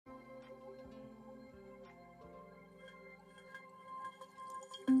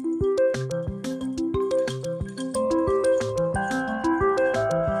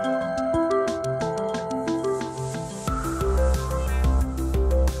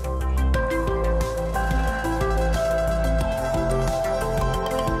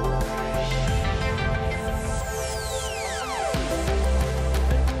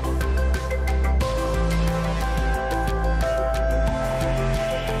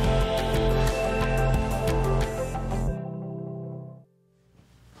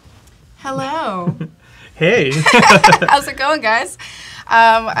Hello. Hey. How's it going, guys?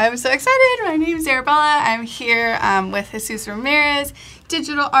 I'm so excited. My name is Arabella. I'm here with Jesús Ramirez,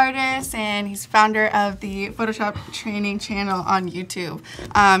 digital artist, and he's founder of the Photoshop training channel on YouTube.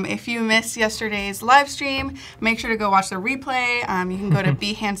 If you missed yesterday's live stream, make sure to go watch the replay. You can go to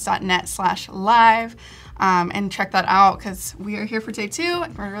behance.net/live and check that out because we are here for day 2.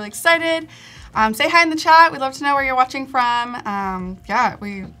 We're really excited. Say hi in the chat. We'd love to know where you're watching from. Yeah,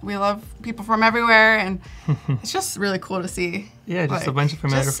 we love people from everywhere, and it's just really cool to see. Yeah, just a bunch of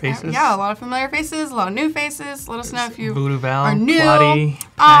familiar faces. Yeah, a lot of familiar faces, a lot of new faces. Let us know if you Voodoo Val, are new. Patty,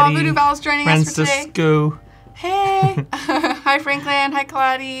 Voodoo Val's joining us for today. Francisco. Hey. Hi, Franklin. Hi,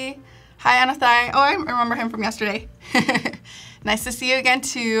 Claudia. Hi, Anathai. Oh, I remember him from yesterday. Nice to see you again,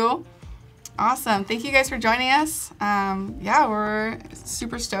 too. Awesome. Thank you guys for joining us. Yeah, we're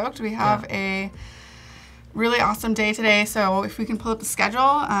super stoked. We have a really awesome day today. So if we can pull up the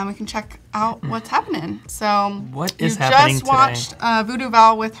schedule, we can check out what's happening. So what is happening today? You just watched Voodoo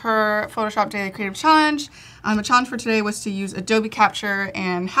Val with her Photoshop Daily Creative Challenge. The challenge for today was to use Adobe Capture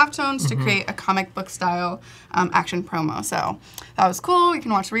and halftones to create a comic book style action promo. So that was cool. You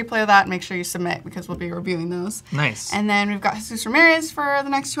can watch the replay of that and make sure you submit because we'll be reviewing those. Nice. And then we've got Jesús Ramirez for the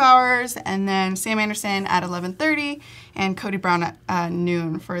next 2 hours, and then Sam Anderson at 11:30, and Cody Brown at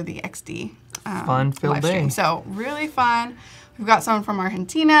noon for the XD fun-filled day. So really fun. We've got someone from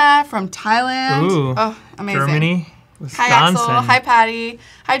Argentina, from Thailand. Ooh, oh, amazing. Germany. Wisconsin. Hi, Axel. Hi, Patty.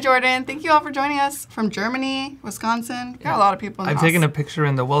 Hi, Jordan. Thank you all for joining us from Germany, Wisconsin. We've got a lot of people in the house. I've taken a picture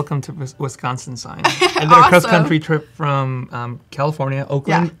in the Welcome to Wisconsin sign. I did a cross-country trip from California,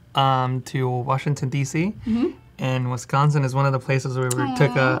 Oakland, to Washington, D.C. And Wisconsin is one of the places where we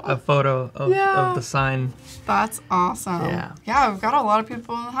took a photo of the sign. That's awesome. Yeah. Yeah, we've got a lot of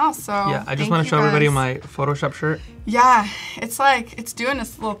people in the house. So yeah, I just want to show everybody my Photoshop shirt. Yeah, it's like, it's doing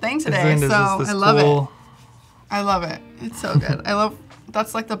this little thing today. So I love it. I love it. It's so good.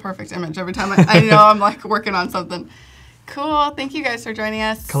 That's like the perfect image every time I know I'm like working on something. Cool. Thank you guys for joining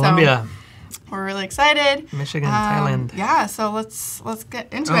us. Colombia. So, we're really excited. Michigan, Thailand. Yeah, so let's get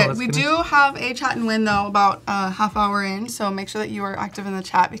into it. We do have a chat and win though about a half hour in, so make sure that you are active in the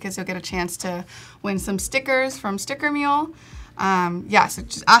chat because you'll get a chance to win some stickers from Sticker Mule. Yeah, so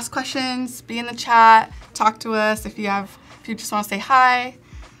just ask questions, be in the chat, talk to us if you just want to say hi.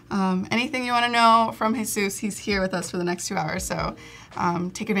 Anything you want to know from Jesús, he's here with us for the next 2 hours, so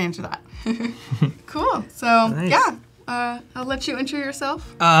take advantage of that. Cool. So nice. Yeah, I'll let you intro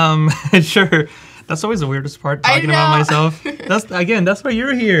yourself. Sure. That's always the weirdest part, talking about myself. That's why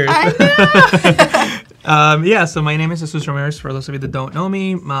you're here. I know. Yeah, so my name is Jesús Ramirez. For those of you that don't know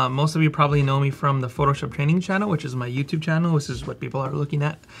me, most of you probably know me from the Photoshop Training channel, which is my YouTube channel. This is what people are looking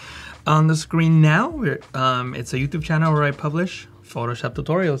at on the screen now. It's a YouTube channel where I publish Photoshop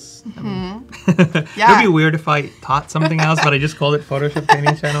tutorials. Yeah. It'd be weird if I taught something else, but I just called it Photoshop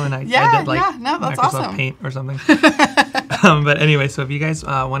Training Channel, and I did like that's Microsoft awesome. Paint or something. But anyway, so if you guys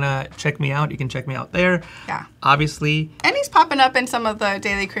want to check me out, you can check me out there. Yeah. Obviously. And he's popping up in some of the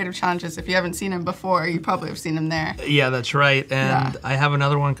daily creative challenges. If you haven't seen him before, you probably have seen him there. Yeah, that's right. And I have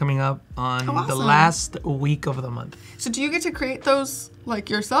another one coming up on the last week of the month. So do you get to create those like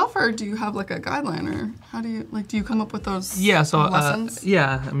yourself, or do you have like a guideline, or how do you come up with those lessons?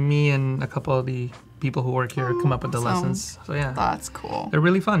 Yeah, me and a couple of the people who work here come up with the lessons. So yeah. That's cool. They're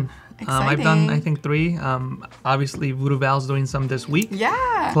really fun. I've done, I think, 3. Obviously, Voodoo Val's doing some this week.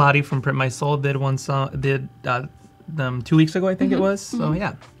 Yeah. Claudia from Print My Soul did 2 weeks ago, I think it was. So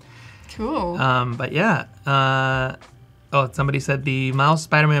yeah. Cool. But yeah. Somebody said the Miles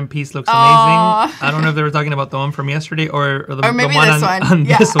Spider-Man piece looks amazing. I don't know if they were talking about the one from yesterday or the one this on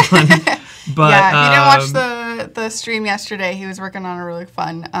this one. But yeah, if you didn't watch the stream yesterday, he was working on a really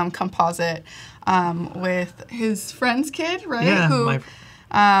fun composite with his friend's kid, right? Yeah, who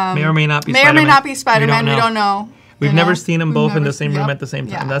may or may not be Spider-Man. May or may not be Spider-Man. We don't know. We've never seen them both in the same room at the same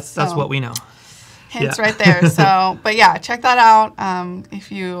time. That's what we know. Hints right there. So, but yeah, check that out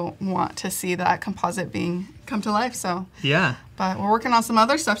if you want to see that composite come to life. So yeah. But we're working on some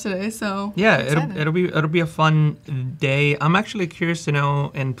other stuff today. So yeah, it'll be a fun day. I'm actually curious to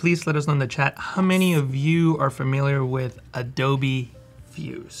know, and please let us know in the chat, how many of you are familiar with Adobe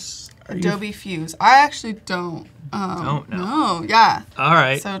Fuse? Adobe Fuse. I actually don't. Don't know. No. Yeah. All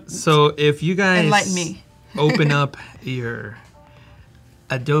right. So if you guys enlighten me. Open up your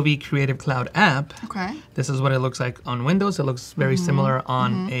Adobe Creative Cloud app. Okay. This is what it looks like on Windows. It looks very similar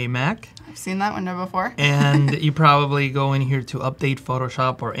on a Mac. I've seen that window before. And you probably go in here to update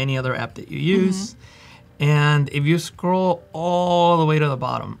Photoshop or any other app that you use. And if you scroll all the way to the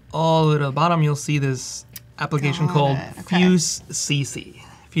bottom, you'll see this application called Fuse CC.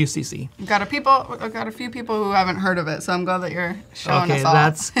 Fuse CC. I've got a few people who haven't heard of it, so I'm glad that you're showing us all.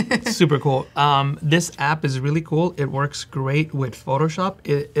 Okay, that's super cool. This app is really cool. It works great with Photoshop.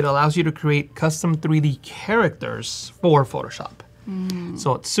 It allows you to create custom 3D characters for Photoshop.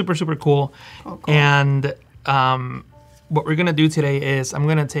 So it's super, super cool. Cool. And what we're gonna do today is I'm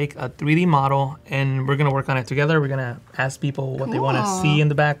gonna take a 3D model and we're gonna work on it together. We're gonna ask people what they wanna see in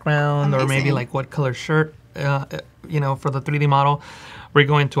the background, or maybe like what color shirt, you know, for the 3D model. We're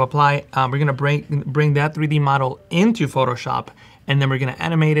going to apply, we're gonna bring that 3D model into Photoshop, and then we're gonna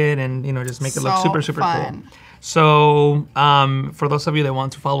animate it and, you know, just make it look super, super cool. So for those of you that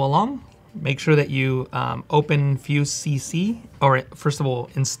want to follow along, make sure that you open Fuse CC, or first of all,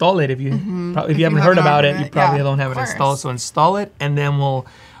 install it. If you haven't heard about it, you probably don't have it installed. So install it, and then we'll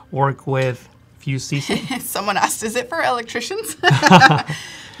work with Fuse CC. Someone asked, is it for electricians?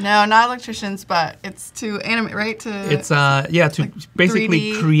 No, not electricians, but it's to animate, right? It's to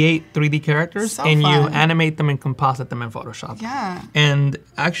basically 3D. Create 3D characters, and you animate them and composite them in Photoshop. Yeah. And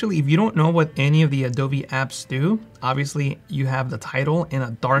actually, if you don't know what any of the Adobe apps do, obviously you have the title in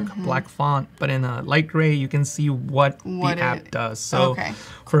a dark black font, but in a light gray, you can see what the app does. So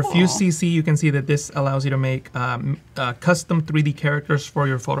for Fuse CC, you can see that this allows you to make custom 3D characters for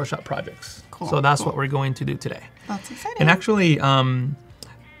your Photoshop projects. So that's what we're going to do today. That's exciting. And actually,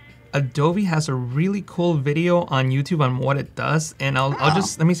 Adobe has a really cool video on YouTube on what it does, and I'll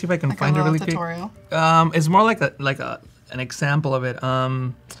just let me see if I can find it really quick. It's more like an example of it.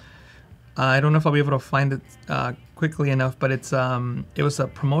 I don't know if I'll be able to find it quickly enough, but it was a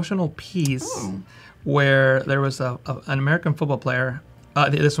promotional piece where there was an American football player.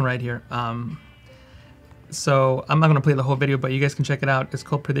 This one right here. So I'm not gonna play the whole video, but you guys can check it out. It's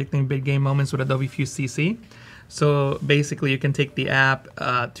called Predicting Big Game Moments with Adobe Fuse CC. So basically, you can take the app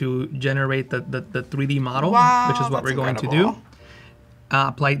to generate the 3D model, which is what we're going to do.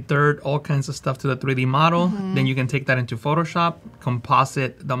 Apply dirt, all kinds of stuff to the 3D model. Then you can take that into Photoshop,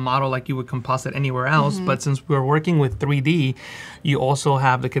 composite the model like you would composite anywhere else. But since we're working with 3D, you also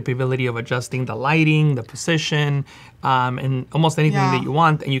have the capability of adjusting the lighting, the position, and almost anything that you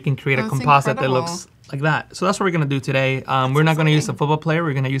want. And you can create a composite that looks like that. So that's what we're gonna do today. We're not gonna use a football player.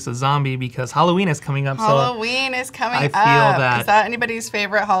 We're gonna use a zombie because Halloween is coming up. Halloween is coming up. I feel that. Is that anybody's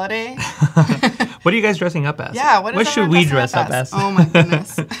favorite holiday? What are you guys dressing up as? Yeah, what should we dress up as? Oh my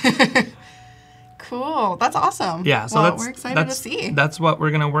goodness. Cool. That's awesome. Yeah, so we're excited to see. That's what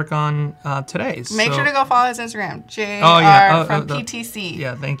we're gonna work on today. Make sure to go follow his Instagram, JR from PTC.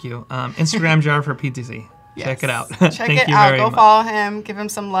 Yeah, thank you. Instagram JR for PTC. Yes. Check it out. Check it out. Go follow him. Give him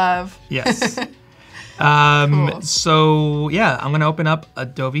some love. Yes. Cool. So yeah, I'm gonna open up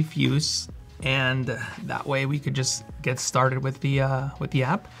Adobe Fuse, and that way we could just get started with the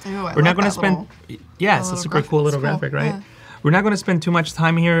app. Ooh, we're not gonna spend. It's a super cool little graphic, right? Yeah. We're not gonna spend too much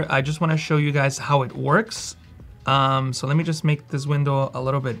time here. I just want to show you guys how it works. So let me just make this window a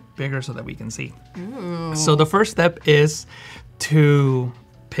little bit bigger so that we can see. Ooh. So the first step is to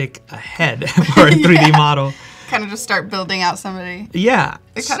pick a head for a 3D model. Kind of just start building out somebody. Yeah.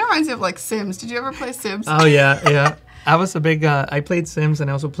 It kind of reminds me of like Sims. Did you ever play Sims? Oh yeah. I was a big, I played Sims and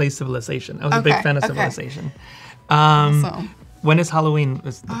I also played Civilization. I was a big fan of Civilization. Awesome. When is Halloween?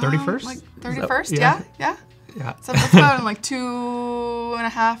 Is the 31st? Like 31st, yeah. So that's about in like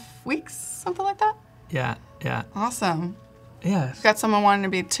 2.5 weeks, something like that? Yeah. Awesome. Yeah. Got someone wanting to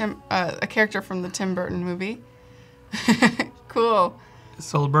be a character from the Tim Burton movie. Cool.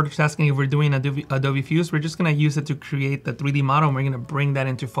 So Alberto's asking if we're doing Adobe Fuse. We're just going to use it to create the 3D model, and we're going to bring that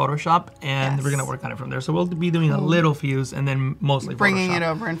into Photoshop, and we're going to work on it from there. So we'll be doing a little Fuse and then mostly bringing Photoshop. it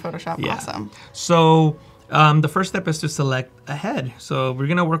over in Photoshop. Yeah. Awesome. So the first step is to select a head. So we're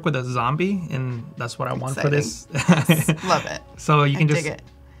going to work with a zombie, and that's what I want for this. Yes. Love it. So you can just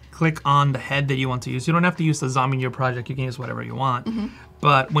click on the head that you want to use. You don't have to use the zombie in your project. You can use whatever you want.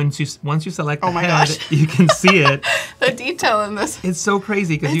 But once you select the head, you can see it. The detail in this. It's so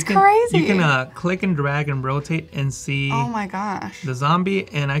crazy because you can click and drag and rotate and see. Oh my gosh. The zombie,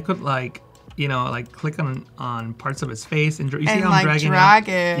 and I could click on parts of his face and you see how I'm dragging drag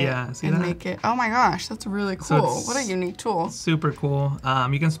it. Yeah, see and that? Make it. Oh my gosh, that's really cool. So what a unique tool. Super cool.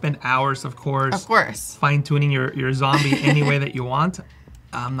 You can spend hours, of course. Fine tuning your zombie any way that you want.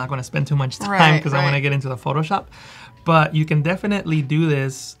 I'm not going to spend too much time because I want to get into the Photoshop. But you can definitely do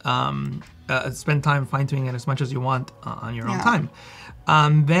this, spend time fine-tuning it as much as you want on your own time.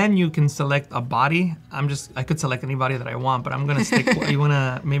 Then you can select a body. I could select any body that I want, but I'm gonna stick.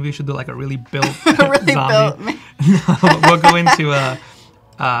 Maybe we should do like a really built zombie. We'll go into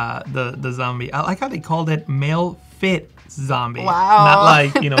the zombie. I like how they called it male fit zombie. Wow. Not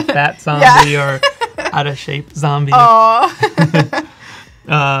like fat zombie or out of shape zombie. Oh.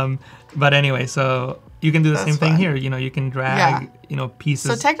 But anyway, so you can do the That's same thing fun. here. You know, you can drag, you know, pieces.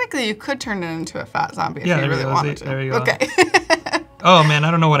 So technically, you could turn it into a fat zombie if Yeah, you there you really go. wanted See, to. there you go. Okay. Oh man,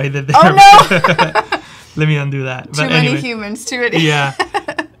 I don't know what I did there. Oh no! Let me undo that. Too many humans, too many. Yeah.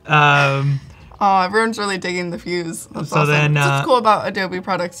 Oh, everyone's really digging the fuse. That's So awesome. then, That's what's cool about Adobe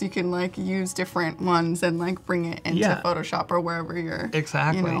products. You can like use different ones and like bring it into Yeah. Photoshop or wherever you're.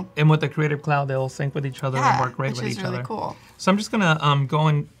 Exactly. You know. And with the Creative Cloud, they'll sync with each other and work great with which each is really other. cool. So I'm just gonna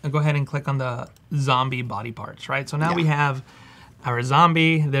go ahead and click on the zombie body parts, right? So now we have our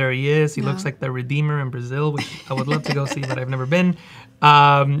zombie. There he is. He looks like the Redeemer in Brazil, which I would love to go see, but I've never been.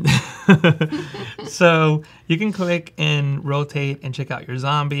 So you can click and rotate and check out your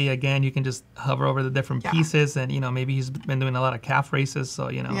zombie. Again, you can just hover over the different pieces, and you know, maybe he's been doing a lot of calf races, so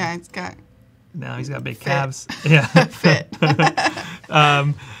you know. Yeah, it's got. Now he's got big Fit. calves. Yeah. Fit.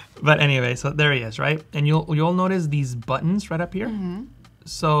 But anyway, so there he is, right? And you'll notice these buttons right up here. Mm-hmm.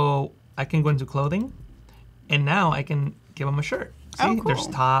 So I can go into clothing, and now I can give him a shirt. See, Oh, cool. There's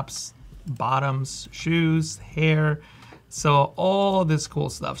tops, bottoms, shoes, hair. So all this cool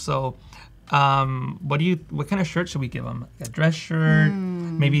stuff. So what kind of shirt should we give him? A dress shirt,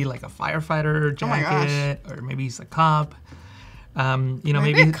 maybe like a firefighter Oh my jacket, or maybe he's a cop. You know,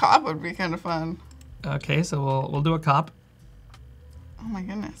 Maybe a cop would be kind of fun. Okay, so we'll do a cop. Oh my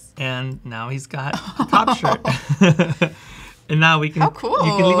goodness. And now he's got a cop shirt. And now we can. How cool.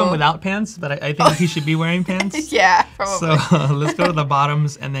 You can leave him without pants, but I think he should be wearing pants. Yeah, probably. So let's go to the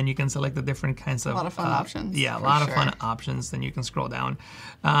bottoms, and then you can select the different kinds of. A lot of fun options. Yeah, a for lot sure. of fun options. Then you can scroll down.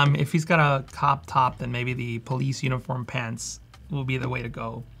 If he's got a cop top, then maybe the police uniform pants will be the way to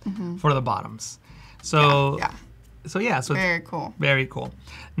go for the bottoms. So Yeah. So yeah, so Very cool. very cool.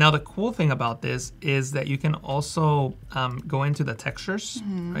 Now the cool thing about this is that you can also go into the textures.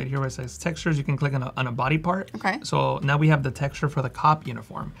 Right here where it says textures, you can click on a body part. Okay. So now we have the texture for the cop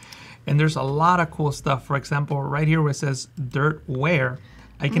uniform. And there's a lot of cool stuff. For example, right here where it says dirt wear,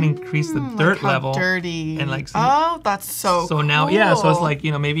 I can increase the dirt How level. dirty. And like see, oh, that's so so cool. now yeah, so it's like,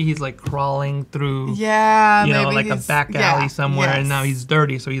 you know, maybe he's like crawling through yeah, you know, maybe like a he's- back yeah, alley somewhere, and now yes. he's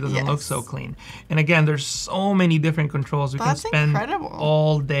dirty, so he doesn't look Yes. so clean. And again, there's so many different controls. We That's can spend incredible.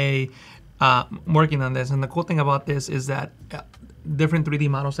 all day working on this. And the cool thing about this is that different 3D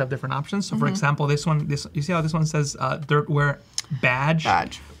models have different options. So for example, this you see how this one says dirt wear badge?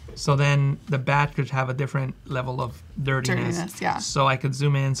 Badge. So then the badge could have a different level of dirtiness. Dirtiness, yeah. So I could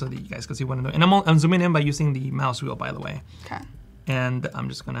zoom in so that you guys can see what I'm doing. And I'm zooming in by using the mouse wheel, by the way. Okay. And I'm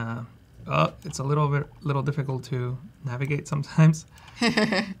just gonna, it's a little difficult to navigate sometimes.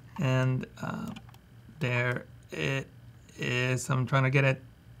 And there it is. I'm trying to get it.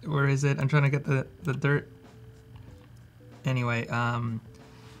 Where is it? I'm trying to get the dirt. Anyway,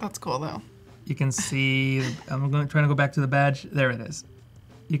 That's cool though. you can see, trying to go back to the badge. There it is.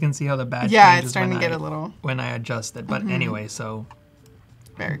 You can see how the badge Yeah, changes it's starting to when get I- a little when I adjust it. But anyway, so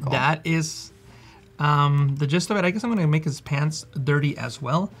very cool. that is the gist of it. I guess I'm gonna make his pants dirty as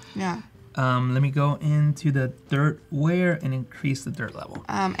well. Yeah. Let me go into the dirt wear and increase the dirt level.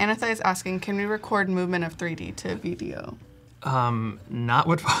 Anatha is asking, can we record movement of 3D to video? Not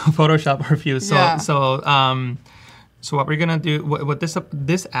with Photoshop or Fuse. So Yeah. so what we're gonna do with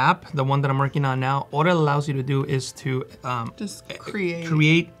this app, the one that I'm working on now, all it allows you to do is to Just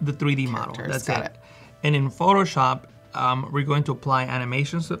create. the 3D model. Characters. That's Got it. And in Photoshop, we're going to apply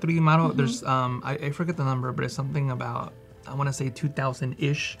animations to the 3D model. There's I forget the number, but it's something about, I want to say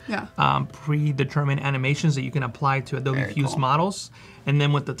 2,000-ish Yeah. predetermined animations that you can apply to Adobe Very Fuse cool. models. And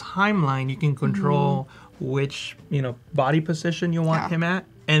then with the timeline, you can control which, you know, body position you want Yeah. him at,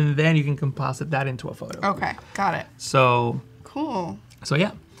 and then you can composite that into a photo. Okay. Got it. So Cool.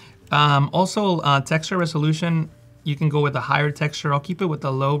 yeah. Also, texture resolution, you can go with a higher texture. I'll keep it with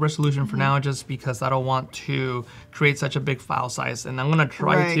a low resolution for now, just because I don't want to create such a big file size. And I'm gonna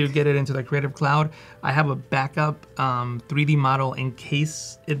try to Right. get it into the Creative Cloud. I have a backup 3D model in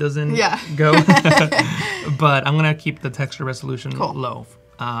case it doesn't go. But I'm gonna keep the texture resolution Cool. low.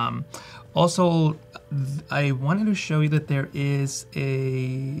 Also, I wanted to show you that there is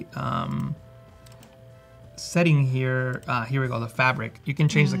a setting here. Here we go, the fabric. You can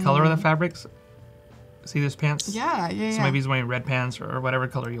change the color of the fabrics. See this pants? Yeah. So maybe he's wearing red pants or whatever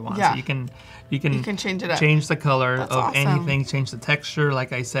color you want. Yeah. So you can change it up. change the color That's of awesome. anything, change the texture.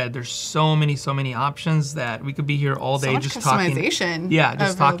 Like I said, there's so many options that we could be here all day So much just talking. customization. Yeah,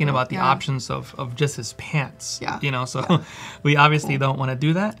 just talking available. about the Yeah. options of just his pants. Yeah. You know, so we obviously don't want to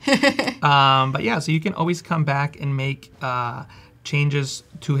do that. But yeah, so you can always come back and make changes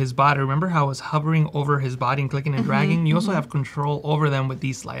to his body. Remember how I was hovering over his body and clicking and dragging? You also have control over them with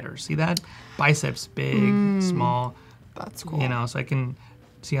these sliders. See that? Biceps, big, small. That's cool. You know, so I can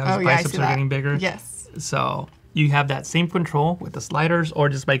See how his I biceps see are that. getting bigger? Yes. So you have that same control with the sliders or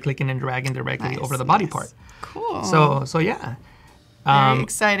just by clicking and dragging directly over the body part. Cool. So yeah. Very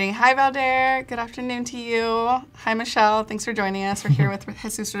exciting. Hi, Valder. Good afternoon to you. Hi, Michelle. Thanks for joining us. We're here with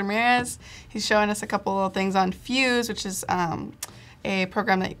Jesús Ramirez. He's showing us a couple of things on Fuse, which is a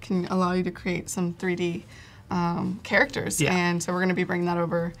program that can allow you to create some 3D characters. Yeah. And so we're going to be bringing that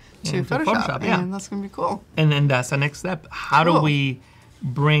over to Into Photoshop. yeah. And that's going to be cool. And then that's the next step. How do we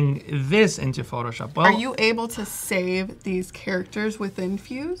bring this into Photoshop? Well, are you able to save these characters within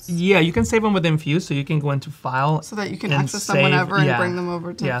Fuse? Yeah, you can save them within Fuse, so you can go into File. So that you can access them whenever and bring them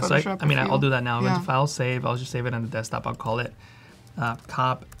over to Photoshop. So I'll do that now. I'll go into File, Save. I'll just save it on the desktop. I'll call it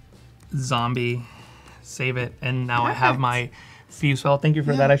Cop Zombie. Save it. And now I have my Fuse file. Thank you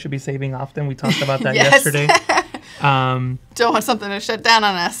for that. I should be saving often. We talked about that yesterday. Don't want something to shut down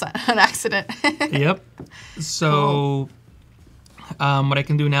on us on accident. Yep. So what I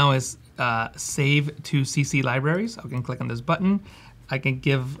can do now is save to CC libraries. I can click on this button. I can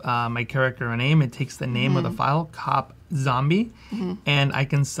give my character a name. It takes the name of the file, Cop Zombie, and I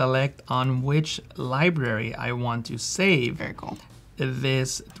can select on which library I want to save Very cool.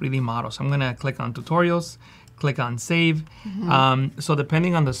 this 3D model. So I'm going to click on Tutorials, click on Save. So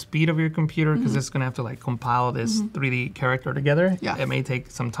depending on the speed of your computer, because it's going to have to like compile this 3D character together, it may take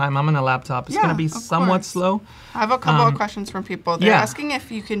some time. I'm on a laptop. It's going to be somewhat slow. I have a couple of questions from people. They're asking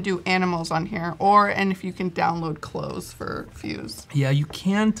if you can do animals on here and if you can download clothes for Fuse. Yeah, you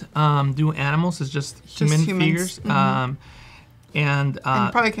can't do animals. It's just human figures. And you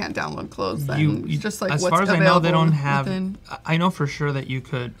probably can't download clothes then. You just like as what's far as I know, they don't have. within... I know for sure that you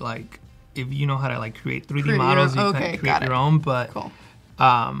could like, if you know how to like create 3D models, you can create your own. But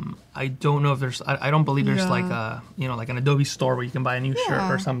I don't know if there's. I don't believe there's like a like an Adobe store where you can buy a new shirt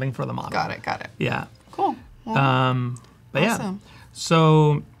or something for the model. Got it. Yeah. Cool. Well, but awesome.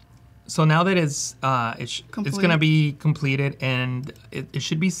 So now that it's gonna be completed and it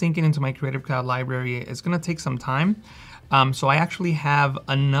should be syncing into my Creative Cloud library. It's gonna take some time. So I actually have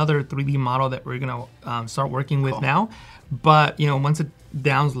another 3D model that we're gonna start working with now. But once it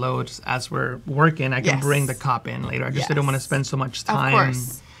downloads as we're working, I can bring the cop in later. I just didn't want to spend so much time,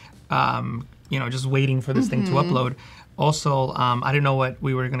 just waiting for this thing to upload. Also, I didn't know what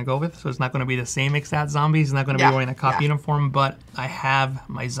we were gonna go with, so it's not gonna be the same exact zombie. He's not gonna be wearing a cop uniform, but I have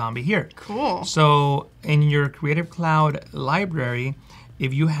my zombie here. Cool. So in your Creative Cloud library,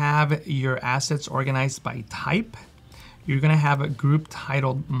 if you have your assets organized by type, you're going to have a group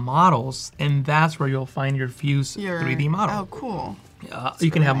titled Models, and that's where you'll find your Fuse 3D model. Oh, cool. You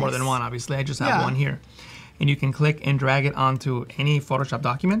can have more than one, obviously. I just have one here. And you can click and drag it onto any Photoshop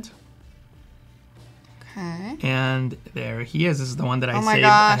document. Okay. And there he is. This is the one that I saved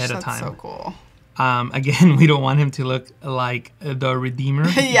ahead of time. That's so cool. Again, we don't want him to look like the Redeemer.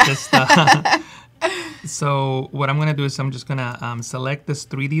 So what I'm going to do is I'm just going to select this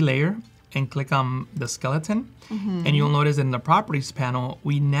 3D layer and click on the skeleton. And you'll notice in the properties panel,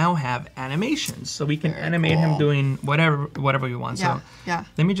 we now have animations. So we can animate him doing whatever we want. So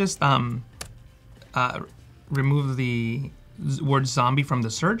let me just remove the word zombie from the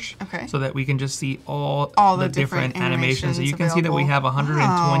search so that we can just see all the different animations. So you can see that we have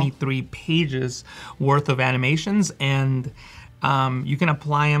 123 pages worth of animations, and you can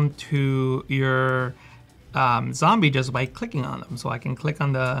apply them to your zombie just by clicking on them. So I can click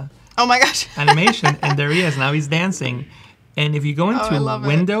on the animation, and there he is. Now he's dancing. And if you go into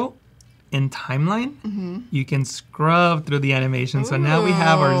Window and Timeline, you can scrub through the animation. So now we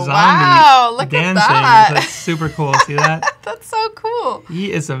have our zombie dancing. That's super cool. See that? That's so cool.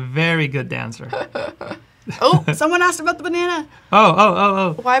 He is a very good dancer. Oh, someone asked about the banana.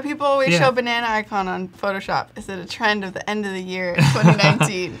 Oh. Why people always show banana icon on Photoshop? Is it a trend of the end of the year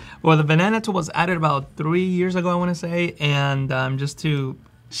 2019? Well, the banana tool was added about 3 years ago, I want to say. And just to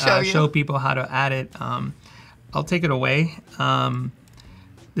show people how to add it, I'll take it away.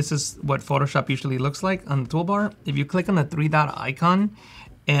 This is what Photoshop usually looks like on the toolbar. If you click on the 3-dot icon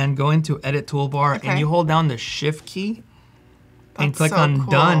and go into Edit Toolbar and you hold down the Shift key and click on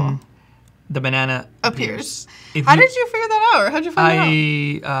Done, the banana appears. How did you figure that out? Or how'd you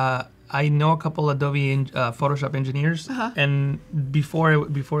find that out? I know a couple Adobe Photoshop engineers, and before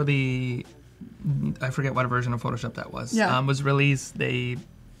the, I forget what version of Photoshop that was, was released, they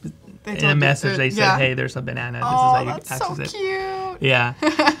in a message they said, hey, there's a banana. This is how you access it. So cute.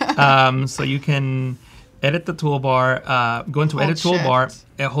 Yeah. So you can Edit the toolbar. Go into edit toolbar.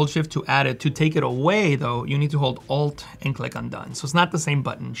 Hold shift to add it. To take it away, though, you need to hold Alt and click on done. So it's not the same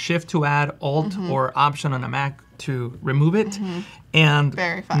button. Shift to add, Alt or Option on a Mac to remove it. And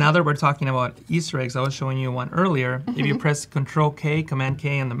now that we're talking about Easter eggs, I was showing you one earlier. If you press Control K, Command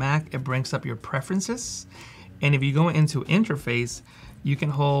K on the Mac, it brings up your preferences. And if you go into interface, you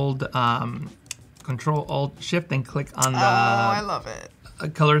can hold Control Alt Shift and click on the I love it.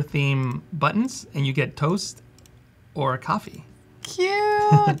 Color theme buttons, and you get toast or coffee. Cute.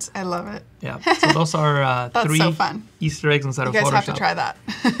 I love it. Yeah. So those are That's 3 so fun. Easter eggs inside of Photoshop. You guys have to try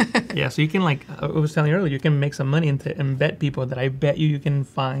that. Yeah. So you can, like I was telling you earlier, you can make some money and bet people that I bet you can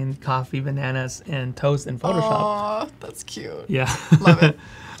find coffee, bananas, and toast in Photoshop. Oh, that's cute. Yeah. Love it.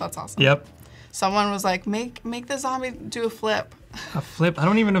 That's awesome. Yep. Someone was like, make the zombie do a flip. A flip? I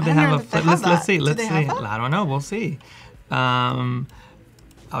don't even know if they have a flip. Let's see. Let's see. Have I don't know. We'll see.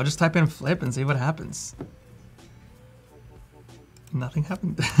 I'll just type in flip and see what happens. Nothing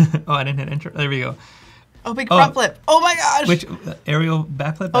happened. Oh, I didn't hit enter. There we go. Oh, big front flip. Oh my gosh. Which aerial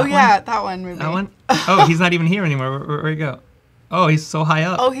backflip? Oh yeah, that one maybe. That one? Oh, he's not even here anymore. Where'd he go? Oh, he's so high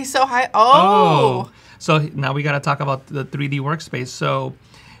up. Oh, he's so high. Oh. So now we got to talk about the 3D workspace. So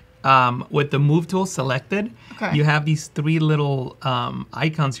with the move tool selected, you have these 3 little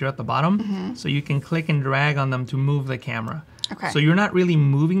icons here at the bottom. So you can click and drag on them to move the camera. So you're not really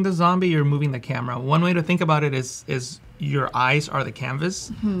moving the zombie, you're moving the camera. One way to think about it is your eyes are the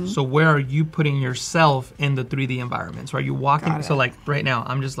canvas. So where are you putting yourself in the 3D environment? So are you walking? So like right now,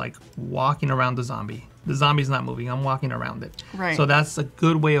 I'm just like walking around the zombie. The zombie's not moving, I'm walking around it. So that's a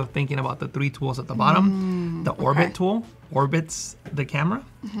good way of thinking about the 3 tools at the bottom. The orbit tool orbits the camera.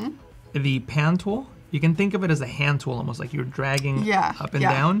 The pan tool, you can think of it as a hand tool, almost like you're dragging up and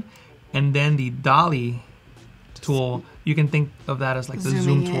down. And then the dolly tool, you can think of that as like the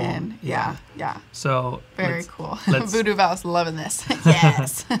zoom tool. Yeah. So very cool. Voodoo Val's loving this.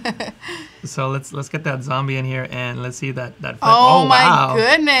 Yes. So let's get that zombie in here and let's see that flip. Oh my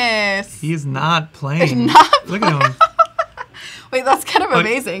goodness. He's not playing. Look at him. Wait, that's kind of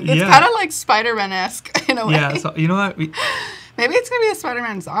amazing. It's kind of like Spider-Man-esque in a way. Yeah. So you know what? Maybe it's gonna be a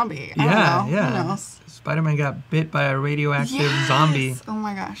Spider-Man zombie. I don't know. Who knows? Spider-Man got bit by a radioactive zombie. Oh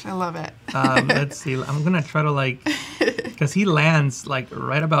my gosh, I love it. Let's see. I'm gonna try to like, because he lands like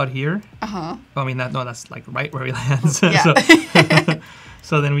right about here. I mean, that's like right where he lands.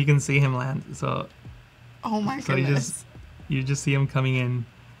 So then we can see him land. So. Oh my goodness. You just see him coming in.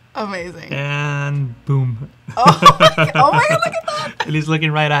 Amazing. And boom. Oh my God, look at that. And he's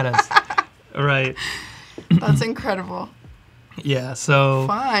looking right at us. Right. That's incredible. Yeah, so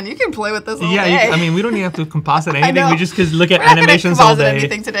fun. You can play with this all day. I mean, we don't even have to composite anything. We just could look at animations all day.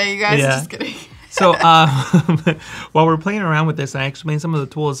 Anything today, you guys. Just kidding. So while we're playing around with this, and I explained some of the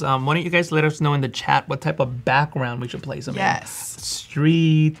tools. Why don't you guys let us know in the chat what type of background we should place them in?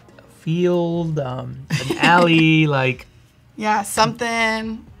 Street, field, an alley, like. Yeah,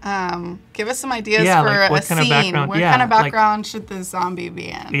 something. Give us some ideas for like what a kind scene. Of background? What kind of background should the zombie be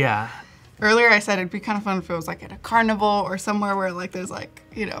in? Yeah. Earlier I said it'd be kind of fun if it was like at a carnival or somewhere where like there's like,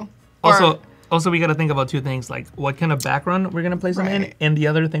 you know. Also we got to think about 2 things, like what kind of background we're going to place him in, and the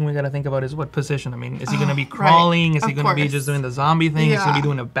other thing we got to think about is what position. I mean, is he going to be crawling? Is he going to be just doing the zombie thing? Is he going to be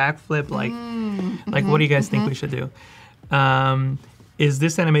doing a backflip? Like what do you guys think we should do? Is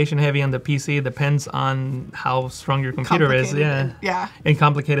this animation heavy on the PC? It depends on how strong your computer is. Yeah. And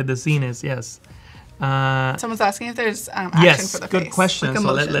complicated the scene is, yes. Someone's asking if there's action for the face. Good question.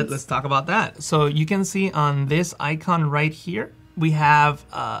 So let's talk about that. So you can see on this icon right here, we have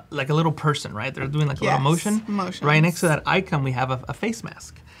like a little person, right? They're doing like a little motion. Right next to that icon, we have a face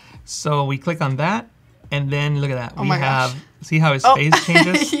mask. So we click on that, and then look at that. We have, see how his face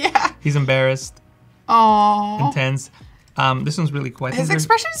changes? He's embarrassed. Oh. Intense. This one's really cool. His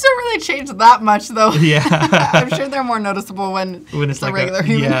expressions don't really change that much, though. Yeah. I'm sure they're more noticeable when it's like a regular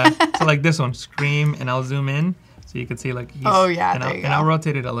human. Yeah. So like this one, scream, and I'll zoom in. So you can see like he's... Oh, yeah, and I'll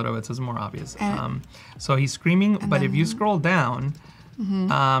rotate it a little bit so it's more obvious. So he's screaming, but if you scroll down,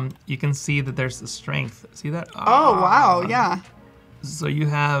 you can see that there's the strength. See that? Oh, wow, yeah. So you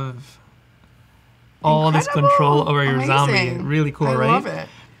have all this control over your zombie. Really cool, right? I love it.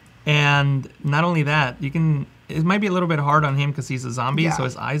 And not only that, you can... It might be a little bit hard on him because he's a zombie, so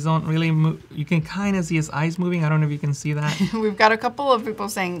his eyes don't really move. You can kind of see his eyes moving. I don't know if you can see that. We've got a couple of people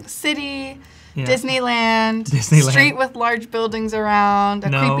saying city, Disneyland, street with large buildings around, a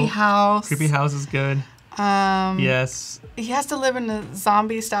creepy house. Creepy house is good. Yes. He has to live in a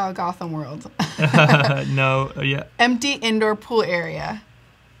zombie-style Gotham world. No, Empty indoor pool area.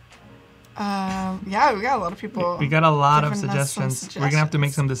 Yeah, we got a lot of people. We got a lot of giving us some suggestions. We're gonna have to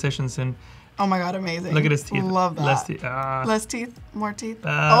make some decisions soon. Oh my god, amazing. Look at his teeth. Love that. Less teeth. Less teeth, more teeth.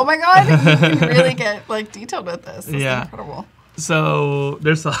 Oh my god, you can really get like detailed with this. This is incredible. So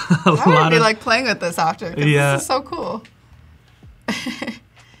there's a I lot would be of like playing with this after. This is so cool.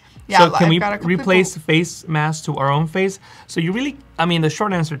 So can we replace face mask to our own face? So you really, I mean, the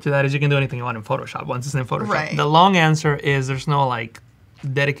short answer to that is you can do anything you want in Photoshop once it's in Photoshop. Right. The long answer is there's no like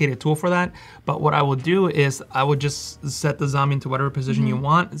dedicated tool for that. But what I would do is I would just set the zombie into whatever position you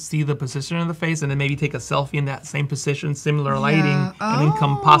want, see the position of the face, and then maybe take a selfie in that same position, similar lighting, and then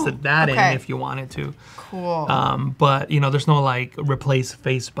composite that in if you wanted to. Cool. But you know, there's no like replace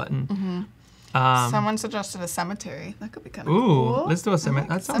face button. Someone suggested a cemetery. That could be kind of cool. Ooh, let's do a cemetery.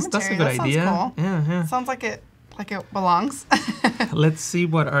 That's a good idea. Cool. Yeah. Sounds like it belongs. Let's see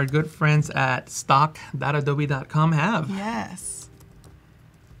what our good friends at stock.adobe.com have. Yes.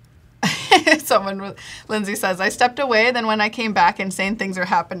 Lindsay says, I stepped away, then when I came back, insane things are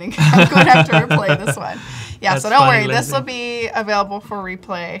happening. I'm going to have to replay this one. Yeah, so don't worry. Lindsay. This will be available for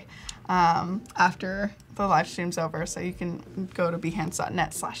replay after the live stream's over, so you can go to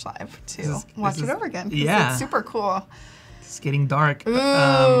behance.net/live to watch it over again. Yeah. It's super cool. It's getting dark.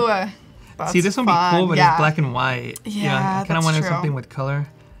 Ooh. See, this one would be cool, but it's black and white. Yeah, I kind of wanted something with color.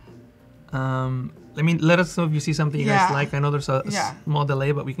 Let us know if you see something you guys like. I know there's a small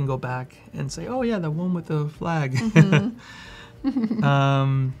delay, but we can go back and say, oh yeah, the one with the flag.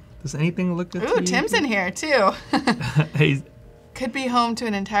 Does anything look good to you? Ooh, Tim's in here too. Hey. Could be home to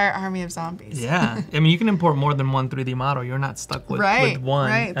an entire army of zombies. Yeah, I mean, you can import more than one 3D model. You're not stuck with one.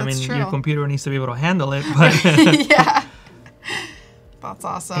 Right, I mean, true. Your computer needs to be able to handle it. But yeah, that's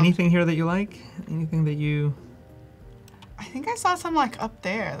awesome. Anything here that you like? Anything that you... I think I saw some like up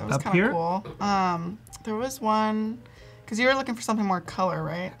there. That was kind of cool. There was one, because you were looking for something more color,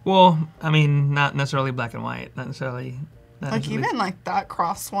 right? Well, I mean, not necessarily black and white. Not necessarily. Like even like that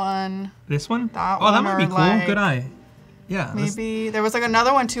cross one. This one? That one. That might be cool. Like, good eye. Yeah. Maybe there was like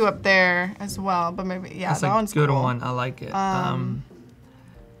another one too up there as well, but maybe that one's good cool. one. I like it.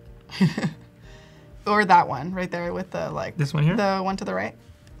 Or that one right there with the like. This one here. The one to the right.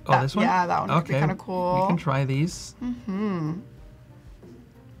 Oh, this one? Yeah, that one would be kind of cool. We can try these.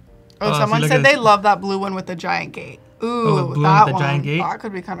 Oh, someone said they love that blue one with the giant gate. Ooh, blue that with the one. Giant gate? That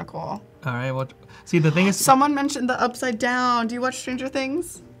could be kind of cool. All right, well, see, the thing is... Someone mentioned the Upside Down. Do you watch Stranger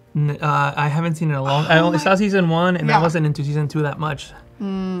Things? I haven't seen it in a long... I only saw season 1, and I wasn't into season 2 that much.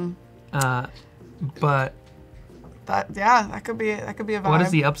 But... that could be a vibe. What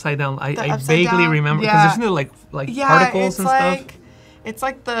is the Upside Down? I vaguely remember, because isn't it like particles and stuff? It's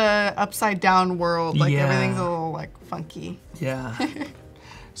like the upside down world. Like everything's a little like funky. Yeah.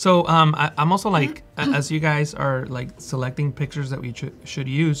 So I'm also like, as you guys are like selecting pictures that we should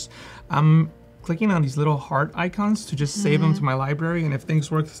use, I'm clicking on these little heart icons to just save them to my library. And if things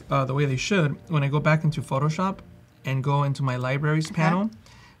work the way they should, when I go back into Photoshop and go into my libraries panel,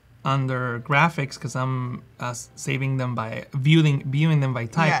 under graphics, because I'm saving them by viewing them by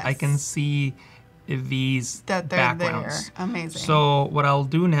type, I can see these backgrounds. There. Amazing. So what I'll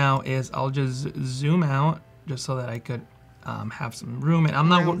do now is I'll just zoom out just so that I could have some room. And I'm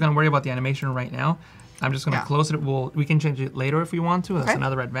not going to worry about the animation right now. I'm just going to close it. We can change it later if we want to. That's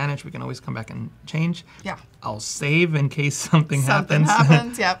another advantage. We can always come back and change. Yeah. I'll save in case something happens.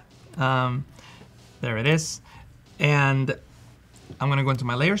 Yep. There it is. And I'm going to go into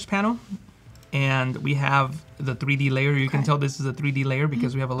my layers panel. And we have the 3D layer. You can tell this is a 3D layer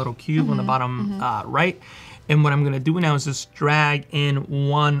because we have a little cube on the bottom right. And what I'm going to do now is just drag in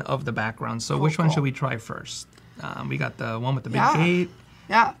one of the backgrounds. So which one should we try first? We got the one with the big gate.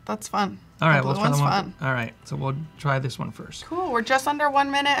 Yeah, that's fun. All right, we'll try the one. All right, so we'll try this one first. Cool. We're just under 1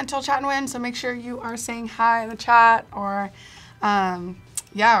 minute until chat and win, so make sure you are saying hi in the chat, or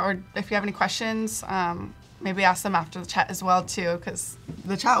or if you have any questions, maybe ask them after the chat as well too, because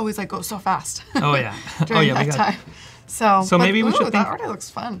the chat always like goes so fast. Oh yeah. During that time. So maybe we should think. That already looks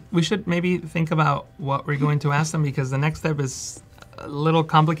fun. We should maybe think about what we're going to ask them, because the next step is a little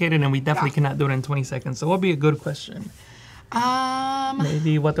complicated, and we definitely cannot do it in 20 seconds. So what would be a good question?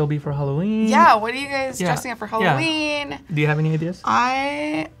 Maybe what they'll be for Halloween. Yeah, what are you guys dressing up for Halloween? Do you have any ideas?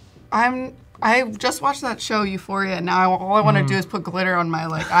 I just watched that show Euphoria, and now all I want to do is put glitter on my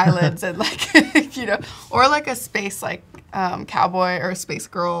like eyelids and like or like a space like cowboy or a space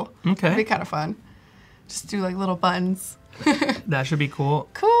girl. Okay. It'd be kind of fun. Just do like little buns. That should be cool.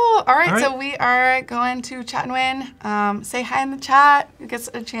 Cool. All right, so we are going to chat and win. Say hi in the chat. You get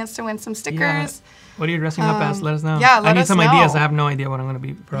a chance to win some stickers. Yeah. What are you dressing up as? Let us know. Yeah, I need some ideas. I have no idea what I'm going to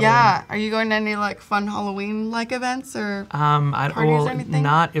be. Yeah. Are you going to any like fun Halloween-like events or parties or anything?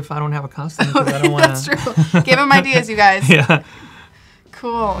 Not if I don't have a costume. I don't wanna... That's true. Give them ideas, you guys. Yeah.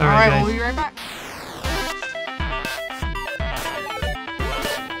 Cool. All right, we'll be right back.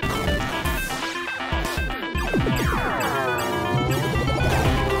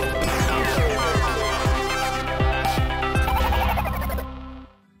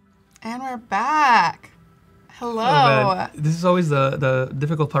 And we're back. Hello. Oh, this is always the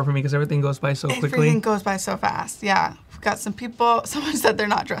difficult part for me because everything goes by so quickly. Everything goes by so fast. Yeah. We've got some people. Someone said they're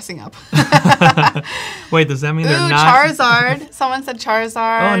not dressing up. Wait, does that mean they're not? Charizard. Someone said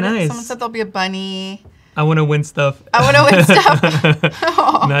Charizard. Oh, nice. Someone said there'll be a bunny. I want to win stuff. I want to win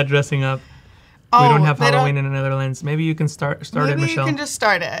stuff. Not dressing up. We don't have Halloween in the Netherlands. Maybe you can start it, Michelle. Maybe you can just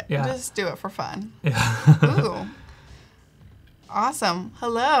start it. Yeah. Just do it for fun. Yeah. Ooh. Awesome.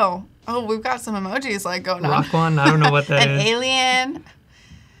 Hello. Oh, we've got some emojis like going on. Rock one. I don't know what that is. An alien.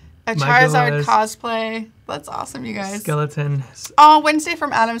 A Charizard cosplay. That's awesome, you guys. Skeleton. Oh, Wednesday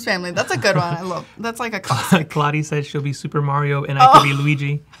from Addams Family. That's a good one. I love. That's like a classic. Claudia said she'll be Super Mario and I could be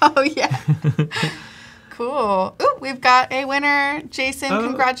Luigi. Oh yeah. Cool. Ooh, we've got a winner. Jason,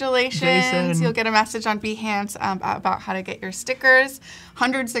 congratulations. Jason. You'll get a message on Behance about how to get your stickers.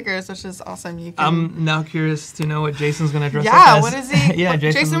 100 stickers, which is awesome. You can... I'm now curious to know what Jason's going to dress up as. Yeah, what is he? Yeah,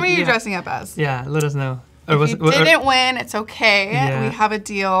 Jason, what are you dressing up as? Yeah, let us know. If you didn't win, it's okay. Yeah. We have a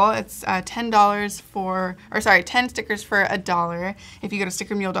deal. It's $10 for, or sorry, 10 stickers for $1 if you go to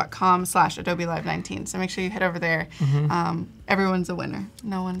stickermule.com/Adobe Live 19. So make sure you head over there. Everyone's a winner.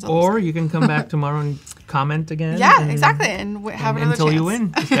 No one's a loser. Or you can come back tomorrow and comment again. Yeah, exactly. And have another until chance. You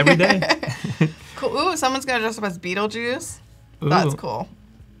win. Just every day. Cool. Ooh, someone's going to dress up as Beetlejuice. Ooh. That's cool.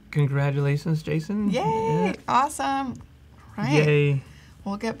 Congratulations, Jason. Yay. Yeah. Awesome. Right. Yay.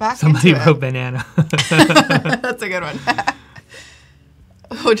 We'll get back Somebody into wrote it. banana. That's a good one.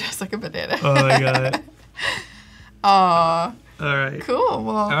 Oh, just like a banana. Oh, my God. Aw. All right. Cool.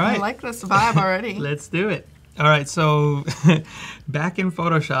 Well, I like this vibe already. Let's do it. All right. So back in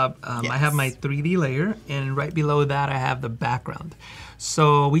Photoshop, I have my 3D layer. And right below that, I have the background.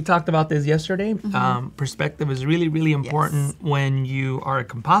 So we talked about this yesterday. Perspective is really, really important when you are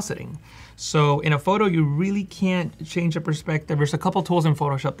compositing. So in a photo, you really can't change the perspective. There's a couple tools in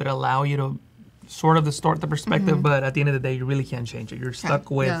Photoshop that allow you to sort of distort the perspective, but at the end of the day, you really can't change it. You're stuck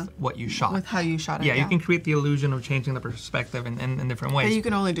with what you shot. With how you shot it. Yeah, you can create the illusion of changing the perspective in different ways. But you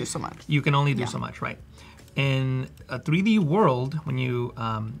can only do so much. You can only do so much, right? In a 3D world, when you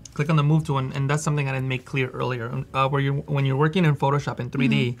click on the Move tool, and that's something I didn't make clear earlier, when you're working in Photoshop in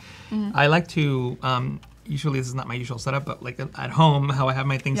 3D, I like to, usually this is not my usual setup, but like at home, how I have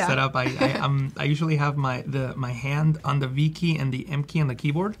my things set up, I usually have my hand on the V key and the M key on the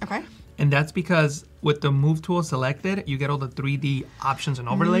keyboard. Okay. And that's because with the Move tool selected, you get all the 3D options and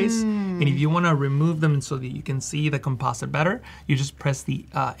overlays. And if you want to remove them so that you can see the composite better, you just press the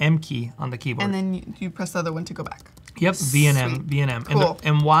M key on the keyboard. And then you press the other one to go back. Yep, V and M, V and M. Cool.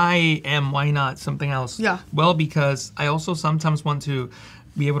 And why M, why not something else? Yeah. Well, because I also sometimes want to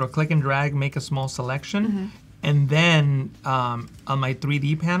be able to click and drag, make a small selection, and then on my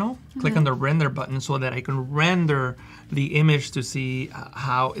 3D panel, click on the render button so that I can render the image to see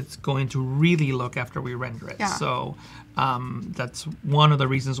how it's going to really look after we render it. Yeah. So that's one of the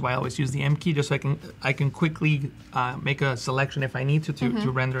reasons why I always use the M key, just so I can quickly make a selection if I need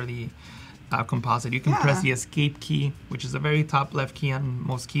to render the composite. You can press the Escape key, which is the very top left key on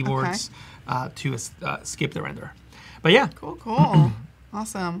most keyboards, to skip the render. But yeah. Cool.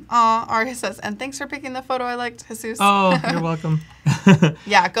 Awesome. Aria says, and thanks for picking the photo I liked, Jesus. Oh, you're welcome.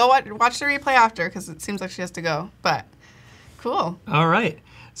 Yeah, go watch the replay after because it seems like she has to go. But cool. All right.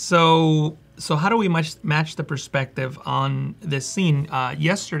 So how do we match the perspective on this scene?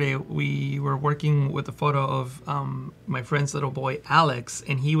 Yesterday, we were working with a photo of my friend's little boy, Alex,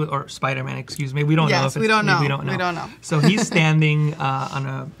 and he was, or Spider-Man, excuse me. We don't know if it's, we don't know. We don't know. We don't know. So he's standing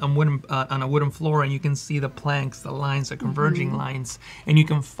on a wooden floor, and you can see the planks, the lines, the converging lines, and you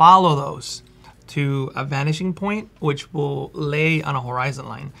can follow those to a vanishing point, which will lay on a horizon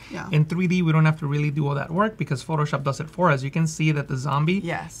line. Yeah. In 3D, we don't have to really do all that work because Photoshop does it for us. You can see that the zombie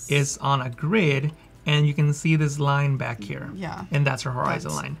is on a grid, and you can see this line back here. Yeah. And that's our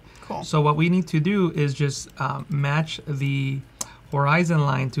horizon line. Cool. So what we need to do is just match the horizon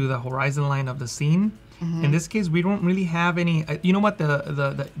line to the horizon line of the scene. In this case, we don't really have any, you know what,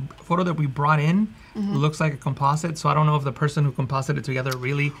 the photo that we brought in looks like a composite, so I don't know if the person who composited it together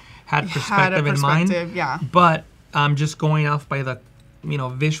really had perspective in mind. Yeah. But I'm just going off by the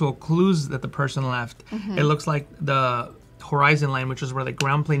visual clues that the person left. It looks like the horizon line, which is where the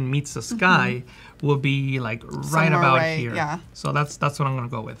ground plane meets the sky, will be like right about here. Yeah. So that's what I'm gonna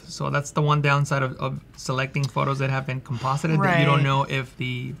go with. So that's the one downside of selecting photos that have been composited, that you don't know if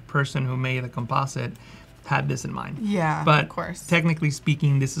the person who made the composite had this in mind. Yeah, but of course. Technically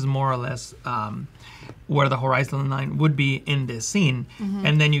speaking, this is more or less where the horizon line would be in this scene,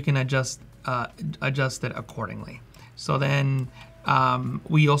 and then you can adjust it accordingly. So then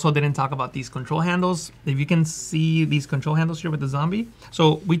we also didn't talk about these control handles. If you can see these control handles here with the zombie.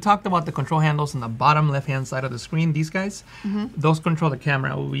 So we talked about the control handles on the bottom left-hand side of the screen. These guys, those control the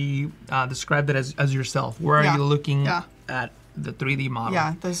camera. We described it as yourself. Where are you looking at the 3D model?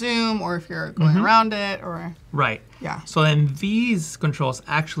 Yeah, the zoom, or if you're going around it, or... Right. Yeah. So then these controls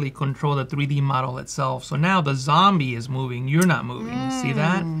actually control the 3D model itself. So now the zombie is moving. You're not moving. See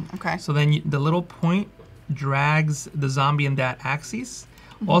that? Okay. So then the little point drags the zombie in that axis.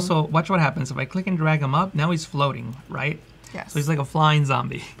 Also, watch what happens. If I click and drag him up, now he's floating, right? Yes. So he's like a flying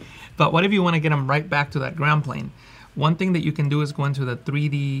zombie. But what if you want to get him right back to that ground plane? One thing that you can do is go into the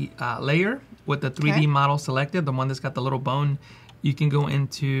 3D layer with the 3D model selected, the one that's got the little bone. You can go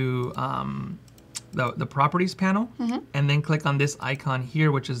into the properties panel and then click on this icon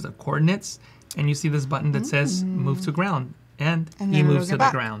here, which is the coordinates. And you see this button that says move to ground. And he moves to the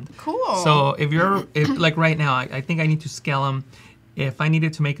ground. Cool. So if like right now, I think I need to scale him. If I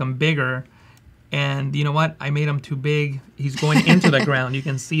needed to make him bigger, and you know what? I made him too big. He's going into the ground. You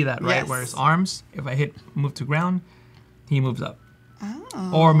can see that, right? Yes. Where his arms, if I hit move to ground, he moves up.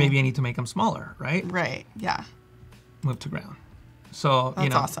 Oh. Or maybe I need to make him smaller, right? Right, yeah. Move to ground. So,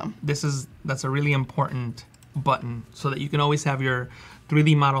 That's awesome. That's a really important button so that you can always have your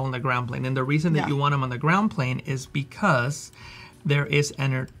 3D model on the ground plane. And the reason that you want them on the ground plane is because there is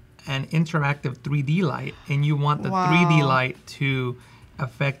an interactive 3D light, and you want the 3D light to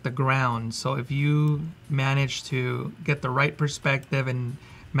affect the ground. So if you manage to get the right perspective and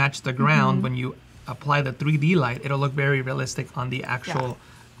match the ground, when you apply the 3D light, it'll look very realistic on the actual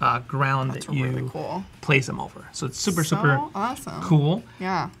ground that you really cool. place them over. So it's super awesome. cool.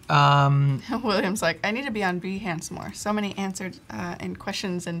 Yeah. William's like, I need to be on Behance more. So many answered and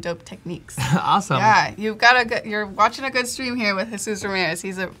questions and dope techniques. Awesome. Yeah, you're watching a good stream here with Jesús Ramirez.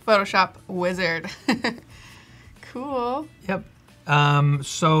 He's a Photoshop wizard. Cool. Yep.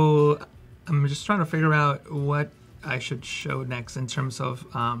 So I'm just trying to figure out what I should show next in terms of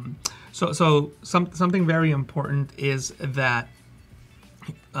something very important is that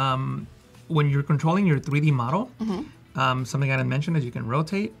when you're controlling your 3D model, something I didn't mention is you can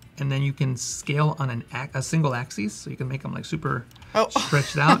rotate, and then you can scale on a single axis, so you can make them like super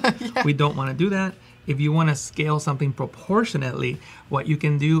stretched out. We don't want to do that. If you want to scale something proportionately, what you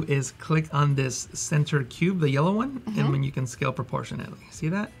can do is click on this center cube, the yellow one, and then you can scale proportionately. See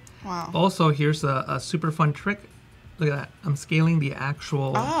that? Wow. Also, here's a super fun trick. Look at that. I'm scaling the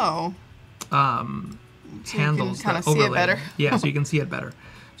actual handles. You can kind of see it better. Yeah, so you can see it better.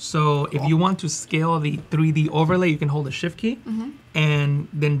 So if you want to scale the 3D overlay, you can hold the shift key and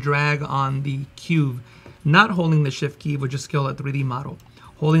then drag on the cube. Not holding the shift key would just scale the 3D model.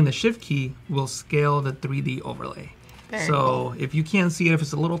 Holding the shift key will scale the 3D overlay. Very cool. If you can't see it, if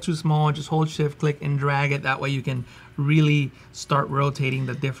it's a little too small, just hold shift, click, and drag it. That way you can really start rotating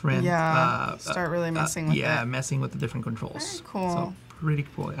the different... start really messing with it. Yeah, messing with the different controls. Very cool. So pretty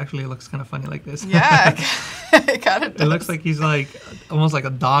cool. Actually, it looks kind of funny like this. Yeah, it kind of does. It looks like he's like almost like a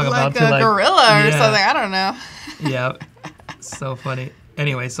dog about to like a gorilla or something. I don't know. Yeah, so funny.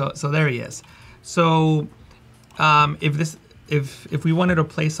 Anyway, so there he is. So if we wanted to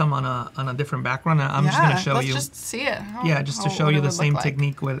place some on a different background, I'm just going to show you. Just see it. Just to show you the same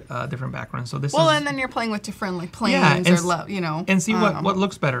technique with different backgrounds. So this and then you're playing with different like planes and see what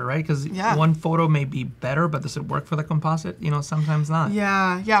looks better, right? Because one photo may be better, but does it work for the composite? Sometimes not.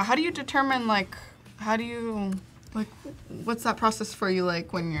 Yeah. How do you determine what's that process for you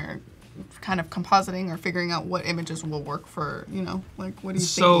like when you're kind of compositing or figuring out what images will work for, what are you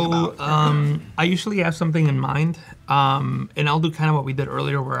thinking about? I usually have something in mind, and I'll do kind of what we did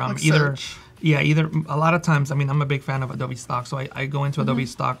earlier where I'm either a lot of times, I'm a big fan of Adobe Stock, so I go into Adobe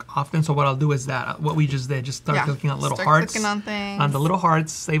Stock often. So what I'll do is what we just did, just start clicking on little hearts. Clicking on things. On the little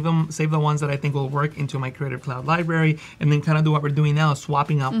hearts, save the ones that I think will work into my Creative Cloud library, and then kind of do what we're doing now,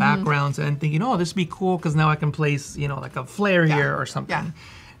 swapping out backgrounds and thinking, oh, this would be cool because now I can place, like a flare here or something.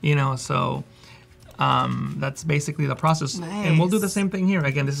 So that's basically the process. Nice. And we'll do the same thing here.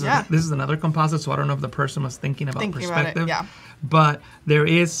 Again, this is another composite, so I don't know if the person was thinking about perspective. But there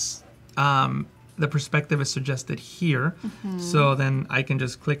is, the perspective is suggested here. So then I can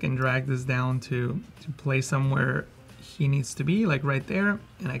just click and drag this down to play somewhere he needs to be, like right there,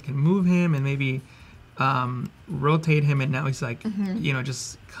 and I can move him and maybe rotate him, and now he's like, you know,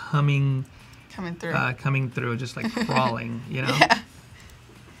 just coming through, just like crawling, you know, Yeah.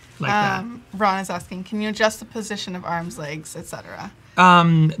 like that. Ron is asking, can you adjust the position of arms, legs, etc.?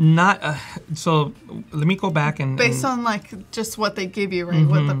 Not so let me go back and based on like just what they give you, right?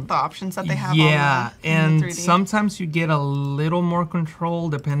 What the options that they have. Yeah, on the 3D. and sometimes you get a little more control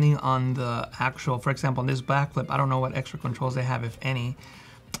depending on the actual. For example, in this backflip, I don't know what extra controls they have, if any.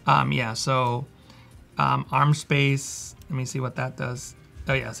 Yeah, so arm space. Let me see what that does.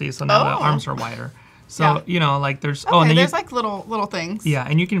 Oh yeah, see, so now the arms are wider. So you know, like there's and then there's like little things. Yeah,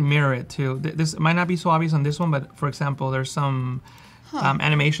 and you can mirror it too. This might not be so obvious on this one, but for example, there's some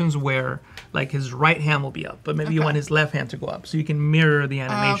animations where like his right hand will be up, but maybe you want his left hand to go up, so you can mirror the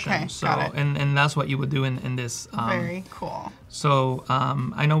animation. Okay, so got it. and that's what you would do in this. Very cool. So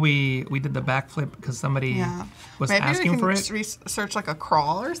I know we did the backflip because somebody was asking for it. Maybe we can search like a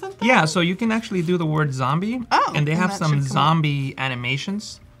crawl or something. Yeah, so you can actually do the word zombie, and they have some zombie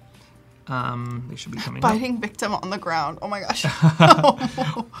animations. They should be coming up. Biting victim on the ground. Oh my gosh.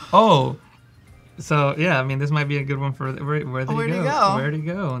 Oh. So yeah, I mean, this might be a good one for where did he go? Where'd he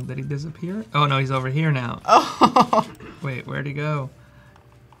go? Did he disappear? Oh no, he's over here now. Oh. Wait, where'd he go?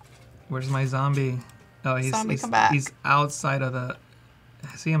 Where's my zombie? Oh, Come back. He's outside of the.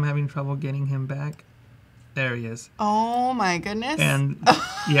 See, I'm having trouble getting him back. There he is. Oh my goodness. And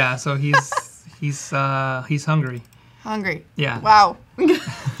yeah, so he's hungry. Hungry. Yeah. Wow.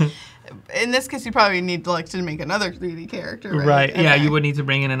 In this case, you probably need to make another 3D character, right? Right. Okay. Yeah, you would need to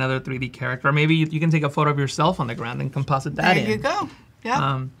bring in another 3D character. Or maybe you can take a photo of yourself on the ground and composite that in. There you go.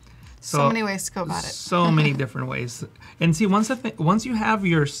 Yeah. So many ways to go about it. So many different ways. And see, once you have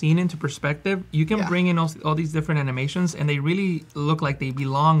your scene into perspective, you can bring in all these different animations, and they really look like they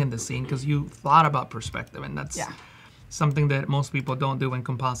belong in the scene because you thought about perspective, and that's something that most people don't do when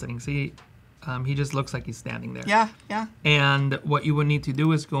compositing. See, he just looks like he's standing there. Yeah, yeah. And what you would need to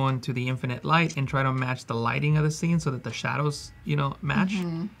do is go into the infinite light and try to match the lighting of the scene so that the shadows, match.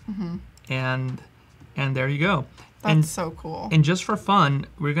 And there you go. That's so cool. And just for fun,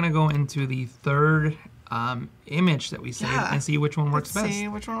 we're gonna go into the third image that we saved and see which one works best. See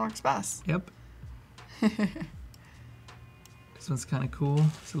which one works best. Yep. This one's kind of cool.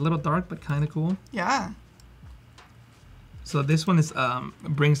 It's a little dark, but kind of cool. Yeah. So this one is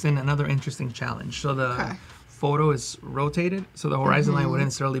brings in another interesting challenge. So the photo is rotated, so the horizon line wouldn't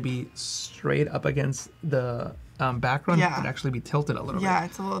necessarily be straight up against the background. It would actually be tilted a little bit. Yeah,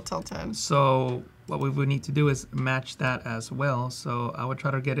 it's a little tilted. So what we would need to do is match that as well. So I would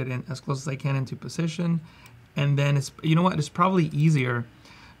try to get it in as close as I can into position, and then it's it's probably easier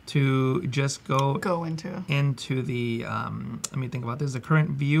to just go into the let me think about this, the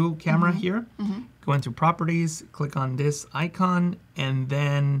current view camera here. Go into properties, click on this icon, and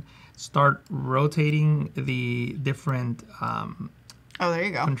then start rotating the different there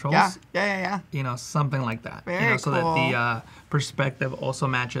you go. Controls. Yeah. Something like that. Very so cool. that the perspective also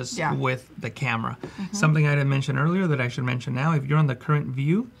matches with the camera. Something I didn't mention earlier that I should mention now, if you're on the current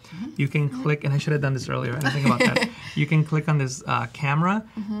view, you can click, and I should have done this earlier, I didn't think about that. You can click on this camera,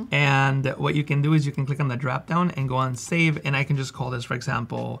 and what you can do is you can click on the drop down and go on save, and I can just call this, for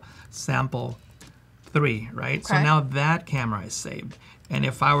example, sample 3, right? So now that camera is saved. And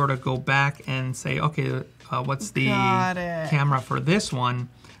if I were to go back and say, okay, what's the camera for this one?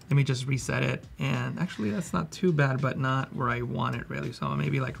 Let me just reset it. And actually, that's not too bad, but not where I want it really. So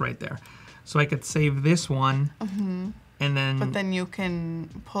maybe like right there. So I could save this one, and then. But then you can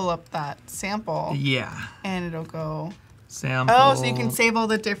pull up that sample. Yeah. And it'll go. Sample. Oh, so you can save all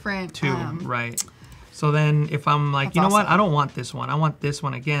the different. Right. So then if I'm like, you know what? I don't want this one. I want this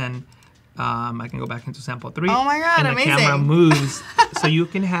one again. I can go back into sample 3. Oh my God, and amazing. The camera moves. So you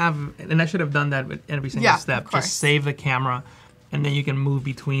can have, and I should have done that with every single step. Just save the camera, and then you can move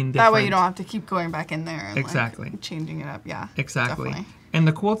between different. That way you don't have to keep going back in there and changing it up. Yeah. Exactly. Definitely. And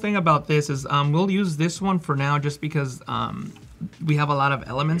the cool thing about this is we'll use this one for now just because we have a lot of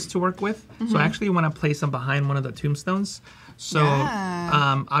elements to work with. So I actually want to place them behind one of the tombstones. So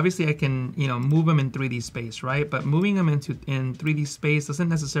obviously I can move them in 3D space, right? But moving them in 3D space doesn't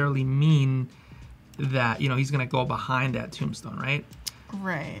necessarily mean that he's gonna go behind that tombstone, right?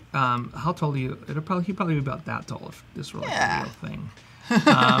 Right. How tall are you? He'd probably be about that tall if this were like a real thing.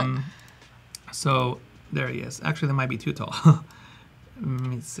 So there he is. Actually, that might be too tall. Let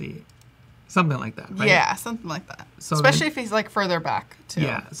me see. Something like that, right? Yeah, something like that. So especially if he's like further back too.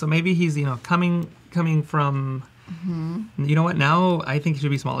 Yeah. So maybe he's coming from. You know what? Now I think it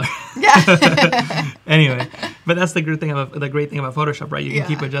should be smaller. Yeah. Anyway, but that's the great thing about Photoshop, right? You can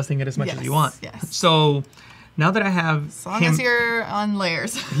keep adjusting it as much as you want. Yes. So now that I have As long as you're on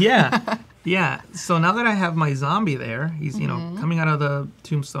layers. Yeah. Yeah. So now that I have my zombie there, he's, you know, coming out of the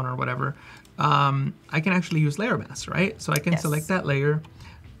tombstone or whatever, I can actually use layer mask, right? So I can select that layer.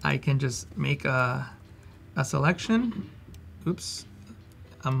 I can just make a selection. Oops.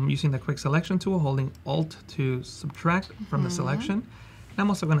 I'm using the quick selection tool, holding Alt to subtract from the selection. And I'm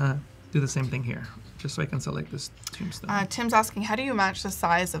also going to do the same thing here, just so I can select this tombstone. Tim's asking, how do you match the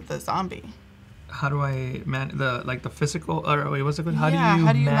size of the zombie? How do I manage the physical, or wait, what's it called? How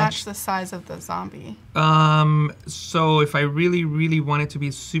do you match the size of the zombie? So if I really, really want it to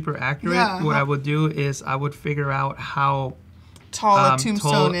be super accurate, what I would do is I would figure out how tall a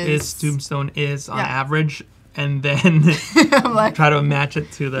tombstone is on average, and then try to match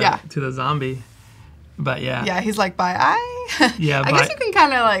it to the zombie. But yeah, he's like by eye. Yeah, I guess you can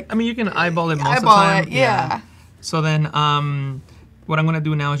kind of like. I mean, you can eyeball it most of the time. Yeah. So then, what I'm gonna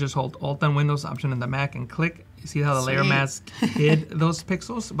do now is just hold Alt and Windows Option in the Mac and click. You see how the layer mask hid those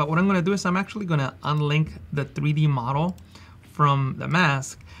pixels? But what I'm gonna do is I'm actually gonna unlink the 3D model from the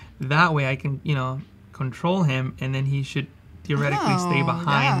mask. That way I can, you know, control him, and then he should theoretically stay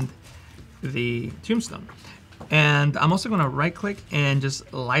behind the tombstone. And I'm also gonna right click and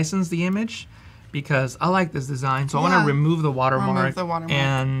just license the image because I like this design. So I wanna remove the watermark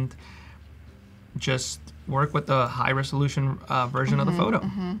and just work with the high resolution version of the photo.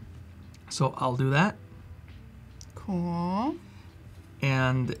 So I'll do that. Cool.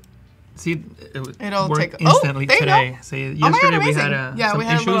 And see, it'll worked take instantly today. So yesterday we had some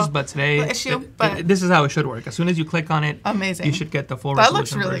issues, but today this is how it should work. As soon as you click on it, you should get the full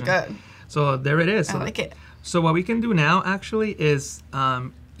resolution version. That looks really good. So there it is. I like it. So what we can do now actually is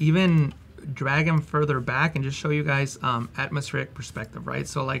even drag him further back and just show you guys atmospheric perspective, right?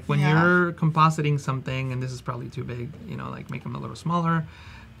 So like when you're compositing something, and this is probably too big, you know, like make him a little smaller,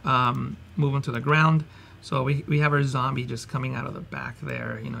 move him to the ground. So we have our zombie just coming out of the back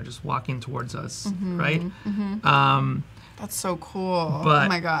there, you know, just walking towards us, right? That's so cool. But oh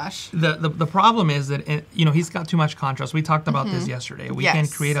my gosh. The problem is that, you know, he's got too much contrast. We talked about this yesterday. We can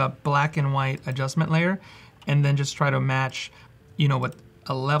create a black and white adjustment layer and then just try to match, you know, with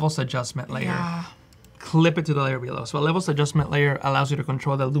a levels adjustment layer. Clip it to the layer below. So a levels adjustment layer allows you to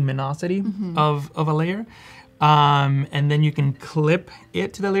control the luminosity of a layer. And then you can clip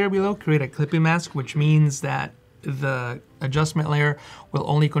it to the layer below, create a clipping mask, which means that the adjustment layer will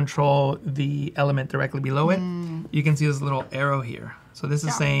only control the element directly below it. You can see this little arrow here. So this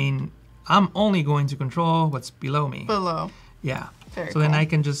is saying, I'm only going to control what's below me. Yeah. Very so then I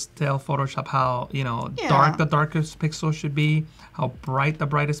can just tell Photoshop how, you know, dark the darkest pixel should be, how bright the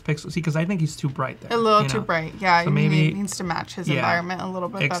brightest pixel. See, because I think he's too bright there. A little too bright. Yeah, so maybe it needs to match his environment a little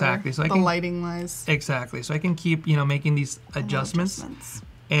bit better. So the lighting wise. Exactly. So I can keep, you know, making these adjustments.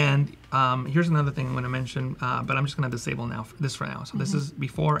 And here's another thing I'm going to mention, but I'm just going to disable this for now. So this is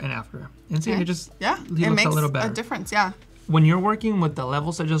before and after. And see, it just looks a little better. A difference, When you're working with the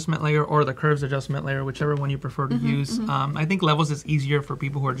levels adjustment layer or the curves adjustment layer, whichever one you prefer to use, I think levels is easier for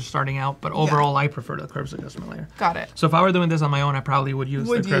people who are just starting out, but overall I prefer the curves adjustment layer. Got it. So if I were doing this on my own, I probably would use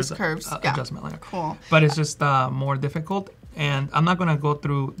the curves adjustment layer. Cool. But it's just more difficult, and I'm not going to go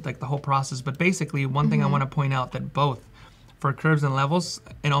through like the whole process, but basically one thing I want to point out that both for curves and levels,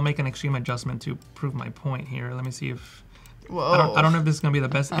 and I'll make an extreme adjustment to prove my point here. Let me see if, I don't know if this is going to be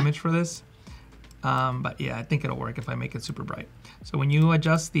the best image for this. But yeah, I think it'll work if I make it super bright. So when you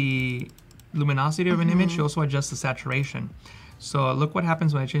adjust the luminosity of an image, you also adjust the saturation. So look what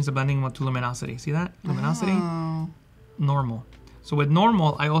happens when I change the blending mode to luminosity. See that? Luminosity? Normal. So with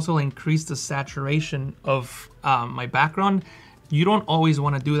normal, I also increase the saturation of my background. You don't always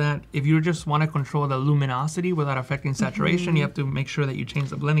want to do that. If you just want to control the luminosity without affecting saturation, you have to make sure that you change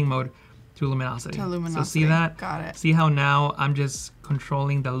the blending mode to luminosity. So see that? Got it. See how now I'm just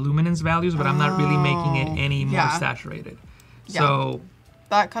controlling the luminance values, but I'm not really making it any more saturated. So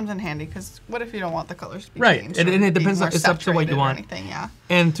that comes in handy, because what if you don't want the colors to be changed? And it depends. It's up to what you want.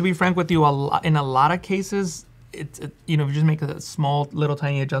 And to be frank with you, in a lot of cases, you know, if you just make a small, little,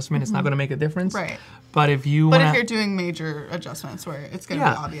 tiny adjustment, it's not going to make a difference. Right. But if you if you're doing major adjustments where it's going to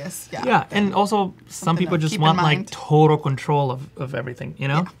be obvious, and also some people just want like total control of everything, you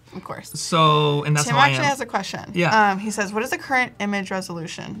know? Yeah, of course. So, and that's Tim how I am. actually has a question. Yeah. He says, what is the current image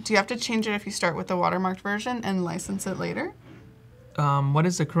resolution? Do you have to change it if you start with the watermarked version and license it later? What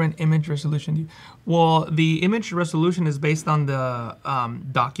is the current image resolution? Well, the image resolution is based on the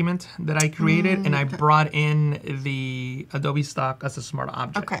document that I created, and I brought in the Adobe stock as a smart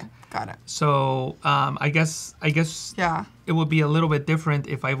object. Okay, got it. So I guess Yeah. it would be a little bit different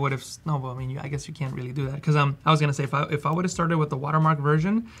if I would have. No, but I mean, I guess you can't really do that because I was gonna say if I would have started with the watermark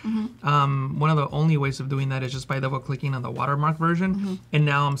version, one of the only ways of doing that is just by double clicking on the watermark version, and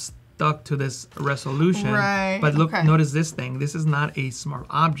now I'm stuck to this resolution. Right. But look, notice this thing. This is not a smart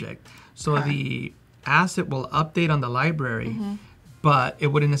object, so the asset will update on the library, but it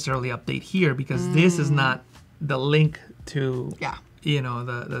wouldn't necessarily update here because this is not the link to. Yeah. You know,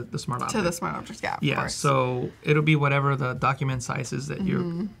 the smart object. To the smart objects, yeah. Yeah, Of course. so it'll be whatever the document size is that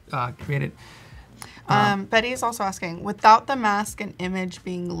you created. Betty is also asking, without the mask and image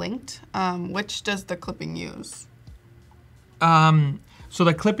being linked, which does the clipping use? So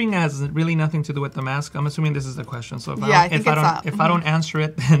the clipping has really nothing to do with the mask. I'm assuming this is the question. So if I don't answer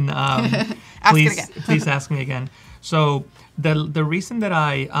it, then please ask me again. So the reason that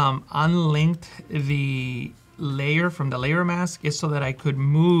I unlinked the layer from the layer mask is so that I could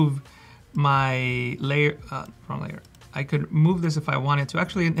move my layer, wrong layer. I could move this if I wanted to.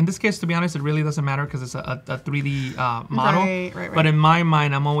 Actually, in this case, to be honest, it really doesn't matter because it's a 3D model. Right. But in my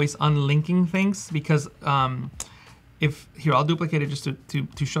mind, I'm always unlinking things because here, I'll duplicate it just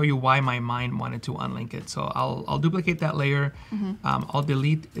to show you why my mind wanted to unlink it. So I'll duplicate that layer. I'll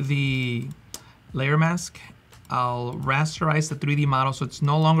delete the layer mask. I'll rasterize the 3D model so it's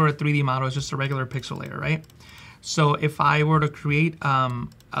no longer a 3D model, it's just a regular pixel layer, right? So if I were to create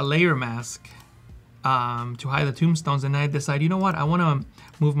a layer mask to hide the tombstones, and I decide, you know what, I want to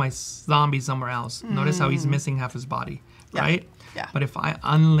move my zombie somewhere else. Notice how he's missing half his body, right? Yeah. But if I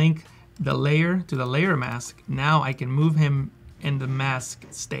unlink the layer to the layer mask, now I can move him and the mask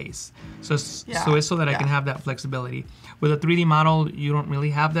stays. So it's so that I can have that flexibility. With a 3D model, you don't really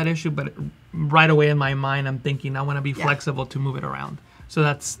have that issue, but right away in my mind, I'm thinking I want to be flexible to move it around. So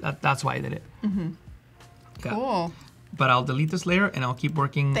that's why I did it. Yeah. Cool. But I'll delete this layer and I'll keep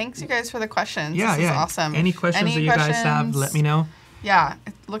working. Thanks, you guys, for the questions. Yeah, this is awesome. Any questions that you guys have, let me know. Yeah,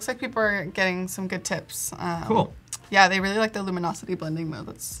 it looks like people are getting some good tips. Cool. Yeah, they really like the luminosity blending mode.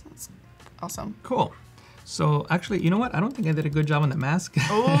 That's awesome. Cool. So actually, you know what? I don't think I did a good job on the mask.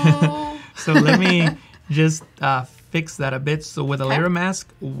 Oh. So let me just fix that a bit. So with a layer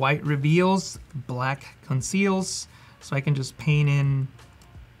mask, white reveals, black conceals. So I can just paint in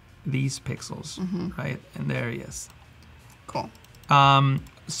these pixels, right? And there he is. Cool.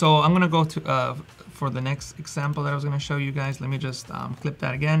 So I'm gonna go to for the next example that I was gonna show you guys. Let me just clip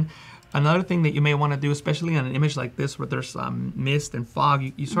that again. Another thing that you may want to do, especially on an image like this where there's mist and fog,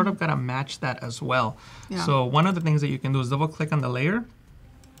 you sort of gotta match that as well. Yeah. So one of the things that you can do is double click on the layer,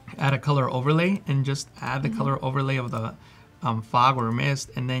 add a color overlay, and just add the color overlay of the fog or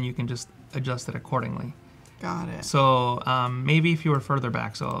mist, and then you can just adjust it accordingly. Got it. So maybe if you were further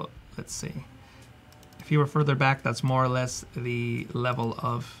back, so let's see. If you were further back, that's more or less the level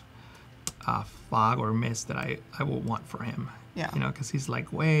of fog or mist that I will want for him. Yeah. You know, because he's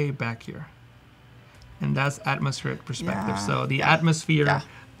like way back here. And that's atmospheric perspective. Yeah. So the atmosphere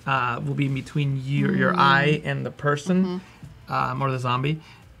will be between your eye and the person or the zombie.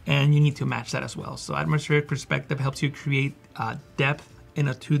 And you need to match that as well. So atmospheric perspective helps you create depth in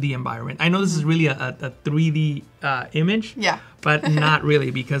a 2D environment. I know this is really a 3D image, but not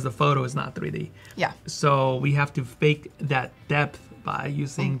really because the photo is not 3D. Yeah. So we have to fake that depth by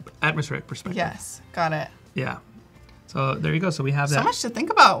using atmospheric perspective. Yes, got it. Yeah. So there you go. So we have that. So much to think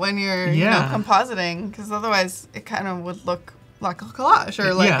about when you're compositing, because otherwise it kind of would look like a collage,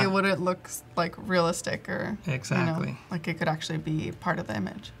 or like it wouldn't look like realistic, or like it could actually be part of the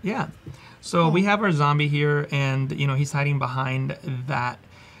image. Yeah. So we have our zombie here, and he's hiding behind that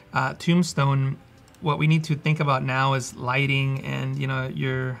tombstone. What we need to think about now is lighting, and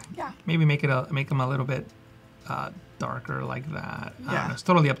maybe make him a little bit darker like that. It's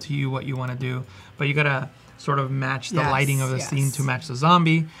totally up to you what you want to do, but you gotta sort of match the lighting of the scene to match the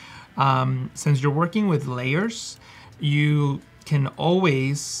zombie. Since you're working with layers, you can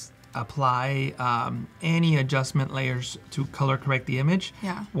always apply any adjustment layers to color correct the image.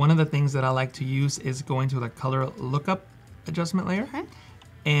 Yeah. One of the things that I like to use is going to the color lookup adjustment layer. Okay.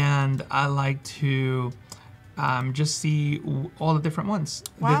 And I like to just see all the different ones.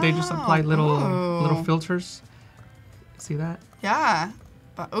 Wow. They just apply little filters. See that? Yeah.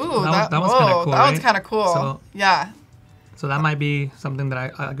 Ooh, that was kind of cool. That was kind of cool. So that might be something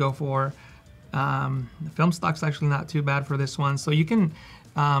that I go for. The film stock's actually not too bad for this one. So you can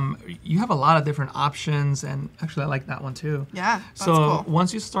you have a lot of different options, and actually I like that one too. Yeah, that's so cool.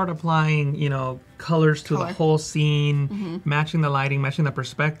 Once you start applying, colors to the whole scene, matching the lighting, matching the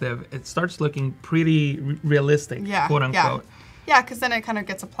perspective, it starts looking pretty realistic, quote unquote. Yeah, because then it kind of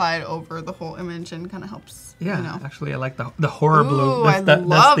gets applied over the whole image and kind of helps. Yeah, actually I like the horror blue. I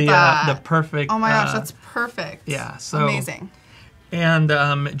love that. The perfect. Oh my gosh, that's perfect. Yeah, so amazing. And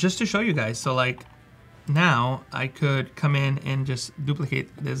just to show you guys, so like now I could come in and just duplicate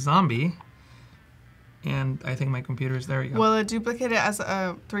this zombie. And I think my computer is there. You go. Will it duplicate it as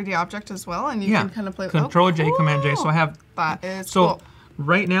a 3D object as well? And you can kind of play. Control J, Command J. So I have. That is so cool.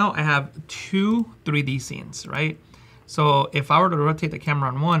 Right now I have 2 3D scenes, right? So if I were to rotate the camera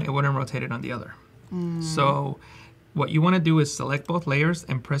on one, it wouldn't rotate it on the other. So what you want to do is select both layers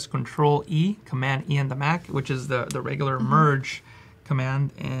and press Control E, Command E on the Mac, which is the regular merge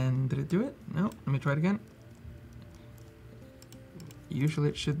command. And did it do it? No. Let me try it again. Usually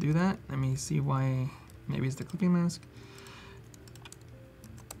it should do that. Let me see why. Maybe it's the clipping mask.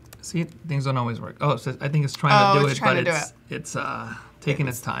 See, things don't always work. Oh, so I think it's trying to do it, but it's taking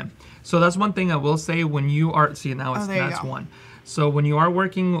its time. So that's one thing I will say when you are, see now that's one. So when you are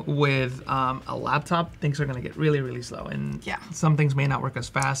working with a laptop, things are going to get really, really slow. And some things may not work as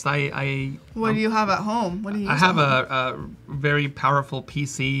fast. What do you have at home? What do you use? I have a very powerful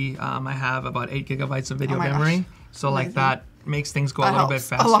PC. I have about 8 gigabytes of video memory. Gosh. So amazing. Like that makes things go a little bit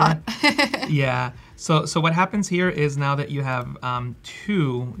faster. A lot. Yeah. So what happens here is now that you have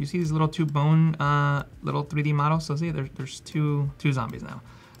you see these little 2 bone little 3D models? So see, there's two zombies now.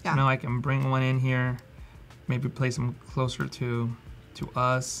 Yeah. So now I can bring one in here, maybe place them closer to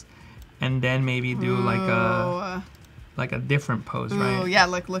us, and then maybe do like a different pose, right? Yeah,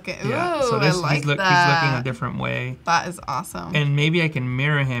 look at. Yeah. So this, he's looking a different way. That is awesome. And maybe I can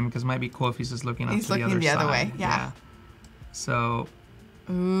mirror him because it might be cool if he's just looking up to the other side. He's looking the other way. Yeah. So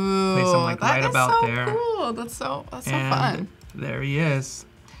place him like right about there. Cool. That's so fun. There he is.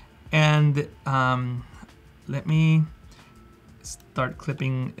 And let me start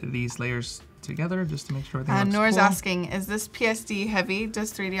clipping these layers together just to make sure everything looks Nora's cool. asking, is this PSD heavy?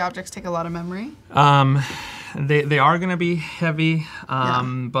 Does 3D objects take a lot of memory? They are going to be heavy,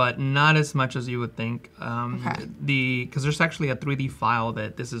 but not as much as you would think. Because there's actually a 3D file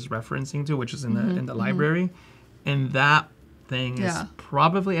that this is referencing to, which is in the library, and that thing is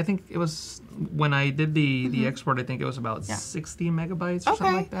probably, I think it was when I did the export, I think it was about 60 megabytes or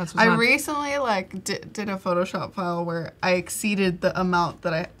something like that. So I recently did a Photoshop file where I exceeded the amount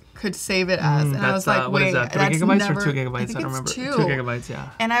that I could save it as, and I was like, what is that? 3 gigabytes or 2 gigabytes? I don't remember. 2 gigabytes, yeah.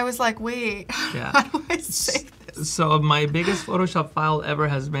 And I was like, wait, how do I save this? So my biggest Photoshop file ever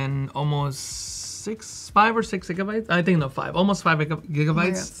has been almost 5 or 6 gigabytes. I think no, 5, almost 5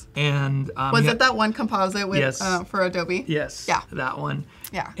 gigabytes. And was it that one composite with for Adobe? Yes. Yeah. That one.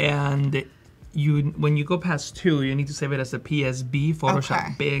 Yeah. And when you go past 2, you need to save it as a PSB,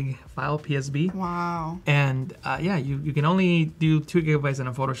 Photoshop big file, PSB. Wow. And you can only do 2 gigabytes in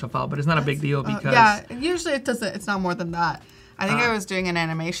a Photoshop file, but it's not a big deal because usually it doesn't. It's not more than that. I think I was doing an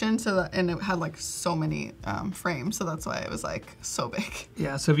animation, and it had like so many frames, so that's why it was like so big.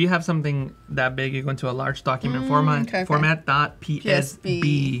 Yeah. So if you have something that big, you go into a large document format,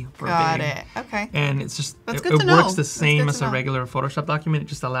 .psb for Got big. it. Okay. And it's just it works the same as a regular Photoshop document. It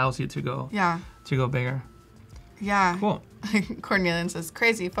just allows you to go bigger. Yeah. Cool. Cornelian says,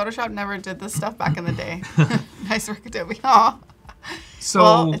 crazy. Photoshop never did this stuff back in the day. Nice work, Adobe. Aw.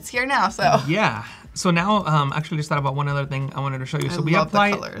 So it's here now. So yeah. So now, actually, just thought about one other thing I wanted to show you. So we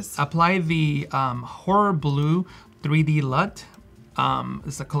apply the Horror Blue 3D LUT.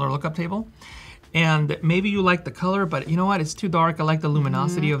 It's a color lookup table. And maybe you like the color, but you know what? It's too dark. I like the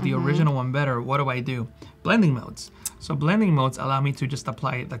luminosity of the original one better. What do? Blending modes. So blending modes allow me to just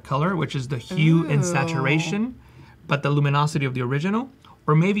apply the color, which is the hue and saturation, but the luminosity of the original.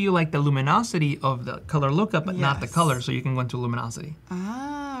 Or maybe you like the luminosity of the color lookup, but not the color, so you can go into luminosity.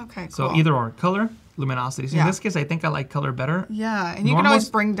 Ah, okay, cool. So either or, color, luminosity. So in this case, I think I like color better. Yeah, and you can always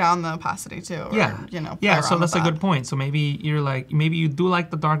bring down the opacity too. Or, so that's a good point. So maybe maybe you do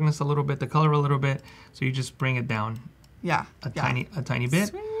like the darkness a little bit, the color a little bit, so you just bring it down. Yeah. A tiny bit.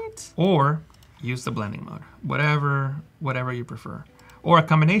 Sweet. Or use the blending mode, whatever you prefer, or a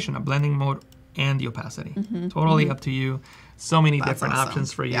combination of blending mode and the opacity. Totally up to you. So many different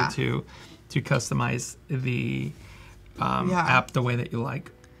options for you to customize the app the way that you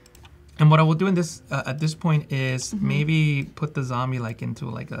like. And what I will do in this at this point is maybe put the zombie like into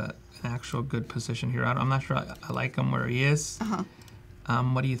like an actual good position here. I'm not sure I like him where he is.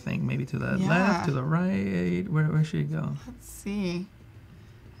 What do you think? Maybe to the left, to the right? Where should he go? Let's see.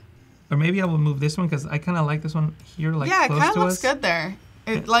 Or maybe I will move this one because I kind of like this one here, like close to us. Yeah, it kind of looks good there.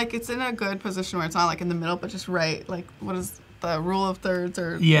 It's in a good position where it's not like in the middle, but just right. Like, what is the rule of thirds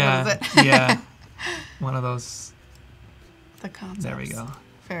or yeah, what is it? yeah. One of those. The concepts. There we go.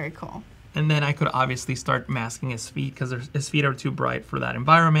 Very cool. And then I could obviously start masking his feet because his feet are too bright for that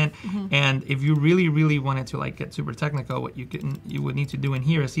environment. And if you really, really wanted to like get super technical, what you would need to do in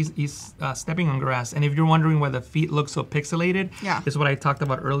here is he's stepping on grass. And if you're wondering why the feet look so pixelated, is what I talked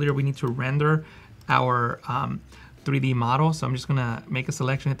about earlier. We need to render our 3D model. So I'm just gonna make a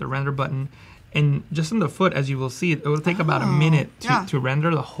selection, hit the render button, and just in the foot, as you will see, it will take about a minute to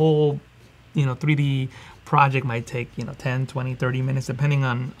render. The whole 3D project might take 10, 20, 30 minutes depending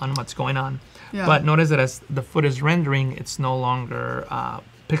on what's going on. But notice that as the foot is rendering, it's no longer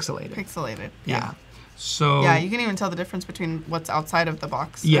pixelated. Yeah. So you can even tell the difference between what's outside of the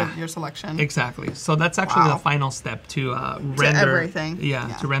box of your selection. Exactly. So that's actually the final step to render everything.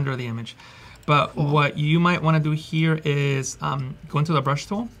 To render the image. But what you might want to do here is go into the brush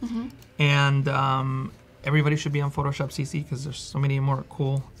tool and everybody should be on Photoshop CC because there's so many more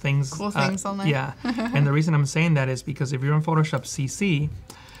cool things on there. Yeah, and the reason I'm saying that is because if you're on Photoshop CC,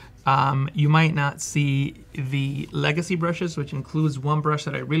 you might not see the legacy brushes, which includes one brush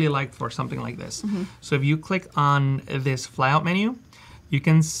that I really like for something like this. So if you click on this flyout menu, you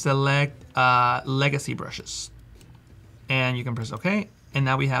can select legacy brushes, and you can press OK, and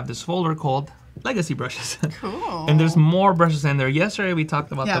now we have this folder called legacy brushes. Cool. And there's more brushes in there. Yesterday we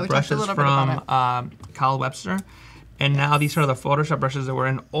talked about the brushes from Kyle Webster, and now these are the Photoshop brushes that were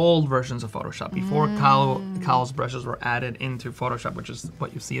in old versions of Photoshop before Kyle's brushes were added into Photoshop, which is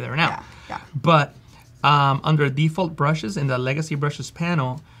what you see there now. But under default brushes in the legacy brushes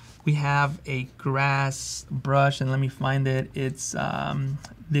panel, we have a grass brush, and let me find it. It's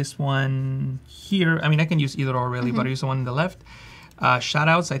this one here. I mean, I can use either or really, but I use the one on the left. Shout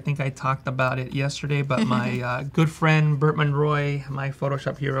outs, I think I talked about it yesterday, but my good friend Bert Monroy, my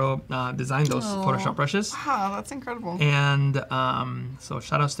Photoshop hero, designed those Photoshop brushes. Wow, that's incredible. And so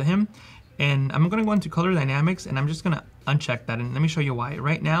shout outs to him. And I'm gonna go into color dynamics and I'm just gonna uncheck that, and let me show you why.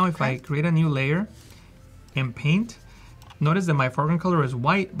 Right now, if I create a new layer and paint, notice that my foreground color is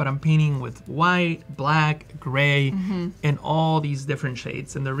white, but I'm painting with white, black, gray, and all these different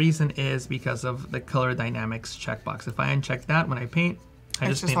shades. And the reason is because of the color dynamics checkbox. If I uncheck that when I paint,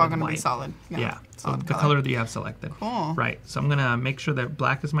 it's just all going to be solid. Yeah, so the color that you have selected. Cool. Right, so I'm going to make sure that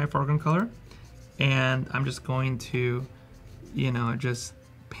black is my foreground color. And I'm just going to, just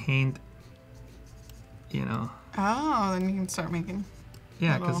paint, Oh, then you can start making...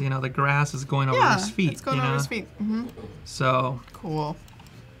 Yeah, because the grass is going over his feet. It's going over his feet. So cool.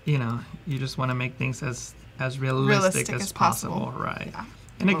 You just want to make things as realistic as possible, right? Yeah,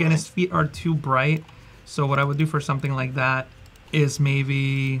 and again, his feet are too bright. So what I would do for something like that is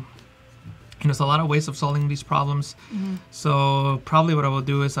maybe, there's a lot of ways of solving these problems. So probably what I would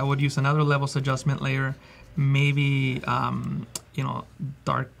do is I would use another levels adjustment layer, maybe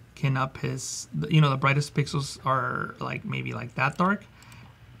darken up his, the brightest pixels are maybe that dark.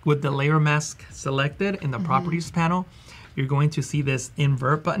 With the layer mask selected in the properties panel, you're going to see this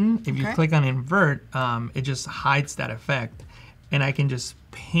invert button. If you click on invert, it just hides that effect. And I can just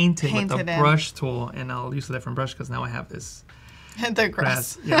paint it with the brush tool, and I'll use a different brush because now I have this the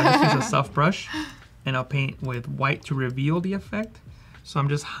grass. Yeah, I'll just use a soft brush, and I'll paint with white to reveal the effect. So I'm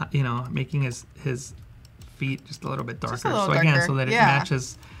just, making his feet just a little bit darker. So again, so that it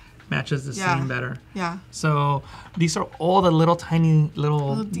matches the scene better. Yeah. So these are all the little tiny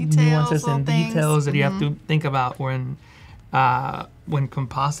little details, nuances little and details that you have to think about when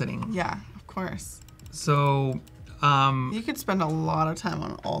compositing. Yeah, of course. So you could spend a lot of time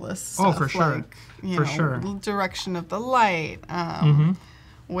on all this stuff. Oh, for sure. For sure. Direction of the light,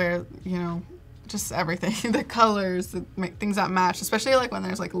 where just everything, the colors, things that match, especially when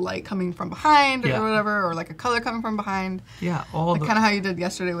there's light coming from behind or whatever, or a color coming from behind. Yeah, all kind of how you did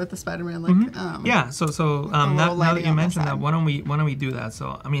yesterday with the Spider-Man. Yeah. So now that you mentioned that, why don't we do that?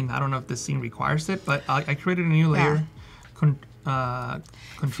 So I don't know if this scene requires it, but I created a new layer.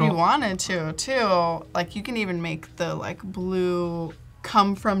 If you wanted to, too, you can even make the blue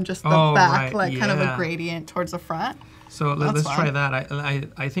come from just the back, kind of a gradient towards the front. So let's try that.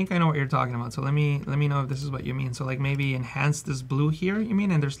 I think I know what you're talking about. So let me know if this is what you mean. So maybe enhance this blue here, you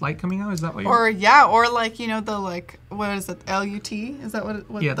mean, and there's light coming out? Is that what you're... Or the what is it, LUT? Is that what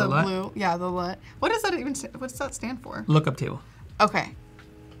the LUT? Blue? Yeah, the LUT. What does that what does that stand for? Lookup table. Okay.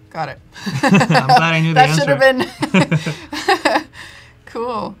 Got it. I'm glad I knew the answer. That should have been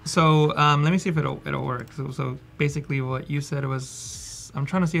cool. So let me see if it'll work. So basically what you said was I'm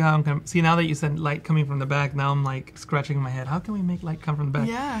trying to see how see, now that you said light coming from the back, now I'm like scratching my head. How can we make light come from the back?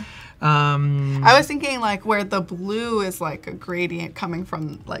 Yeah. I was thinking like where the blue is like a gradient coming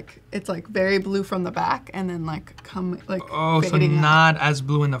from, like it's like very blue from the back and then like so not as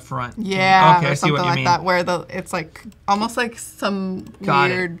blue in the front. Yeah, okay, or I see what something you like mean. that, where it's like almost like some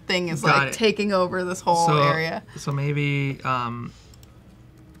weird thing is like taking over this whole area. So maybe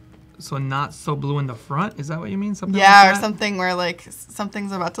so not so blue in the front. Is that what you mean? Something like or that? something where like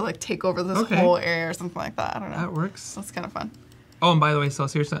something's about to like take over this whole area or something like that. I don't know. That works. That's kind of fun. Oh, and by the way, so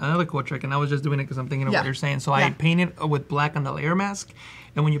seriously, another cool trick, and I was just doing it because I'm thinking of what you're saying. So I painted with black on the layer mask,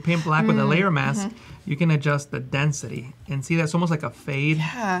 and when you paint black with a layer mask, you can adjust the density. And see, that's almost like a fade.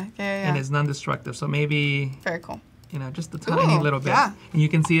 Yeah. And it's non-destructive. So maybe... Very cool. You know, just a tiny little bit. Yeah. And you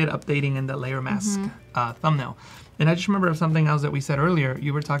can see it updating in the layer mask thumbnail. And I just remember of something else that we said earlier.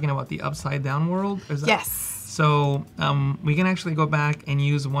 You were talking about the upside down world. Is that... Yes. So we can actually go back and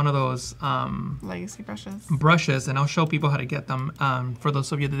use one of those legacy brushes, and I'll show people how to get them for those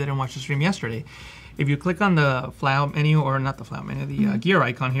of you that didn't watch the stream yesterday. If you click on the flyout menu, or not the flyout menu, the gear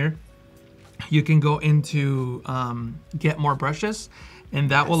icon here, you can go into get more brushes, and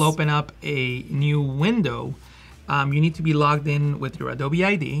that will open up a new window. You need to be logged in with your Adobe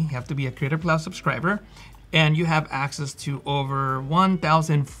ID. You have to be a Creative Cloud subscriber. And you have access to over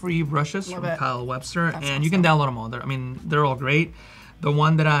 1,000 free brushes from Kyle Webster. That's and you can download them all. They're all great. The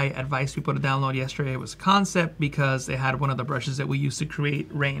one that I advised people to download yesterday was Concept, because they had one of the brushes that we used to create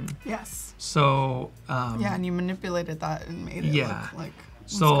rain. Yes. So... and you manipulated that and made it look like...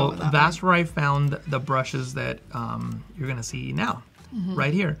 So that's where I found the brushes that you're going to see now,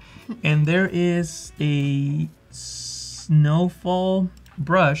 right here. And there is a snowfall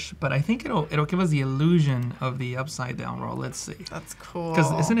brush, but I think it'll give us the illusion of the upside down roll. Let's see. That's cool.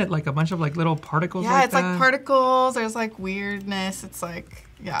 Because isn't it like a bunch of like little particles? Yeah, it's like particles. There's like weirdness. It's like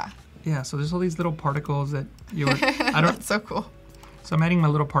Yeah, so there's all these little particles that you were... That's so cool. So I'm adding my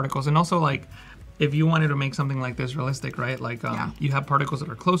little particles, and also like if you wanted to make something like this realistic, right? Like you have particles that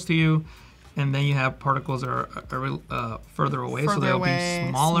are close to you, and then you have particles that are further away, so they'll be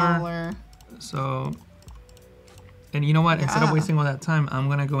smaller. So... And you know what? Instead of wasting all that time, I'm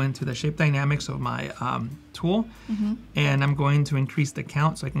going to go into the shape dynamics of my tool, and I'm going to increase the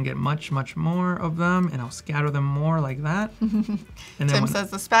count so I can get much, much more of them, and I'll scatter them more like that. And then Tim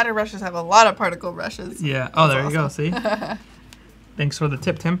says the spatter brushes have a lot of particle brushes. Yeah. Oh, there you go. See? Thanks for the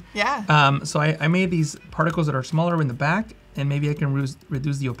tip, Tim. Yeah. So I made these particles that are smaller in the back, and maybe I can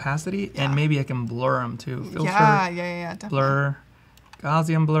reduce the opacity, and maybe I can blur them too. Filter, definitely. blur,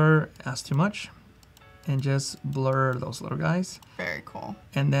 Gaussian blur, that's too much. And just blur those little guys. Very cool.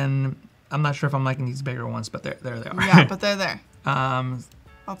 And then I'm not sure if I'm liking these bigger ones, but there they are. Yeah, but they're there.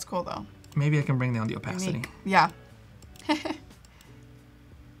 That's cool though. Maybe I can bring down the opacity. Unique. Yeah.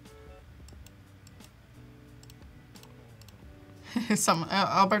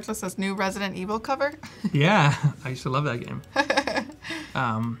 Alberto says new Resident Evil cover. Yeah, I used to love that game.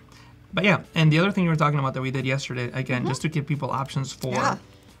 But yeah, and the other thing you were talking about that we did yesterday, again, just to give people options for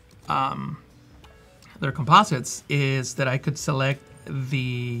their composites, is that I could select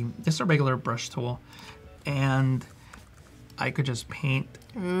just a regular brush tool, and I could just paint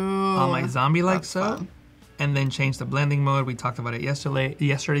on my zombie like so, fun. And then change the blending mode. We talked about it yesterday,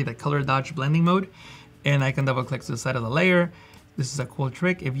 the color dodge blending mode, and I can double click to the side of the layer. This is a cool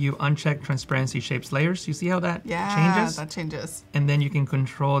trick. If you uncheck transparency shapes layers, you see how that changes? Yeah, that changes. And then you can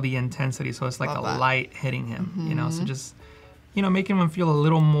control the intensity, so it's like a light hitting him, you know, so just, you know, making him feel a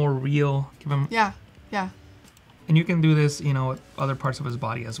little more real. Give him... Yeah. And you can do this, you know, with other parts of his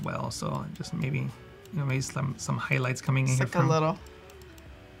body as well. So just maybe, you know, maybe some highlights coming in here from... a little.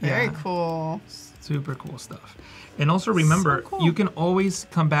 Very cool. Super cool stuff. And also remember, you can always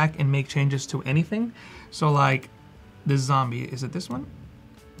come back and make changes to anything. So like this zombie, is it this one?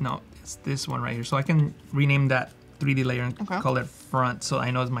 No, it's this one right here. So I can rename that 3D layer and call it front. So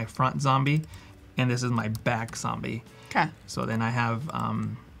I know it's my front zombie, and this is my back zombie. Okay. So then I have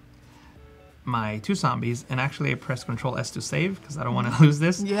my two zombies, and actually I press Control S to save because I don't want to lose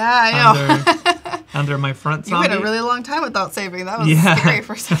this. Yeah, I know. Under my front zombie. You went a really long time without saving. That was scary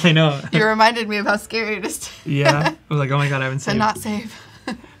for a second. I know. You reminded me of how scary it is to I was like, oh my god, I haven't saved. To not save.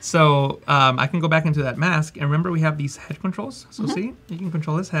 So I can go back into that mask, and remember we have these head controls. So see, you can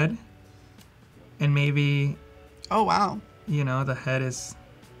control his head, and maybe... Oh, wow. You know, the head is...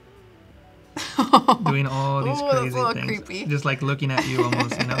 doing all these crazy things, creepy. Just like looking at you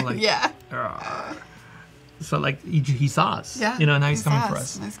almost, you know, like so like he saw us, you know, now he's coming for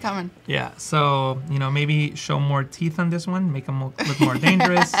us. He's coming. Yeah, so you know, maybe show more teeth on this one, make him look more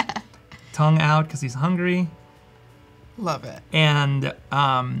dangerous. Tongue out because he's hungry. Love it. And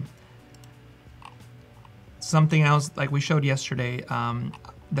something else like we showed yesterday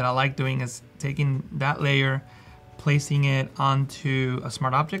that I like doing is taking that layer, placing it onto a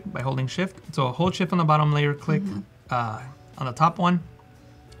smart object by holding shift. So hold shift on the bottom layer, click on the top one,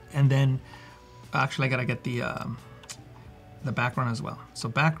 and then actually I gotta get the background as well. So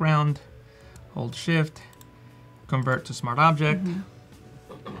background, hold shift, convert to smart object.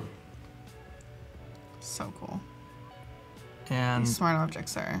 So cool. And these smart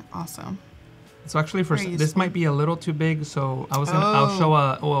objects are awesome. So actually this might be a little too big, so I'll show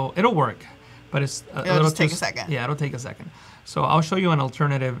well, it'll work, but it'll just take a second. Yeah, it'll take a second. So I'll show you an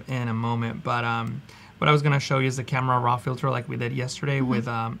alternative in a moment, but what I was gonna show you is the camera raw filter like we did yesterday with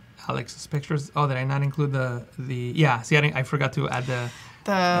Alex's pictures. Oh, did I not include the yeah, see I forgot to add the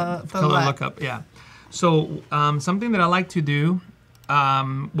color lookup, yeah. So something that I like to do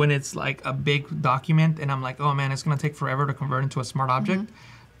when it's like a big document and I'm like, oh man, it's gonna take forever to convert into a smart object.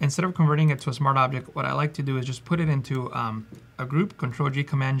 Instead of converting it to a smart object, what I like to do is just put it into a group, Control-G,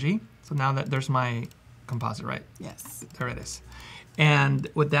 Command-G. So now that there's my composite, right? Yes. There it is. And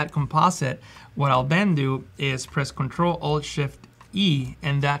with that composite, what I'll then do is press Control-Alt-Shift-E,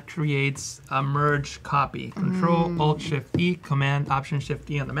 and that creates a merge copy. Control-Alt-Shift-E,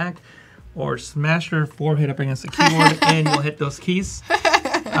 Command-Option-Shift-E on the Mac, or smash your forehead up against the keyboard and you'll hit those keys.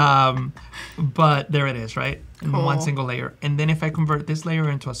 But there it is, right? In one single layer. And then if I convert this layer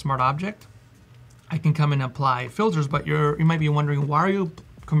into a smart object, I can come and apply filters, but you might be wondering, why are you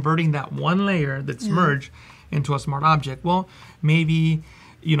converting that one layer that's merged into a smart object? Well, maybe,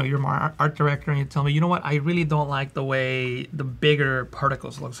 you know, you're my art director and you tell me, you know what, I really don't like the way the bigger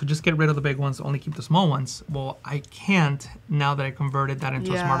particles look, so just get rid of the big ones, only keep the small ones. Well, I can't now that I converted that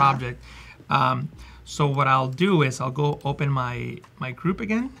into a smart object. So what I'll do is I'll go open my group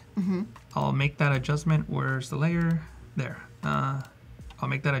again. I'll make that adjustment. Where's the layer? There. I'll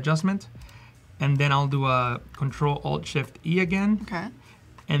make that adjustment. And then I'll do a Control-Alt-Shift-E again. Okay.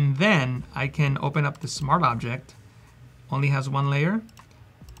 And then I can open up the smart object. Only has one layer.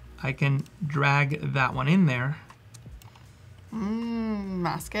 I can drag that one in there.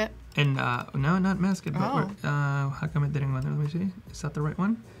 Mask it. And no, not mask it. But how come it didn't go there? Let me see. Is that the right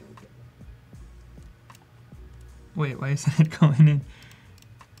one? Wait, why isn't it going in?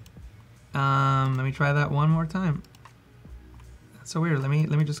 Let me try that one more time. That's so weird. Let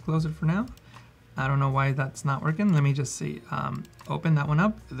me just close it for now. I don't know why that's not working. Let me just see. Open that one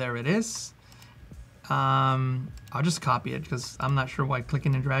up. There it is. I'll just copy it because I'm not sure why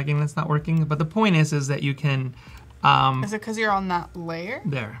clicking and dragging that's not working. But the point is that you can. Is it because you're on that layer?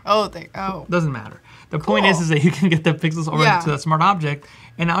 There. Oh, there. Oh. Doesn't matter. The point is that you can get the pixels over to the smart object,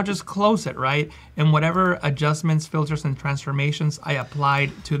 and I'll just close it, right? And whatever adjustments, filters, and transformations I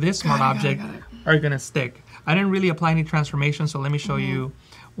applied to this smart object are gonna stick. I didn't really apply any transformations, so let me show you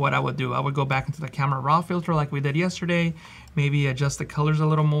what I would do. I would go back into the camera raw filter like we did yesterday, maybe adjust the colors a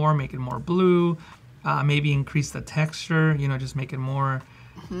little more, make it more blue, maybe increase the texture, you know, just make it more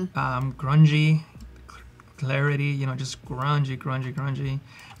grungy, clarity, you know, just grungy.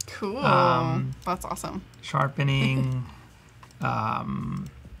 Cool. That's awesome. Sharpening.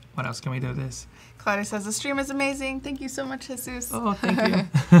 What else can we do with this? Claudia says the stream is amazing. Thank you so much, Jesus. Oh, thank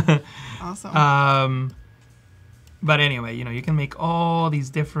you. Awesome. But anyway, you know, you can make all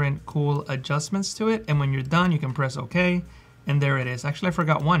these different cool adjustments to it, and when you're done, you can press OK, and there it is. Actually, I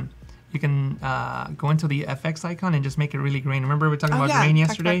forgot one. You can go into the FX icon and just make it really green. Remember we were talking about green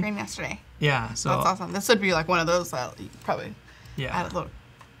yesterday? About green yesterday. Yeah, so that's awesome. This would be like one of those that you could probably add a little.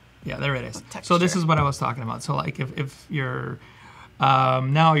 Yeah, there it is. So this is what I was talking about. So like if you're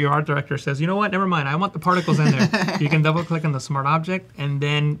now your art director says, you know what, never mind, I want the particles in there. You can double click on the smart object and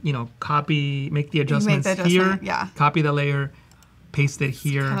then, you know, make the adjustments here, copy the layer, paste it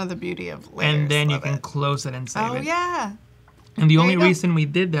here. That's kind of the beauty of layers. And then you can close it and save it. Oh yeah. And the only reason we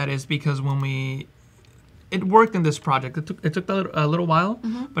did that is because when it worked in this project. It took a little while,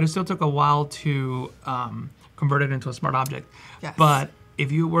 but it still took a while to convert it into a smart object. Yes. But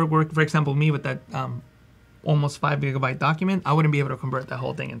if you work, for example, me with that almost 5 gigabyte document, I wouldn't be able to convert that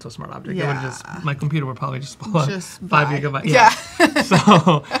whole thing into a smart object. Yeah. It would my computer would probably just blow up 5 gigabyte. Yeah.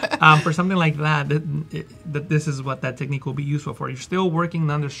 So for something like that, this is what that technique will be useful for. You're still working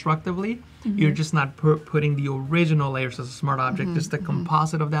non-destructively. You're just not putting the original layers as a smart object, just the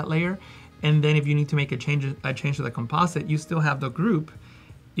composite of that layer. And then if you need to make a change to the composite, you still have the group.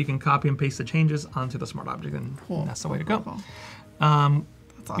 You can copy and paste the changes onto the smart object, and that's the way to go. Cool.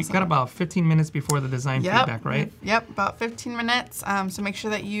 That's awesome. We've got about 15 minutes before the design feedback, right? Yep, about 15 minutes. So make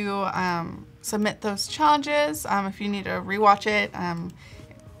sure that you submit those challenges. If you need to rewatch it,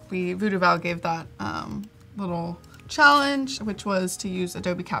 Voodoo Val gave that little challenge, which was to use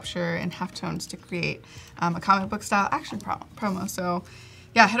Adobe Capture and halftones to create a comic book style action promo. So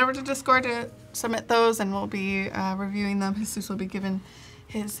yeah, head over to Discord to submit those and we'll be reviewing them. Jesus will be giving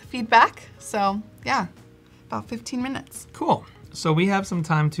his feedback. So yeah, about 15 minutes. Cool. So we have some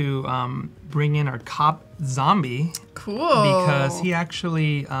time to bring in our cop zombie. Cool. Because he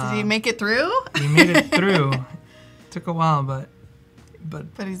actually... did he make it through? He made it through. Took a while, but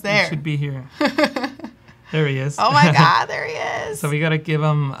he's there. He should be here. There he is. Oh my God, there he is. So we gotta give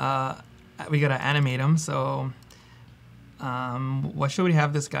him, we gotta animate him. So what should we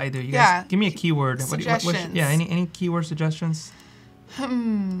have this guy do? You guys give me a keyword. Suggestions. Yeah, any keyword suggestions?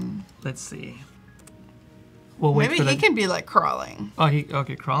 Let's see. We'll wait Maybe he can be like crawling. Oh,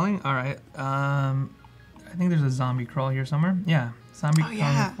 okay, crawling? All right. I think there's a zombie crawl here somewhere. Yeah, zombie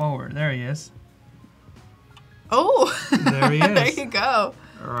crawling forward. There he is. Oh, there he is. There you go.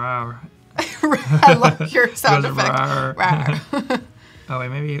 Rawr. I love your sound effect. Rawr. Oh wait,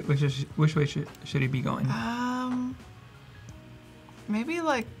 maybe which way should he be going? Maybe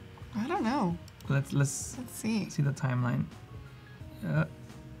like I don't know. Let's see the timeline.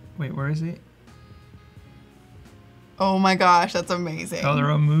 Wait, where is he? Oh my gosh, that's amazing. Oh, they're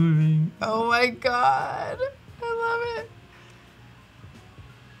all moving. Oh my God, I love it.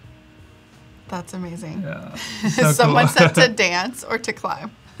 That's amazing. Yeah. So someone said to dance or to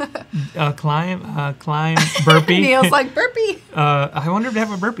climb. Climb, burpee. Neil's like burpee. I wonder if they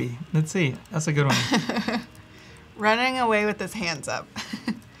have a burpee. Let's see. That's a good one. Running away with his hands up.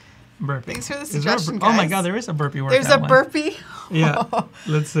 Burpee. Thanks for the suggestion, guys. Oh my God, there is a burpee workout. There's a burpee? Yeah.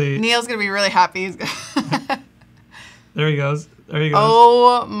 Let's see. Neil's going to be really happy. There he goes. There he goes.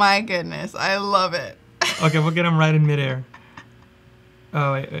 Oh my goodness. I love it. Okay, we'll get him right in midair.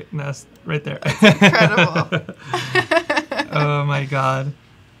 Oh, wait. No, that's right there. That's incredible. Oh my God.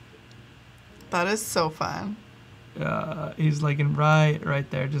 That is so fun. He's like right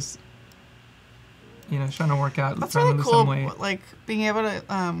there, just trying to work out. That's really cool. Like being able to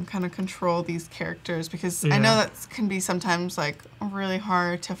kind of control these characters because I know that can be sometimes like really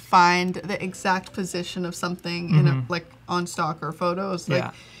hard to find the exact position of something in like on stock or photos.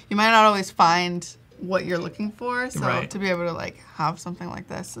 Like you might not always find what you're looking for. So to be able to like have something like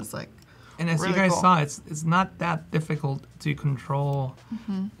this is like. And as really you guys cool. saw, it's not that difficult to control.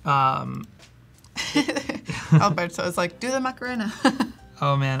 Alberto is like, do the Macarena.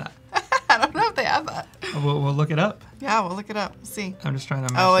 Oh man. I don't know if they have that. We'll look it up. Yeah, we'll look it up. See. I'm just trying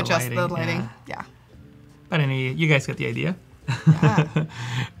to match adjust the lighting. Yeah. But anyway, you guys get the idea.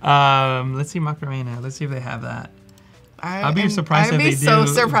 Yeah. Let's see Macarena. Let's see if they have that. I'll be surprised if they do. I'd be so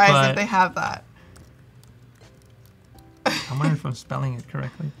surprised if they have that. I'm wondering if I'm spelling it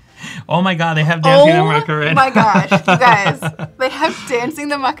correctly. Oh my God, they have Dancing the Macarena. Oh my gosh, you guys. They have Dancing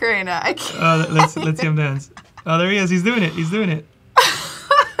the Macarena. I can't. Let's see him dance. Oh, there he is. He's doing it. He's doing it.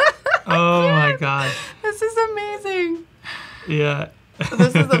 Oh my God. This is amazing. Yeah.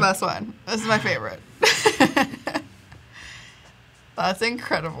 This is the best one. This is my favorite. That's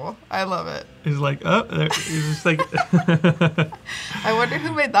incredible. I love it. He's like, oh, he's just like. I wonder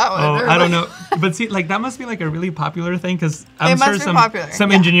who made that one. Oh, I don't know. But see, like that must be like a really popular thing because I'm sure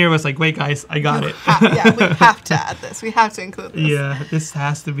some engineer was like, wait, guys, I got it. Yeah, we have to add this. We have to include this. Yeah, this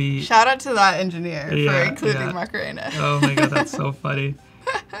has to be. Shout out to that engineer for including Macarena. Oh my God, that's so funny.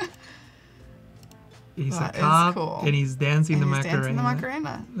 He's a cop, and he's dancing the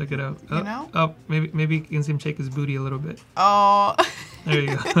Macarena. Look it up. Oh, you know? Oh, maybe you can see him shake his booty a little bit. Oh. There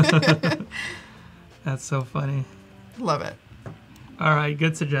you go. That's so funny. Love it. All right,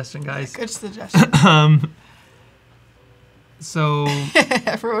 good suggestion, guys. Good suggestion. So.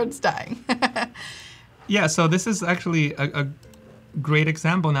 Everyone's dying. Yeah, so this is actually a great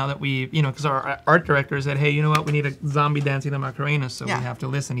example now that we, because our art director said, hey, you know what, we need a zombie dancing the Macarena, so we have to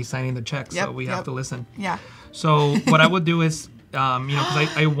listen. He's signing the check, so we have to listen. Yeah. So what I would do is, because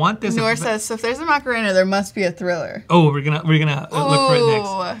I want this. Noor says, so if there's a Macarena, there must be a thriller. Oh, we're gonna look for it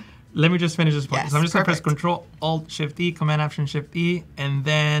next. Let me just finish this point. Yes, so I'm just gonna press Control Alt Shift E, Command Option Shift E, and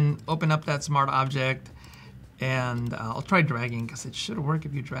then open up that smart object, and I'll try dragging because it should work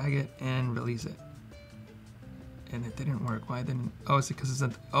if you drag it and release it. And it didn't work. Why didn't? Oh, it's because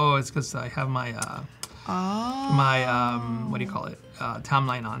it's because I have my what do you call it?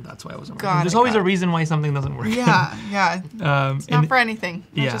 Timeline on. That's why it wasn't working. There's always a reason why something doesn't work. Yeah. It's not for anything.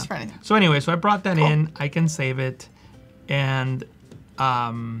 Not just for anything. So anyway, so I brought that in. I can save it, and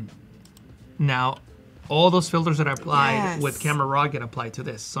now all those filters that I applied with Camera Raw get applied to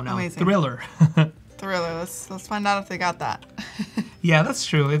this. So now Thriller. Thriller. Let's find out if they got that. Yeah, that's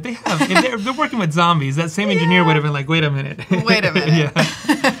true. If they're working with zombies, that same engineer would have been like, wait a minute. Wait a minute.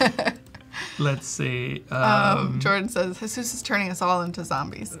 Yeah. Let's see. Jordan says, Jesus is turning us all into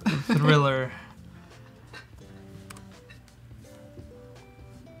zombies. Thriller.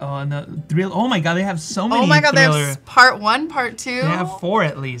 Oh, no. Oh my god, they have so many. Oh my god, Thriller. there's part 1, part 2. They have 4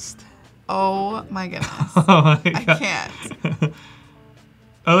 at least. Oh my goodness. Oh my god. I can't.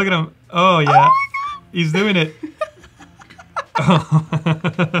 Oh, look at him. Oh, yeah. Oh my god. He's doing it.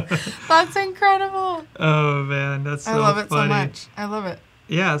 That's incredible. Oh, man. That's so I love it funny. so much. I love it.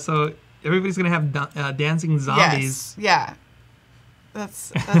 Yeah, so everybody's going to have dancing zombies. Yes. Yeah.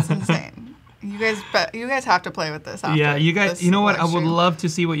 That's insane. You guys have to play with this after. Yeah, you guys, you know what? I would stream. love to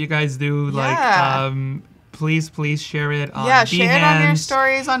see what you guys do. Yeah. Like, please share it on Yeah, Behance. share it on your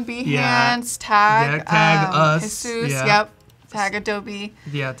stories on Behance. Yeah. Tag, Tag us. Jesus. Yeah. Yep. Tag Adobe.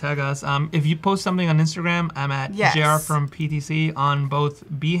 Yeah, tag us. If you post something on Instagram, I'm at Yes. JR from PTC on both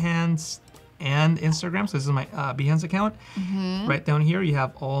Behance and Instagram. So this is my Behance account. Right down here, you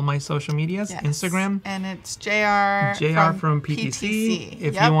have all my social medias. Yes. Instagram. And it's JR from PTC.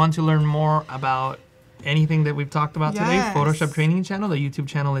 If Yep. you want to learn more about anything that we've talked about today, Yes. Photoshop Training Channel, the YouTube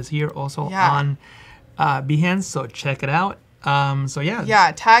channel is here also Yeah. on Behance, so check it out. So yeah.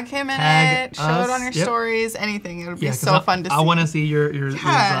 Yeah, tag him in Tag it, show it us. on your Yep. stories, anything. It would be 'cause so fun to see. I want to see your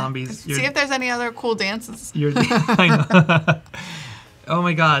zombies. See if there's any other cool dances. I know. Oh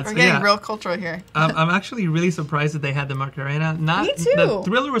my God. We're So, getting yeah. real cultural here. I'm actually really surprised that they had the Macarena. Me too. The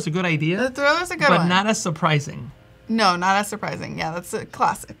Thriller was a good idea, The Thriller's a good but one. not as surprising. No, not as surprising. Yeah, that's a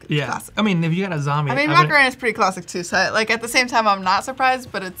classic. It's Yeah. classic. I mean, if you got a zombie. I mean, Macarena's pretty classic too. So, like, at the same time, I'm not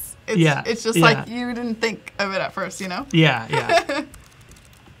surprised, but it's just Yeah. like you didn't think of it at first, you know? Yeah.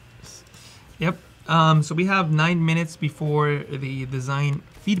 Yep. So we have 9 minutes before the design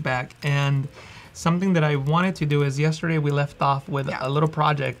feedback, and something that I wanted to do is yesterday we left off with a little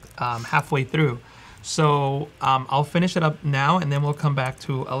project halfway through. So I'll finish it up now, and then we'll come back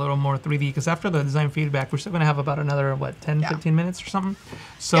to a little more 3D, because after the design feedback, we're still going to have about another, 15 minutes or something?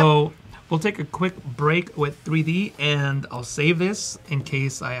 So we'll take a quick break with 3D, and I'll save this in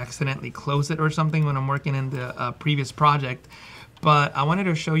case I accidentally close it or something when I'm working in the previous project. But I wanted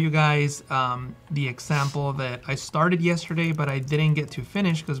to show you guys the example that I started yesterday, but I didn't get to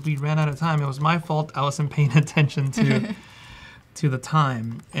finish because we ran out of time. It was my fault. I wasn't paying attention to the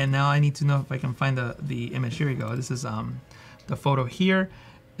time. And now I need to know if I can find the image. Here we go. This is the photo here.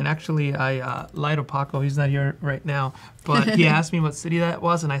 And actually, I lied to Paco. He's not here right now. But he asked me what city that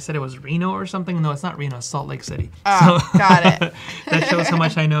was, and I said it was Reno or something. No, it's not Reno. It's Salt Lake City. Oh, so, got it. That shows how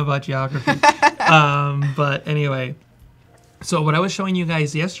much I know about geography. But anyway. So what I was showing you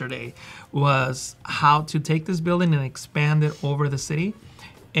guys yesterday was how to take this building and expand it over the city.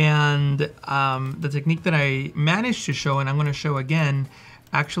 And the technique that I managed to show, and I'm going to show again,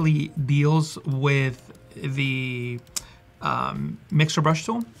 actually deals with the mixer brush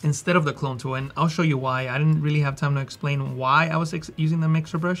tool instead of the clone tool. And I'll show you why. I didn't really have time to explain why I was using the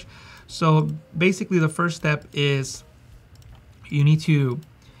mixer brush. So basically the first step is you need to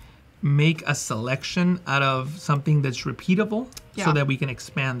make a selection out of something that's repeatable so that we can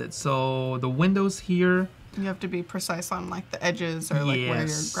expand it. So the windows here. You have to be precise on like the edges or like where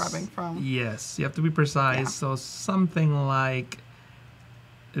you're grabbing from. Yes, you have to be precise. Yeah. So something like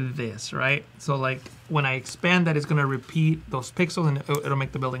this, right? So like when I expand that, it's gonna repeat those pixels and it'll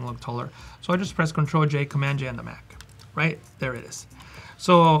make the building look taller. So I just press Control J, Command J on the Mac, right? There it is.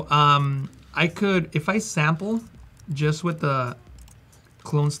 So I could, if I sample just with the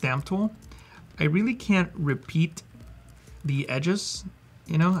clone stamp tool, I really can't repeat the edges.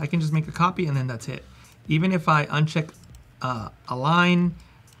 You know, I can just make a copy and then that's it. Even if I uncheck a line,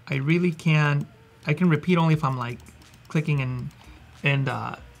 I really can't. I can repeat only if I'm like clicking and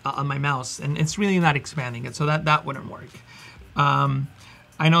on my mouse, and it's really not expanding it, so that wouldn't work.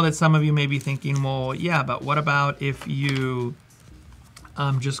 I know that some of you may be thinking, well, yeah, but what about if you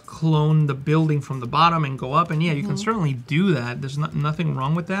just clone the building from the bottom and go up? And yeah, you can certainly do that. There's nothing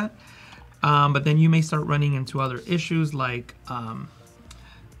wrong with that. But then you may start running into other issues like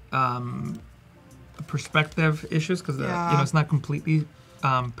perspective issues, because you know, it's not completely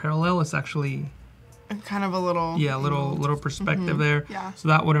parallel. It's actually kind of a little little perspective there. Yeah. So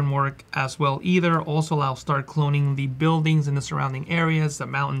that wouldn't work as well either. Also, I'll start cloning the buildings in the surrounding areas, the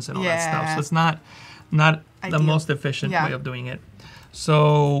mountains, and all that stuff. So it's not the most efficient way of doing it.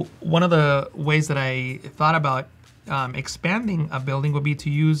 So one of the ways that I thought about expanding a building would be to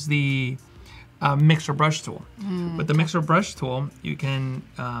use the mixer brush tool. With the mixer brush tool, you can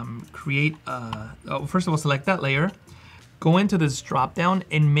create first of all, select that layer, go into this drop down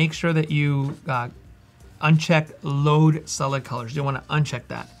and make sure that you uncheck load solid colors. You want to uncheck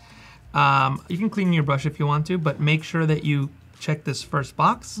that. You can clean your brush if you want to, but make sure that you check this first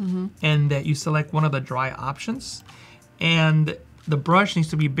box and that you select one of the dry options, and the brush needs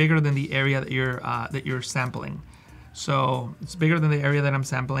to be bigger than the area that you're sampling. So it's bigger than the area that I'm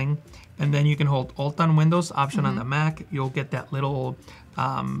sampling, and then you can hold Alt on Windows, Option on the Mac. You'll get that little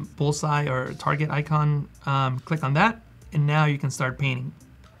bullseye or target icon. Click on that, and now you can start painting.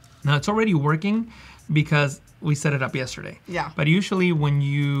 Now it's already working because we set it up yesterday. Yeah. But usually when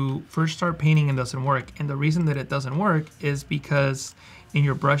you first start painting, it doesn't work. And the reason that it doesn't work is because in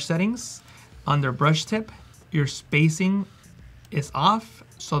your brush settings, under brush tip, your spacing is off.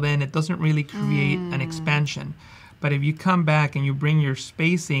 So then it doesn't really create an expansion. But if you come back and you bring your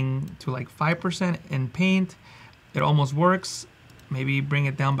spacing to like 5% in paint, it almost works. Maybe bring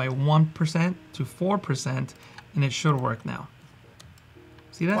it down by 1% to 4%, and it should work now.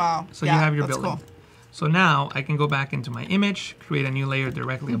 See that? Wow. So yeah, you have your that's building. Cool. So now I can go back into my image, create a new layer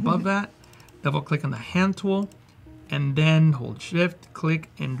directly above that, double click on the hand tool, and then hold Shift, click,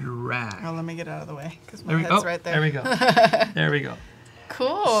 and drag. Oh, let me get out of the way because my head's right there. There we go. There we go.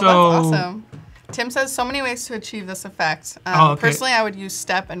 Cool. So, that's awesome. Tim says so many ways to achieve this effect. Okay. Personally, I would use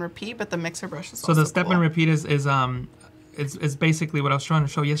step and repeat, but the mixer brush is so also the step cool. and repeat is basically what I was trying to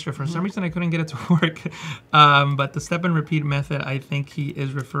show yesterday. For some reason, I couldn't get it to work. But the step and repeat method, I think he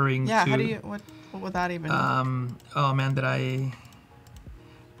is referring to. Yeah. How do you? What would that even? Oh man, did I?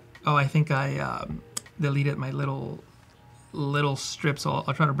 Oh, I think I deleted my little strip. So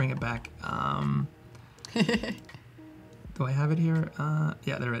I'll try to bring it back. Do I have it here?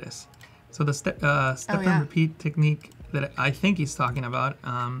 Yeah, there it is. So the step and repeat technique that I think he's talking about.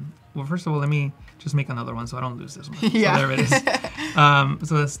 Well, first of all, let me just make another one so I don't lose this one. Yeah. So there it is.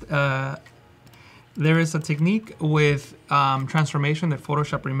 There is a technique with transformation that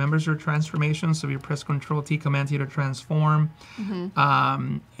Photoshop remembers your transformation. So you press Control-T, Command-T to transform.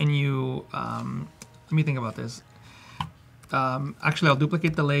 And you, let me think about this. Actually, I'll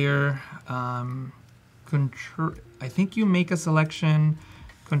duplicate the layer. I think you make a selection,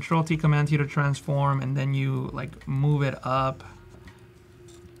 Control-T, Command-T to transform, and then you like move it up.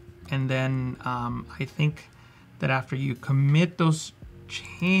 And then I think that after you commit those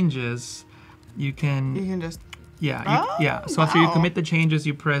changes, you can just yeah. So after you commit the changes,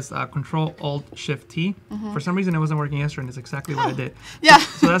 you press Control-Alt-Shift-T. For some reason, it wasn't working yesterday, and it's exactly what it did. Yeah.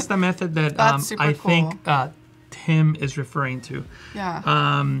 So that's the method that That's super I cool. think Tim is referring to.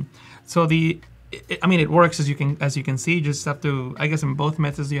 Yeah. So I mean, it works as you can see. You just have to, I guess, in both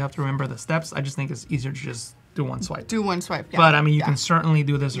methods, you have to remember the steps. I just think it's easier to just do one swipe. Do one swipe. Yeah. But I mean, you can certainly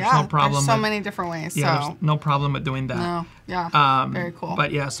do this. There's no problem. There's so many different ways. Yeah, so. there's no problem with doing that. No. Yeah. Very cool.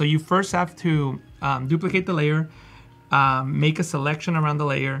 But yeah, so you first have to duplicate the layer, make a selection around the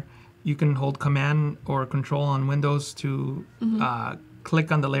layer. You can hold Command or Control on Windows to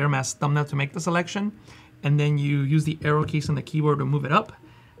click on the layer mask thumbnail to make the selection, and then you use the arrow keys on the keyboard to move it up.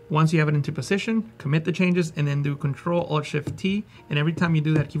 Once you have it into position, commit the changes, and then do Control-Alt-Shift-T. And every time you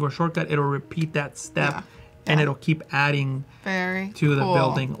do that keyboard shortcut, it'll repeat that step, and it'll keep adding to the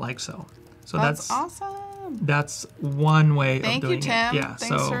building like so. So that's awesome. That's one way of Thank doing you, Tim. it. Yeah.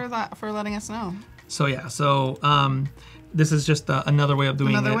 Thanks for letting us know. So yeah. So this is just another way of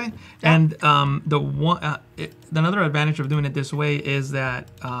doing it. Another way. Yeah. And another advantage of doing it this way is that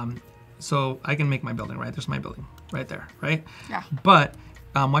so I can make my building, right? There's my building right there, right? Yeah. But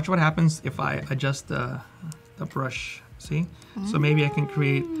watch what happens if I adjust the brush. See? So maybe I can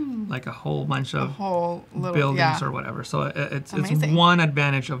create like a whole bunch of buildings or whatever. So it's one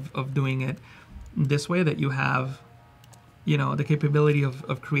advantage of doing it this way, that you have, you know, the capability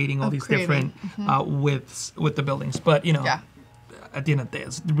of creating all these different widths with the buildings. But you know, at the end of the day,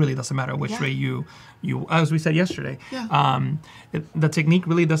 it really doesn't matter which way you as we said yesterday. The technique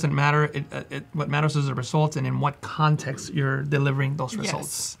really doesn't matter. What matters is the results and in what context you're delivering those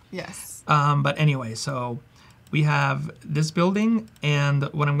results. Yes. But anyway, so we have this building, and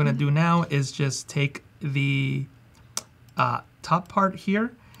what I'm going to do now is just take the top part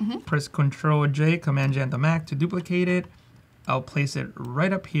here, press Control-J, Command-J on the Mac to duplicate it. I'll place it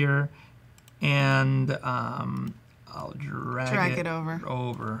right up here, and I'll drag it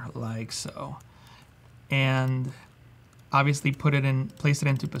over like so. And obviously place it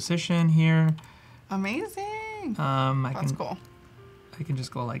into position here. Amazing. That's cool. I can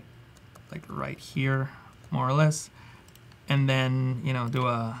just go like right here, more or less, and then, you know, do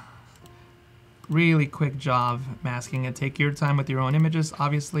a really quick job masking it. Take your time with your own images.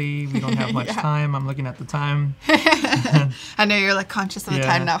 Obviously, we don't have much time. I'm looking at the time. I know you're like conscious of the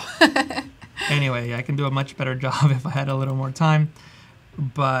time now. Anyway, I can do a much better job if I had a little more time.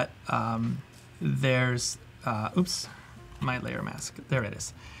 But there's, oops, my layer mask. There it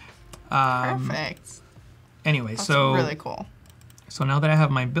is. Perfect. Anyway, That's so really cool. So now that I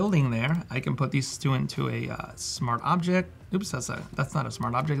have my building there, I can put these two into a smart object. Oops, that's not a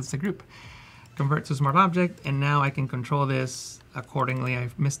smart object, it's a group. Convert to smart object, and now I can control this accordingly.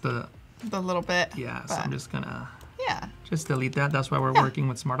 I've missed the little bit. Yeah, so I'm just gonna just delete that. That's why we're working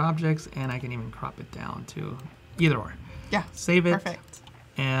with smart objects, and I can even crop it down to either or. Yeah, save it. Perfect.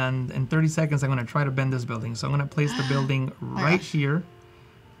 And in 30 seconds, I'm gonna try to bend this building. So I'm gonna place the building right here,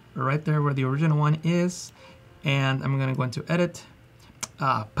 right there where the original one is, and I'm gonna go into edit,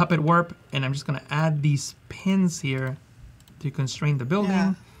 puppet warp, and I'm just gonna add these pins here to constrain the building.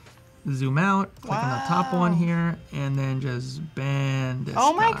 Yeah. Zoom out, click on the top one here, and then just bend this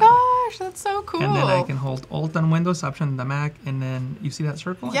Oh my gosh, that's so cool. And then I can hold Alt on Windows, Option on the Mac, and then you see that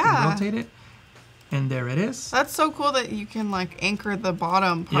circle? Yeah. I can rotate it, and there it is. That's so cool that you can like anchor the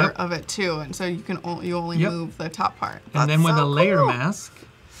bottom part of it too, and so you can only move the top part. And then with a layer mask,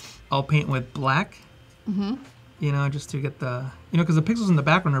 I'll paint with black. You know, just to get the, because the pixels in the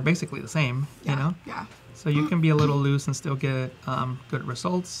background are basically the same. You know. Yeah. So you can be a little loose and still get good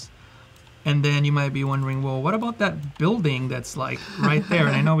results. And then you might be wondering, well, what about that building that's like right there?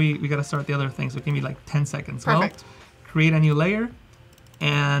 And I know we got to start the other thing, so it can be like 10 seconds. Perfect. Well, create a new layer,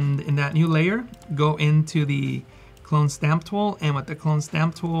 and in that new layer, go into the clone stamp tool, and with the clone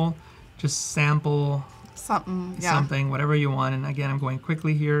stamp tool, just sample something, whatever you want. And again, I'm going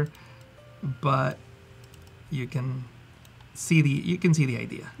quickly here, but you can see the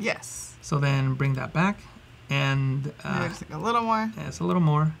idea. Yes. So then bring that back, and just like a little more. Yeah, it's a little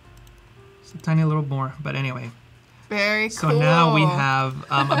more. A tiny little more, but anyway. Very cool. So now we have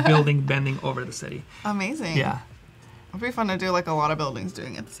a building bending over the city. Amazing. Yeah. It'd be fun to do like a lot of buildings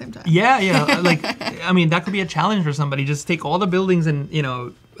doing it at the same time. Yeah. Like, I mean, that could be a challenge for somebody. Just take all the buildings and,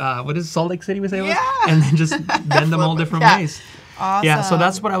 what is Salt Lake City we say? And then just bend them all different ways. Awesome. Yeah, so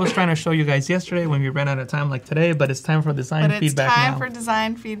that's what I was trying to show you guys yesterday when we ran out of time like today, but it's time for design feedback now. It's time for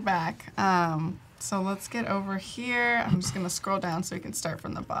design feedback. So let's get over here. I'm just going to scroll down so we can start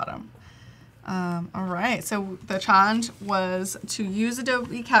from the bottom. All right, so the challenge was to use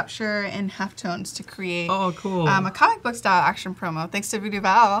Adobe Capture and halftones to create a comic book style action promo. Thanks to Voodoo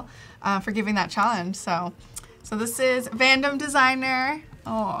Val for giving that challenge. So this is Vandom Designer.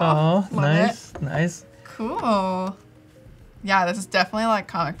 Oh, nice. Cool. Yeah, this is definitely like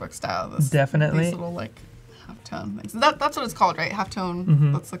comic book style. Definitely. These little like halftone things. That's what it's called, right?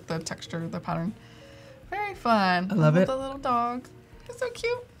 Halftone. That's like the texture, the pattern. Very fun. I love it. The little dog. It's so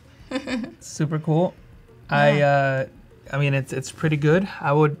cute. Super cool. Yeah. I mean, it's pretty good.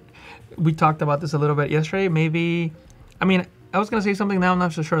 We talked about this a little bit yesterday. Maybe, I was gonna say something now. I'm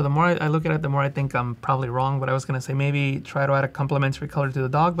not so sure. The more I look at it, the more I think I'm probably wrong. But I was gonna say maybe try to add a complementary color to the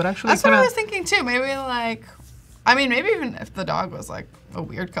dog. But actually, that's what I was thinking too. Maybe maybe even if the dog was like a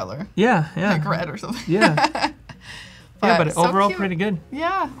weird color. Yeah. Like red or something. Yeah. but so overall, pretty good.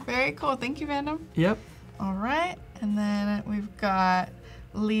 Yeah, very cool. Thank you, Vandom. Yep. All right, and then we've got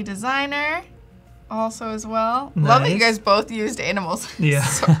Lee Designer also as well. Nice. Love that you guys both used animals. Yeah.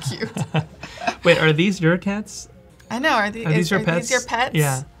 So cute. Wait, are these your cats? I know. Are these your pets?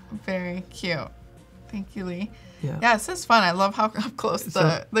 Yeah. Very cute. Thank you, Lee. Yeah. Yeah, this is fun. I love how close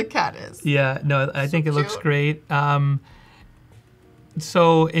the cat is. Yeah, no, I think it looks great.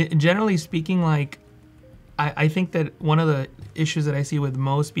 Generally speaking, like, I think that one of the issues that I see with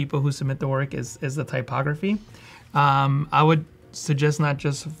most people who submit the work is the typography. I would suggest not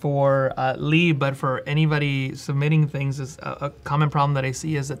just for Lee, but for anybody submitting things, is a common problem that I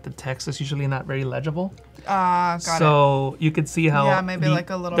see is that the text is usually not very legible. Got it. So you could see how maybe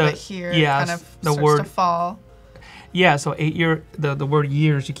like a little bit here, kind of starts to fall. Yeah, so the word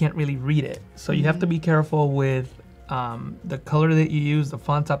years, you can't really read it. So you have to be careful with the color that you use, the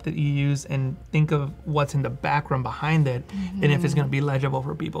font type that you use, and think of what's in the background behind it, and if it's going to be legible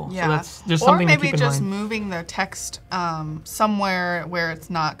for people. Yeah. So that's just something to keep in mind. Or maybe just moving the text somewhere where it's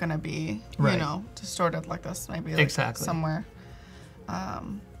not going to be, distorted like this. Maybe like somewhere.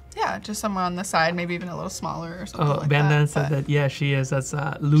 Just somewhere on the side, maybe even a little smaller or something like that. Bandan said that, yeah, she is. That's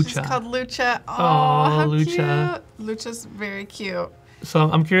Lucha. She's called Lucha. Oh, how Lucha. Cute. Lucha's very cute.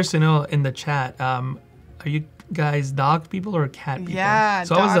 So I'm curious to know in the chat, are you guys dog people or cat people? Yeah,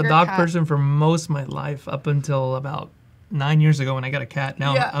 so I was a dog person for most of my life up until about 9 years ago when I got a cat.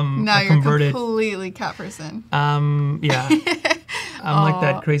 Now I'm converted. You're a completely cat person. Yeah. I'm like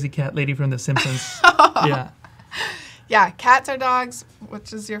that crazy cat lady from The Simpsons. Yeah. Yeah, cats or dogs?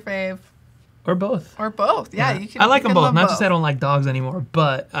 Which is your fave? Or both. Or both. Yeah, you can. I like them both. Not to say I don't like dogs anymore,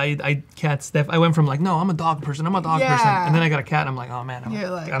 but cats. I went from like, no, I'm a dog person. I'm a dog person, and then I got a cat. And I'm like, oh man, I'm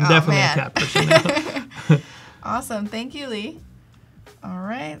definitely a cat person now. Awesome. Thank you, Lee. All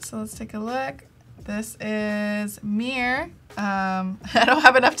right, so let's take a look. This is Mir. I don't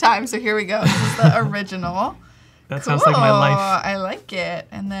have enough time, so here we go. This is the original. That sounds like my life. I like it.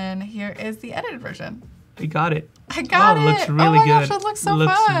 And then here is the edited version. You got it. I got it. It looks really oh my good. Gosh, it looks so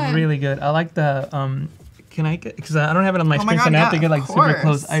looks fun. really good. I like the can I get, because I don't have it on my screen, God, so I have to yeah, get like of super course.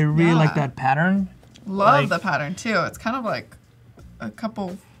 close. I really like that pattern. Love the pattern too. It's kind of like a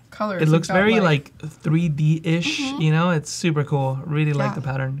couple colors. It looks very like 3D-ish, you know? It's super cool. Really like the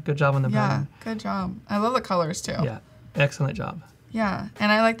pattern. Good job on the pattern. Yeah, good job. I love the colors too. Yeah, excellent job. Yeah,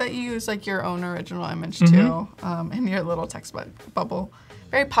 and I like that you use like your own original image too, in your little text bubble.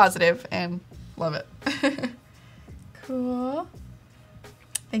 Very positive and love it. Cool.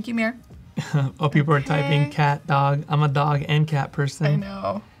 Thank you, Mir. Oh, people are typing cat, dog. I'm a dog and cat person. I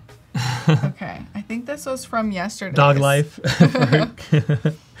know. Okay, I think this was from yesterday. Dog life.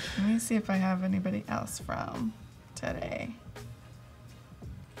 Let me see if I have anybody else from today.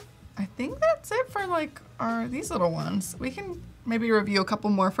 I think that's it for like these little ones. We can maybe review a couple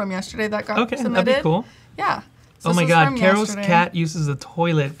more from yesterday that got submitted. That'd be cool. Yeah. So oh my God, Carol's cat uses the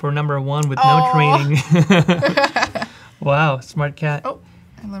toilet for #1 with no training. Wow, smart cat. Oh,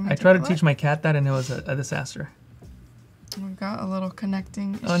 and let me I tried to teach my cat that and it was a disaster. We've got a little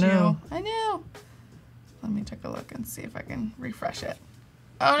connecting issue. Oh no. I know. Let me take a look and see if I can refresh it.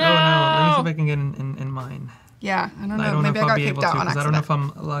 Oh no. Oh no, let me see if I can get in mine. Yeah, I don't know. I don't Maybe know if I I'll got be kicked able out to on because I accident. don't know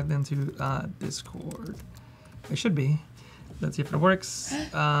if I'm logged into Discord. I should be. Let's see if it works.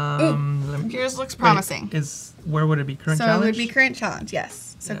 Yours looks promising. Where would it be? Current so challenge? it would be current challenge,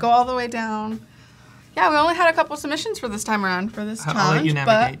 yes. So go all the way down. Yeah, we only had a couple submissions for this time around for this challenge. I'll let you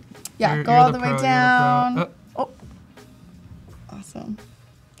navigate. But yeah, You're go all the the way pro, down. Oh. Awesome.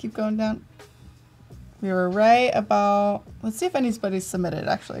 Keep going down. We were right about, let's see if anybody's submitted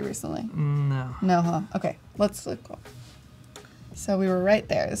actually recently. No. No, huh? Okay, let's look. So we were right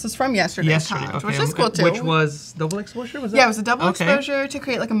there. This is from yesterday's challenge, which is cool too. Which was double exposure, was that? Yeah, it was a double exposure to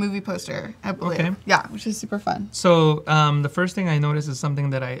create like a movie poster, I believe. Okay. Yeah, which is super fun. So the first thing I noticed is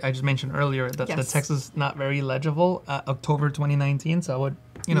something that I just mentioned earlier, that the text is not very legible, October 2019, so I would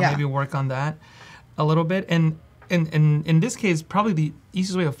maybe work on that a little bit. And in this case, probably the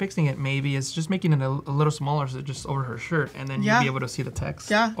easiest way of fixing it maybe is just making it a little smaller, so just over her shirt, and then you'll be able to see the text.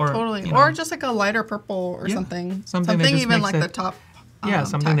 Yeah, totally. Or just like a lighter purple or something. Something even like the top.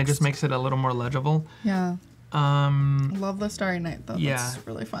 Something that just makes it a little more legible. Yeah. Love the Starry Night though. Yeah. That's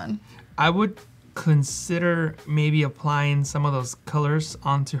really fun. I would consider maybe applying some of those colors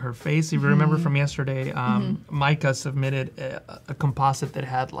onto her face. If you remember from yesterday, Micah submitted a composite that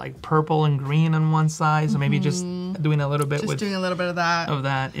had like purple and green on one side, so maybe just doing a little bit doing a little bit of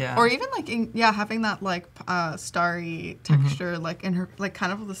that. Yeah. Or even like having that like starry texture like in her, like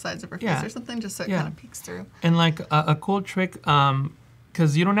kind of the sides of her face or something, just so it kind of peeks through. And like a cool trick,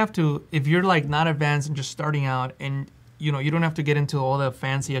 because you don't have to, if you're like not advanced and just starting out, and you don't have to get into all the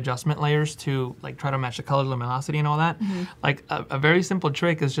fancy adjustment layers to like try to match the color, luminosity, and all that. Like a very simple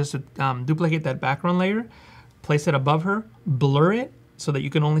trick is just to duplicate that background layer, place it above her, blur it so that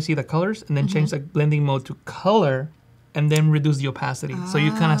you can only see the colors, and then change the blending mode to color, and then reduce the opacity. So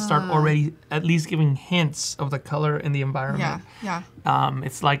you kind of start already at least giving hints of the color in the environment. Yeah.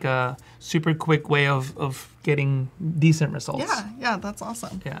 It's like a super quick way of getting decent results. Yeah, that's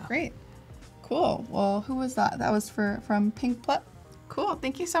awesome. Yeah. Great. Cool. Well, who was that? That was from Pink Plut. Cool.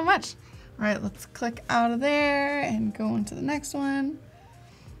 Thank you so much. All right, let's click out of there and go into the next one.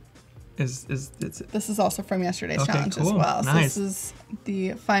 This is also from yesterday's challenge as well. So this is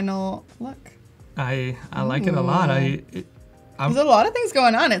the final look. I like it a lot. There's a lot of things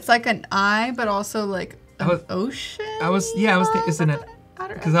going on. It's like an eye, but also like an ocean. Isn't it?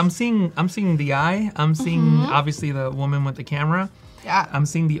 Because I'm seeing the eye. I'm seeing obviously the woman with the camera. Yeah. I'm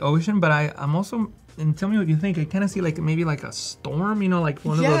seeing the ocean, but I'm also, and tell me what you think, I kind of see like maybe like a storm, like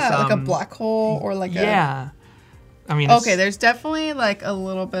one of those. Yeah, like a black hole or like a. I mean. Okay, there's definitely like a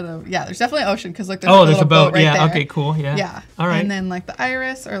little bit of, there's definitely ocean because like there's a boat right there. Okay, cool, yeah. Yeah. All right. And then like the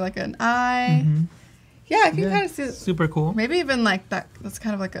iris or like an eye. Yeah, I can kind of see it. Super cool. Maybe even like that, that's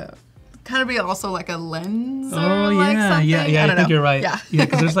kind of like be also like a lens or like something. I think you're right. Yeah,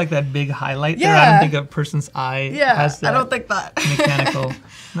 because there's like that big highlight there. I don't think a person's eye has that. I don't think that. Mechanical.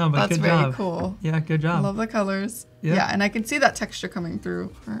 No, but that's good job. very cool. Yeah, good job. I love the colors. Yeah, and I can see that texture coming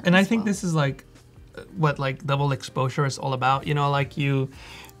through. And I think this is like what like double exposure is all about. Like you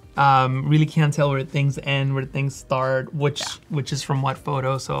really can't tell where things end, where things start, which is from what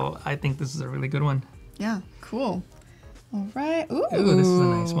photo. So I think this is a really good one. Yeah, cool. All right. Ooh, this is a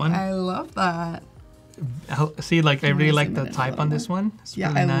nice one. I love that. See, like I really like the type on this one. It's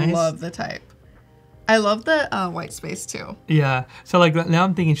really nice. I love the type. I love the white space too. Yeah. So like now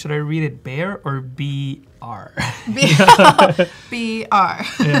I'm thinking, should I read it bear or B-R? B-R.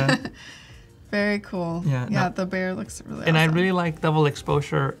 Yeah. Very cool. Yeah. Yeah, No. the bear looks really And awesome. I really like double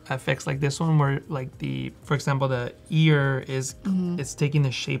exposure effects like this one where like for example, the ear is it's taking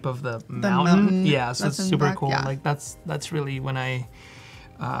the shape of the mountain. Yeah, so that's it's in the super back, cool. yeah. Like that's really when I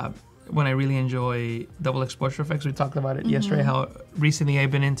really enjoy double exposure effects. We talked about it yesterday, how recently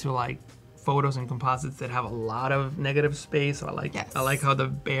I've been into like photos and composites that have a lot of negative space. So I like how the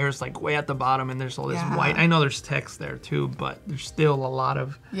bear's like way at the bottom and there's all this white. I know there's text there too, but there's still a lot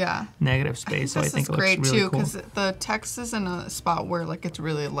of negative space. I think so I think it great looks really too cool. because the text is in a spot where like it's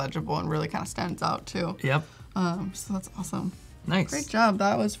really legible and really kind of stands out too. Yep. So that's awesome. Nice. Great job.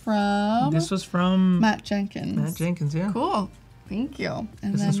 That was from This was from Matt Jenkins. Matt Jenkins, yeah. Cool. Thank you.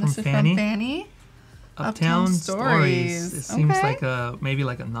 And This then is from this is Fanny. from Fanny. Uptown Stories. It seems Okay. like maybe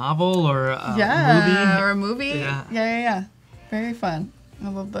like a novel or a Yeah, movie. or a movie. Yeah. Very fun. I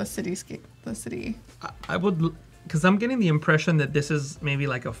love the cityscape. The city. I would, because I'm getting the impression that this is maybe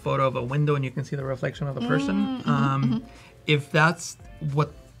like a photo of a window and you can see the reflection of the person. If that's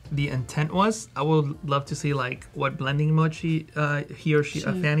what the intent was, I would love to see like what blending mode Fanny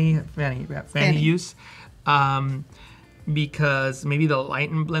used. Because maybe the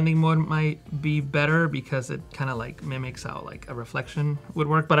light and blending mode might be better because it kind of like mimics how like a reflection would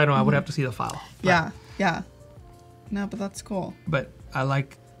work. But I don't know. I would have to see the file. Yeah. No, but that's cool. But I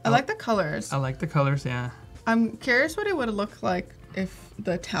like the colors. I like the colors. Yeah. I'm curious what it would look like if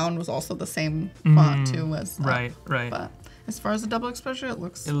the town was also the same font too as that. Right. But as far as the double exposure, it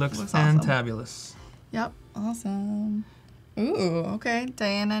looks fantabulous. Awesome. Yep, awesome. Ooh, okay.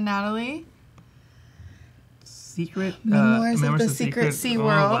 Diana, Natalie. Secret Memoirs of the Secret Sea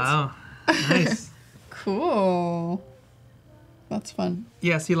World. Oh, wow. Nice. Cool. That's fun.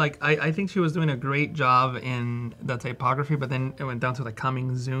 Yeah, see, like, I think she was doing a great job in the typography, but then it went down to like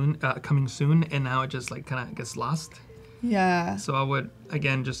coming soon, and now it just like kind of gets lost. Yeah. So I would,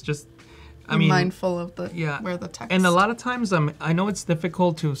 again, just Be mindful of where the text. And a lot of times, I know it's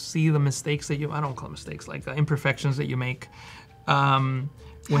difficult to see the mistakes that I don't call them mistakes, like imperfections that you make. When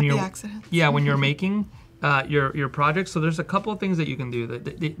Happy accidents. Yeah, when you're making your project. So there's a couple of things that you can do.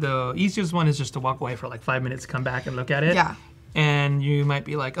 The easiest one is just to walk away for like 5 minutes, come back and look at it. Yeah. And you might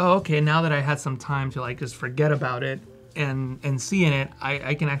be like, oh, okay, now that I had some time to like just forget about it and see in it,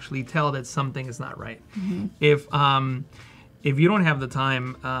 I can actually tell that something is not right. If you don't have the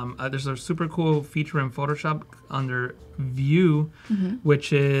time, there's a super cool feature in Photoshop under View,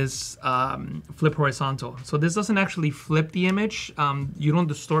 which is flip horizontal. So this doesn't actually flip the image. You don't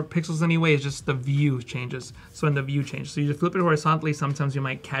distort pixels anyway. It's just the view changes. So in the view change. So you just flip it horizontally. Sometimes you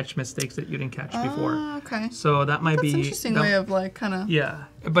might catch mistakes that you didn't catch before. Okay. So that might That's be an interesting way of like kind of. Yeah,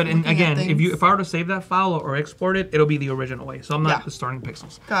 but again, if I were to save that file or export it, it'll be the original way. So I'm not distorting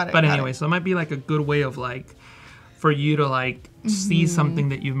pixels. Got it. But anyway, so it might be like a good way of like for you to like see something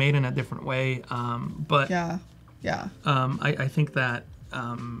that you've made in a different way. But I think that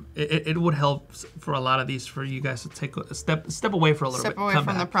it would help for a lot of these for you guys to take a step away for a little bit. Step away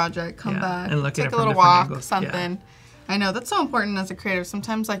from the project, come back, and look take at it a from little different walk, angles. something. Yeah. I know that's so important as a creative.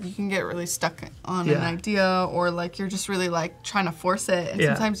 Sometimes like you can get really stuck on an idea, or like you're just really like trying to force it, and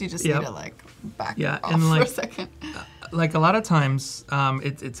sometimes you just need to like back off and for a second. Like a lot of times,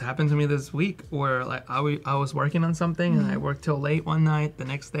 it's happened to me this week where like I was working on something and I worked till late one night. The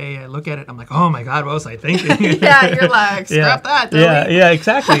next day I look at it, I'm like, oh my god, what was I thinking? Yeah, you're like, scrap that. Yeah,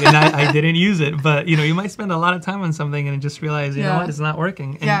 exactly. And I didn't use it, but you might spend a lot of time on something and just realize, you know what, it's not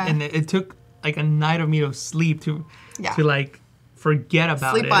working. And it took like a night of me to sleep to like forget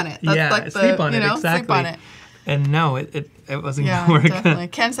about it. Sleep on it. That's like sleep on it, exactly. Sleep on it. And no, it wasn't gonna work. Definitely.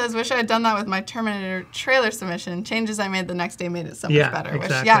 Ken says, wish I had done that with my Terminator trailer submission. Changes I made the next day made it so much better.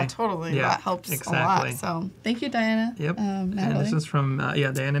 Exactly. Which, totally. That helps a lot. So thank you, Diana. Yep. Natalie. And this is from,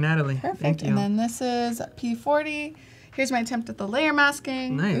 Diana and Natalie. Perfect. Thank you. And then this is P40. Here's my attempt at the layer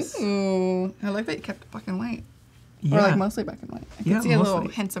masking. Nice. Ooh. I like that you kept it black and white. Yeah. Or like mostly black and white. I can see a little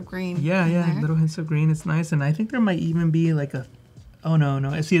hints of green. Yeah, little hints of green. It's nice. And I think there might even be like a... Oh, no.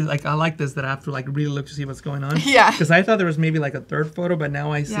 I see, like, I like this that I have to, like, really look to see what's going on. Yeah. Because I thought there was maybe, like, a third photo, but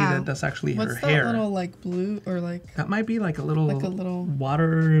now I see that that's actually her hair. What's that little, like, blue or, like... That might be, like, a little... Like a little...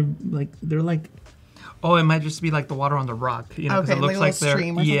 Water, like, they're, like... Oh, it might just be, like, the water on the rock. Because it looks like there...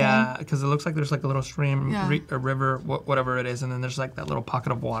 stream or something? Yeah, because it looks like there's, like, a little stream, a river, whatever it is, and then there's, like, that little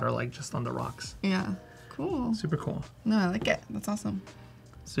pocket of water, like, just on the rocks. Yeah. Cool. Super cool. No, I like it. That's awesome.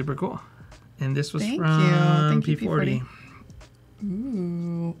 Super cool. And this was Thank from you, P40.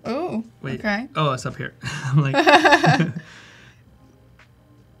 Ooh. Oh. Wait. Okay. Oh, it's up here. I'm like...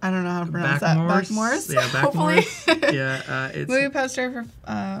 I don't know how to pronounce that. Backmores? Yeah, Hopefully. Backmores. Yeah, it's movie poster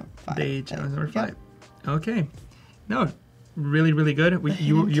for 5. Day challenge number 5. Okay. No, really, really good.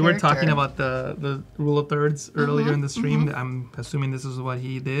 You were talking about the rule of thirds earlier in the stream. I'm assuming this is what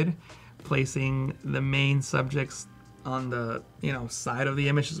he did, placing the main subjects on the side of the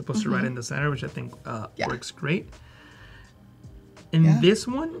image as opposed to right in the center, which I think works great. In this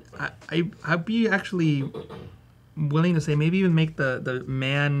one, I'd be actually willing to say maybe even make the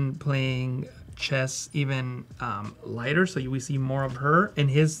man playing chess even lighter, so we see more of her, and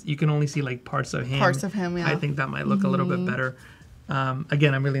you can only see like parts of him. Yeah. I think that might look a little bit better.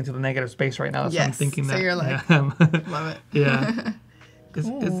 Again, I'm really into the negative space right now, so I'm thinking that. So you're like, love it. Yeah.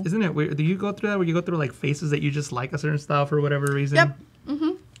 Cool. Isn't it weird? Do you go through that where you go through like phases that you just like a certain style for whatever reason? Yep.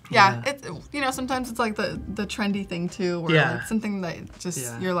 Yeah, it's sometimes it's like the trendy thing too, where like something that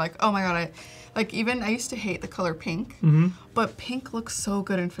just you're like, oh my god, I used to hate the color pink, but pink looks so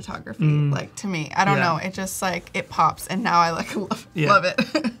good in photography. Like to me, I don't know, it just like it pops, and now I like love it.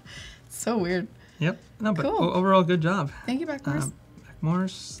 It's so weird. Yep. No, but overall, good job. Thank you, Backmores.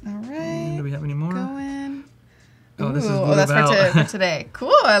 Backmores. All right. Do we have any more? Going. Oh, this is Voodoo that's for today.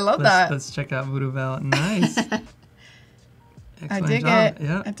 Cool. I love that. Let's check out Voodoo Val. Nice. Excellent I dig job. it.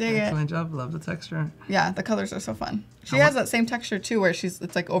 Yeah, I dig excellent job. Love the texture. Yeah, the colors are so fun. She has that same texture too, where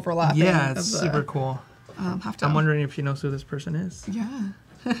it's like overlapping. Yeah, it's super cool. Halftone. I'm wondering if she knows who this person is. Yeah.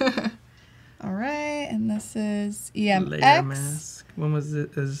 All right, and this is EMX. Layer mask. When was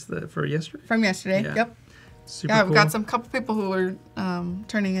it? Is that for yesterday? From yesterday. Yeah. Yep. Super yeah, cool. we've got some couple people who were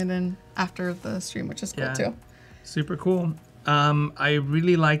turning it in after the stream, which is cool too. Super cool. I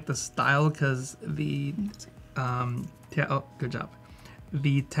really like the style because the good job.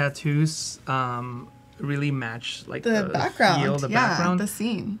 The tattoos really match like the background, feel, the background, the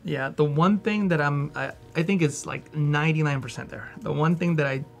scene. Yeah, the one thing that I think it's like 99% there. The one thing that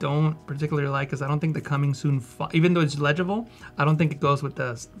I don't particularly like is I don't think the coming soon, even though it's legible, I don't think it goes with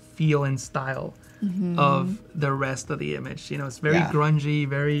the feel and style of the rest of the image. It's very grungy,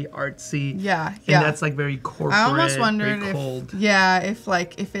 very artsy. Yeah, and that's like very corporate. I almost wondered very cold.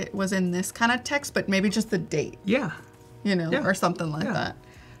 if it was in this kind of text, but maybe just the date. Yeah. Or something like that.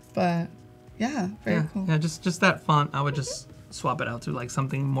 But yeah, very cool. Yeah, just that font, I would just swap it out to like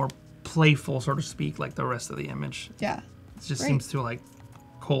something more playful, so to speak, like the rest of the image. Yeah. It just seems too like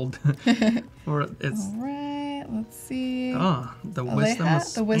cold. Or it's all right, let's see. Oh, the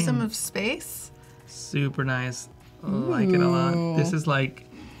wisdom of space. Super nice. Like it a lot. This is like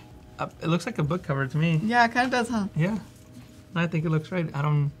it looks like a book cover to me. Yeah, it kind of does, huh? Yeah. I think it looks right. I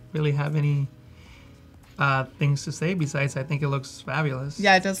don't really have any things to say besides I think it looks fabulous.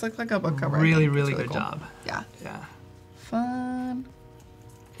 Yeah, it does look like a book cover. Really good cool. job. Yeah. Yeah. Fun.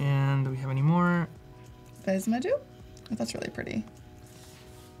 And do we have any more? Vesmadu? Oh, that's really pretty.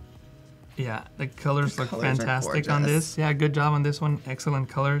 Yeah, the colors look fantastic on this. Yeah, good job on this one. Excellent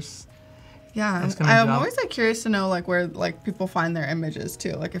colors. Yeah, I'm always like curious to know like where like people find their images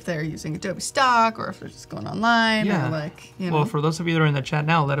too, like if they're using Adobe stock or if they're just going online or like Well, for those of you that are in the chat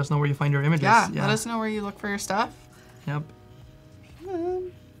now, let us know where you find your images. Yeah, let us know where you look for your stuff. Yep.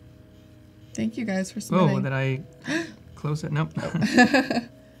 Thank you guys for submitting. Whoa, did I close it? Nope.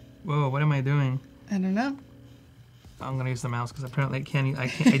 Whoa, what am I doing? I don't know. I'm gonna use the mouse because apparently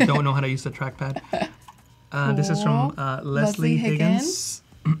I don't know how to use the trackpad. Cool. This is from Leslie Higgins.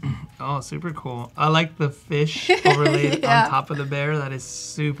 Oh, super cool. I like the fish overlaid on top of the bear. That is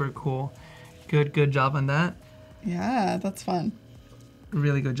super cool. Good job on that. Yeah, that's fun.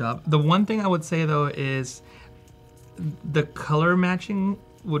 Really good job. The one thing I would say though is the color matching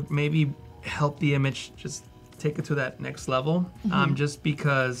would maybe help the image just take it to that next level. Just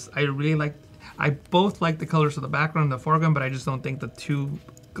because I both like the colors of the background and the foreground, but I just don't think the two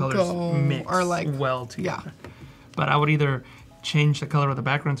colors mix well together. Yeah. But I would either change the color of the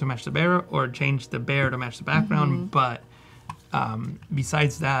background to match the bear or change the bear to match the background. But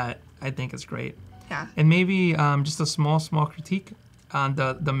besides that, I think it's great. Yeah. And maybe just a small critique on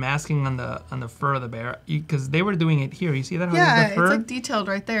the masking on the fur of the bear, because they were doing it here. You see that? How the fur? It's like detailed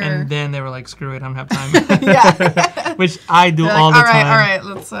right there. And then they were like, "Screw it, I don't have time." Which I do all the time. All right,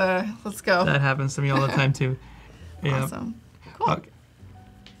 let's go. That happens to me all the time too. Yeah. Awesome. Cool. Okay.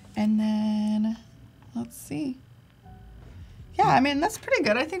 And then let's see. Yeah, I mean that's pretty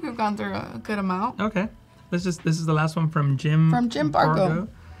good. I think we've gone through a good amount. Okay. This is the last one from Jim. From Jim Bargo.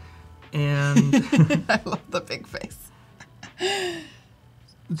 And I love the big face.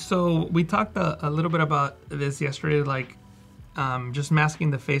 So we talked a little bit about this yesterday, like just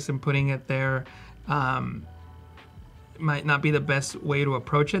masking the face and putting it there might not be the best way to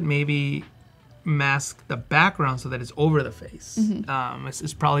approach it. Maybe mask the background so that it's over the face.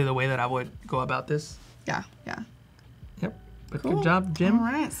 It's probably the way that I would go about this. Yeah. Yep. But Cool. good job, Jim. All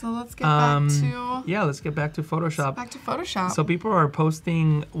right, so let's get back to Yeah, let's get back to Photoshop. Photoshop. So people are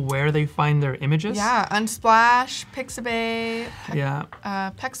posting where they find their images. Yeah, Unsplash, Pixabay, Yeah.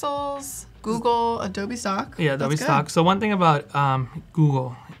 Pexels, Google, Adobe Stock. Yeah, Adobe That's Stock. good. So one thing about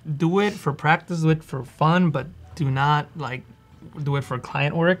Google, do it for practice, do it for fun, but do not like do it for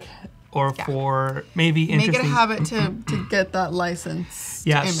client work or for maybe interesting. Make it a habit to get that license.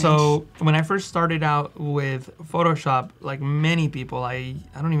 Yeah, image. so when I first started out with Photoshop, like many people, I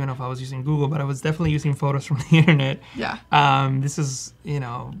don't even know if I was using Google, but I was definitely using photos from the internet. Yeah. This is,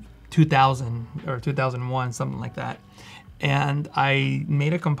 2000 or 2001, something like that. And I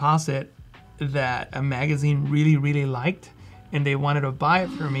made a composite that a magazine really, really liked, and they wanted to buy it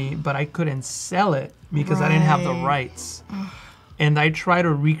for me, but I couldn't sell it because I didn't have the rights. And I tried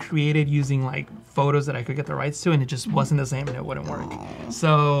to recreate it using like photos that I could get the rights to, and it just wasn't the same, and it wouldn't work.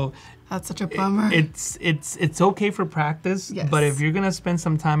 So that's such a bummer. It's okay for practice, Yes. but if you're gonna spend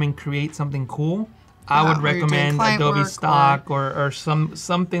some time and create something cool, I would where you're doing recommend client Adobe work Stock or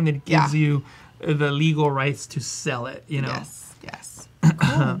something that gives you the legal rights to sell it. Yes.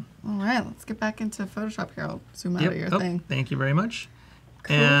 Cool. All right, let's get back into Photoshop here. I'll zoom out of your thing. Thank you very much.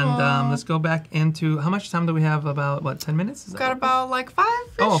 Cool. And let's go back into, how much time do we have? About, what, 10 minutes? Is that Got what- about like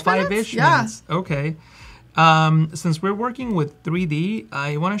 5-ish Oh, minutes? 5-ish Yeah. minutes. Okay. Since we're working with 3D,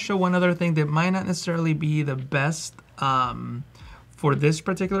 I want to show one other thing that might not necessarily be the best for this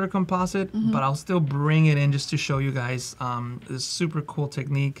particular composite, but I'll still bring it in just to show you guys this super cool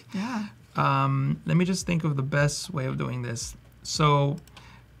technique. Yeah. Let me just think of the best way of doing this. So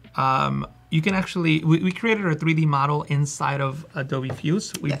you can actually, we created a 3D model inside of Adobe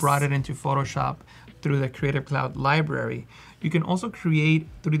Fuse. We brought it into Photoshop through the Creative Cloud library. You can also create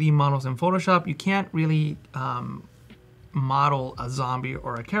 3D models in Photoshop. You can't really model a zombie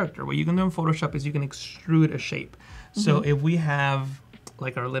or a character. What you can do in Photoshop is you can extrude a shape. So if we have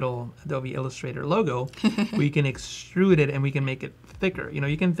like our little Adobe Illustrator logo, we can extrude it and we can make it thicker.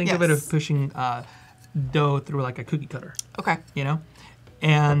 You can think of it as pushing dough through like a cookie cutter. Okay.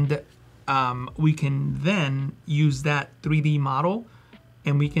 And we can then use that 3D model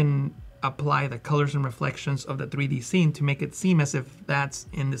and we can apply the colors and reflections of the 3D scene to make it seem as if that's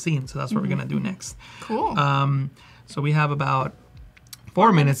in the scene. So that's what we're gonna do next. Cool. So we have about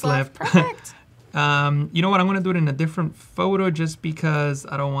 4 minutes left. Perfect. You know what? I'm gonna do it in a different photo just because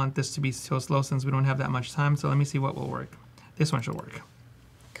I don't want this to be so slow since we don't have that much time. So let me see what will work. This one should work.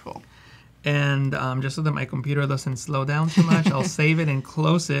 Cool. And just so that my computer doesn't slow down too much, I'll save it and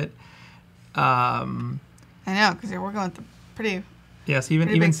close it. I know, because you're working with the pretty... Yes, even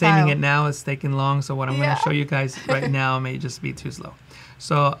big saving file. it now is taking long, so what I'm going to show you guys right now may just be too slow.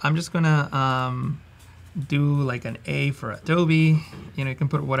 So I'm just going to do like an A for Adobe. You can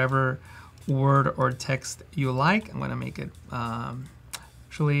put whatever word or text you like. I'm going to make it,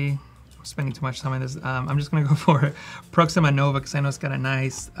 actually, I'm spending too much time on this. I'm just going to go for Proxima Nova because I know it's got a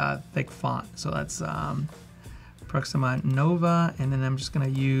nice thick font. So that's Proxima Nova, and then I'm just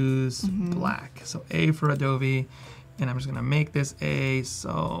going to use black. So A for Adobe. And I'm just gonna make this A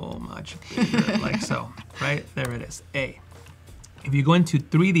so much bigger, like so, right? There it is, A. If you go into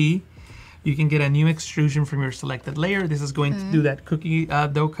 3D, you can get a new extrusion from your selected layer. This is going to do that cookie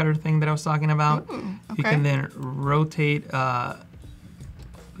dough cutter thing that I was talking about. Ooh, okay. You can then rotate the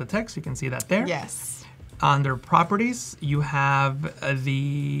text, you can see that there. Yes. Under properties, you have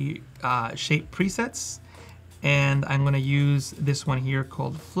the shape presets. And I'm gonna use this one here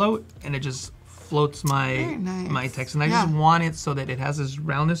called float, and it just floats my text, and I just want it so that it has this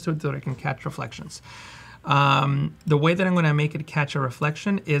roundness to it so that it can catch reflections. The way that I'm going to make it catch a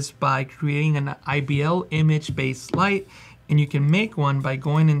reflection is by creating an IBL image-based light, and you can make one by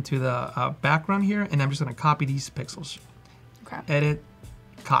going into the background here, and I'm just going to copy these pixels. Okay. Edit,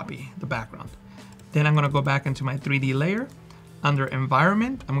 copy the background. Then I'm going to go back into my 3D layer. Under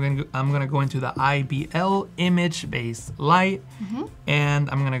environment, I'm gonna go into the IBL image-based light, and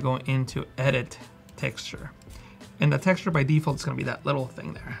I'm gonna go into edit texture. And the texture by default is gonna be that little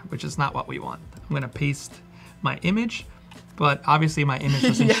thing there, which is not what we want. I'm gonna paste my image, but obviously my image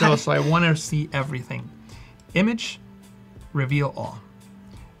doesn't show, so I wanna see everything. Image, reveal all.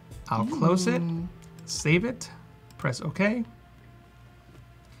 I'll close it, save it, press OK.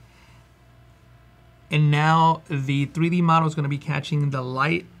 And now the 3D model is going to be catching the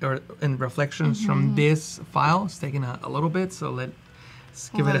light and reflections from this file. It's taking a little bit, so let's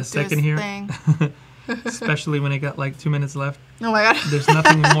give it a second here. especially when it got like 2 minutes left. Oh my God. There's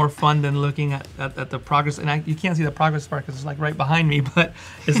nothing more fun than looking at the progress. And you can't see the progress bar because it's like right behind me, but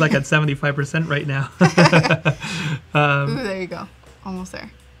it's like at 75% right now. Ooh, there you go. Almost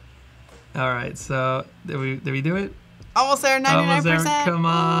there. All right, so did we do it? Almost there, 99%. Almost there. Come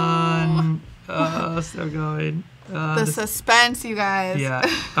on. Still going. The suspense, you guys. Yeah.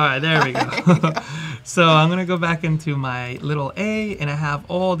 All right, there we go. So I'm going to go back into my little A, and I have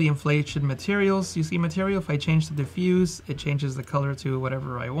all the inflation materials. You see material, if I change the diffuse, it changes the color to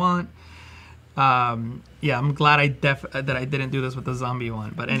whatever I want. Yeah, I'm glad that I didn't do this with the zombie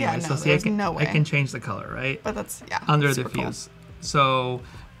one. But anyway, so see, I can change the color, right? But that's, yeah. Under diffuse. Cool. So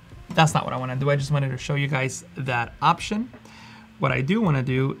that's not what I want to do. I just wanted to show you guys that option. What I do want to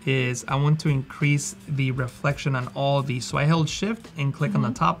do is I want to increase the reflection on all these. So I held shift and click on the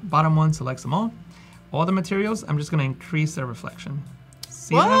top, bottom one, selects them all. All the materials, I'm just going to increase their reflection.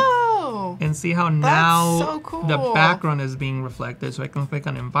 See Whoa! that? And see how now so cool. the background is being reflected. So I can click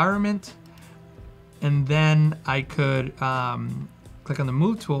on environment, and then I could click on the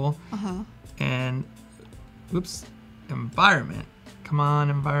move tool and, oops, environment. Come on,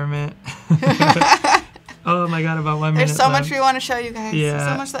 environment. Oh my God, about 1 minute There's so left. much we want to show you guys.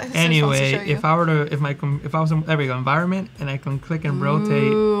 Yeah. So much that Jesus anyway, wants to show you. if I was in, there we go, environment, and I can click and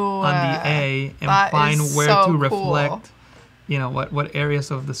rotate on the A and find where to reflect, you know, what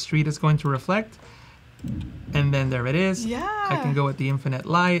areas of the street is going to reflect. And then there it is. Yeah. I can go with the infinite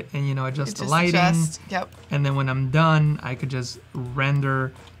light and, you know, adjust the lighting. Yep. And then when I'm done, I could just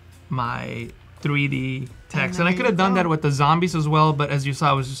render my 3D text. And I could have done that with the zombies as well, but as you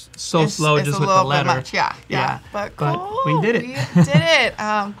saw, I was just so slow just with the letter. Much. Yeah. But cool. We did it. We did it.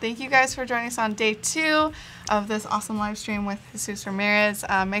 Thank you guys for joining us on day 2 of this awesome live stream with Jesús Ramirez.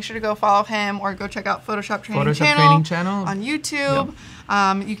 Make sure to go follow him or go check out Photoshop Training Channel on YouTube.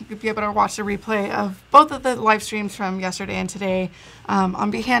 Yep. You can be able to watch the replay of both of the live streams from yesterday and today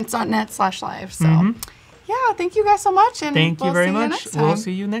on behance.net/live. So, yeah, thank you guys so much. And thank you very much. We'll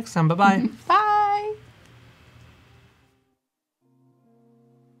see you next time. Bye-bye. Bye.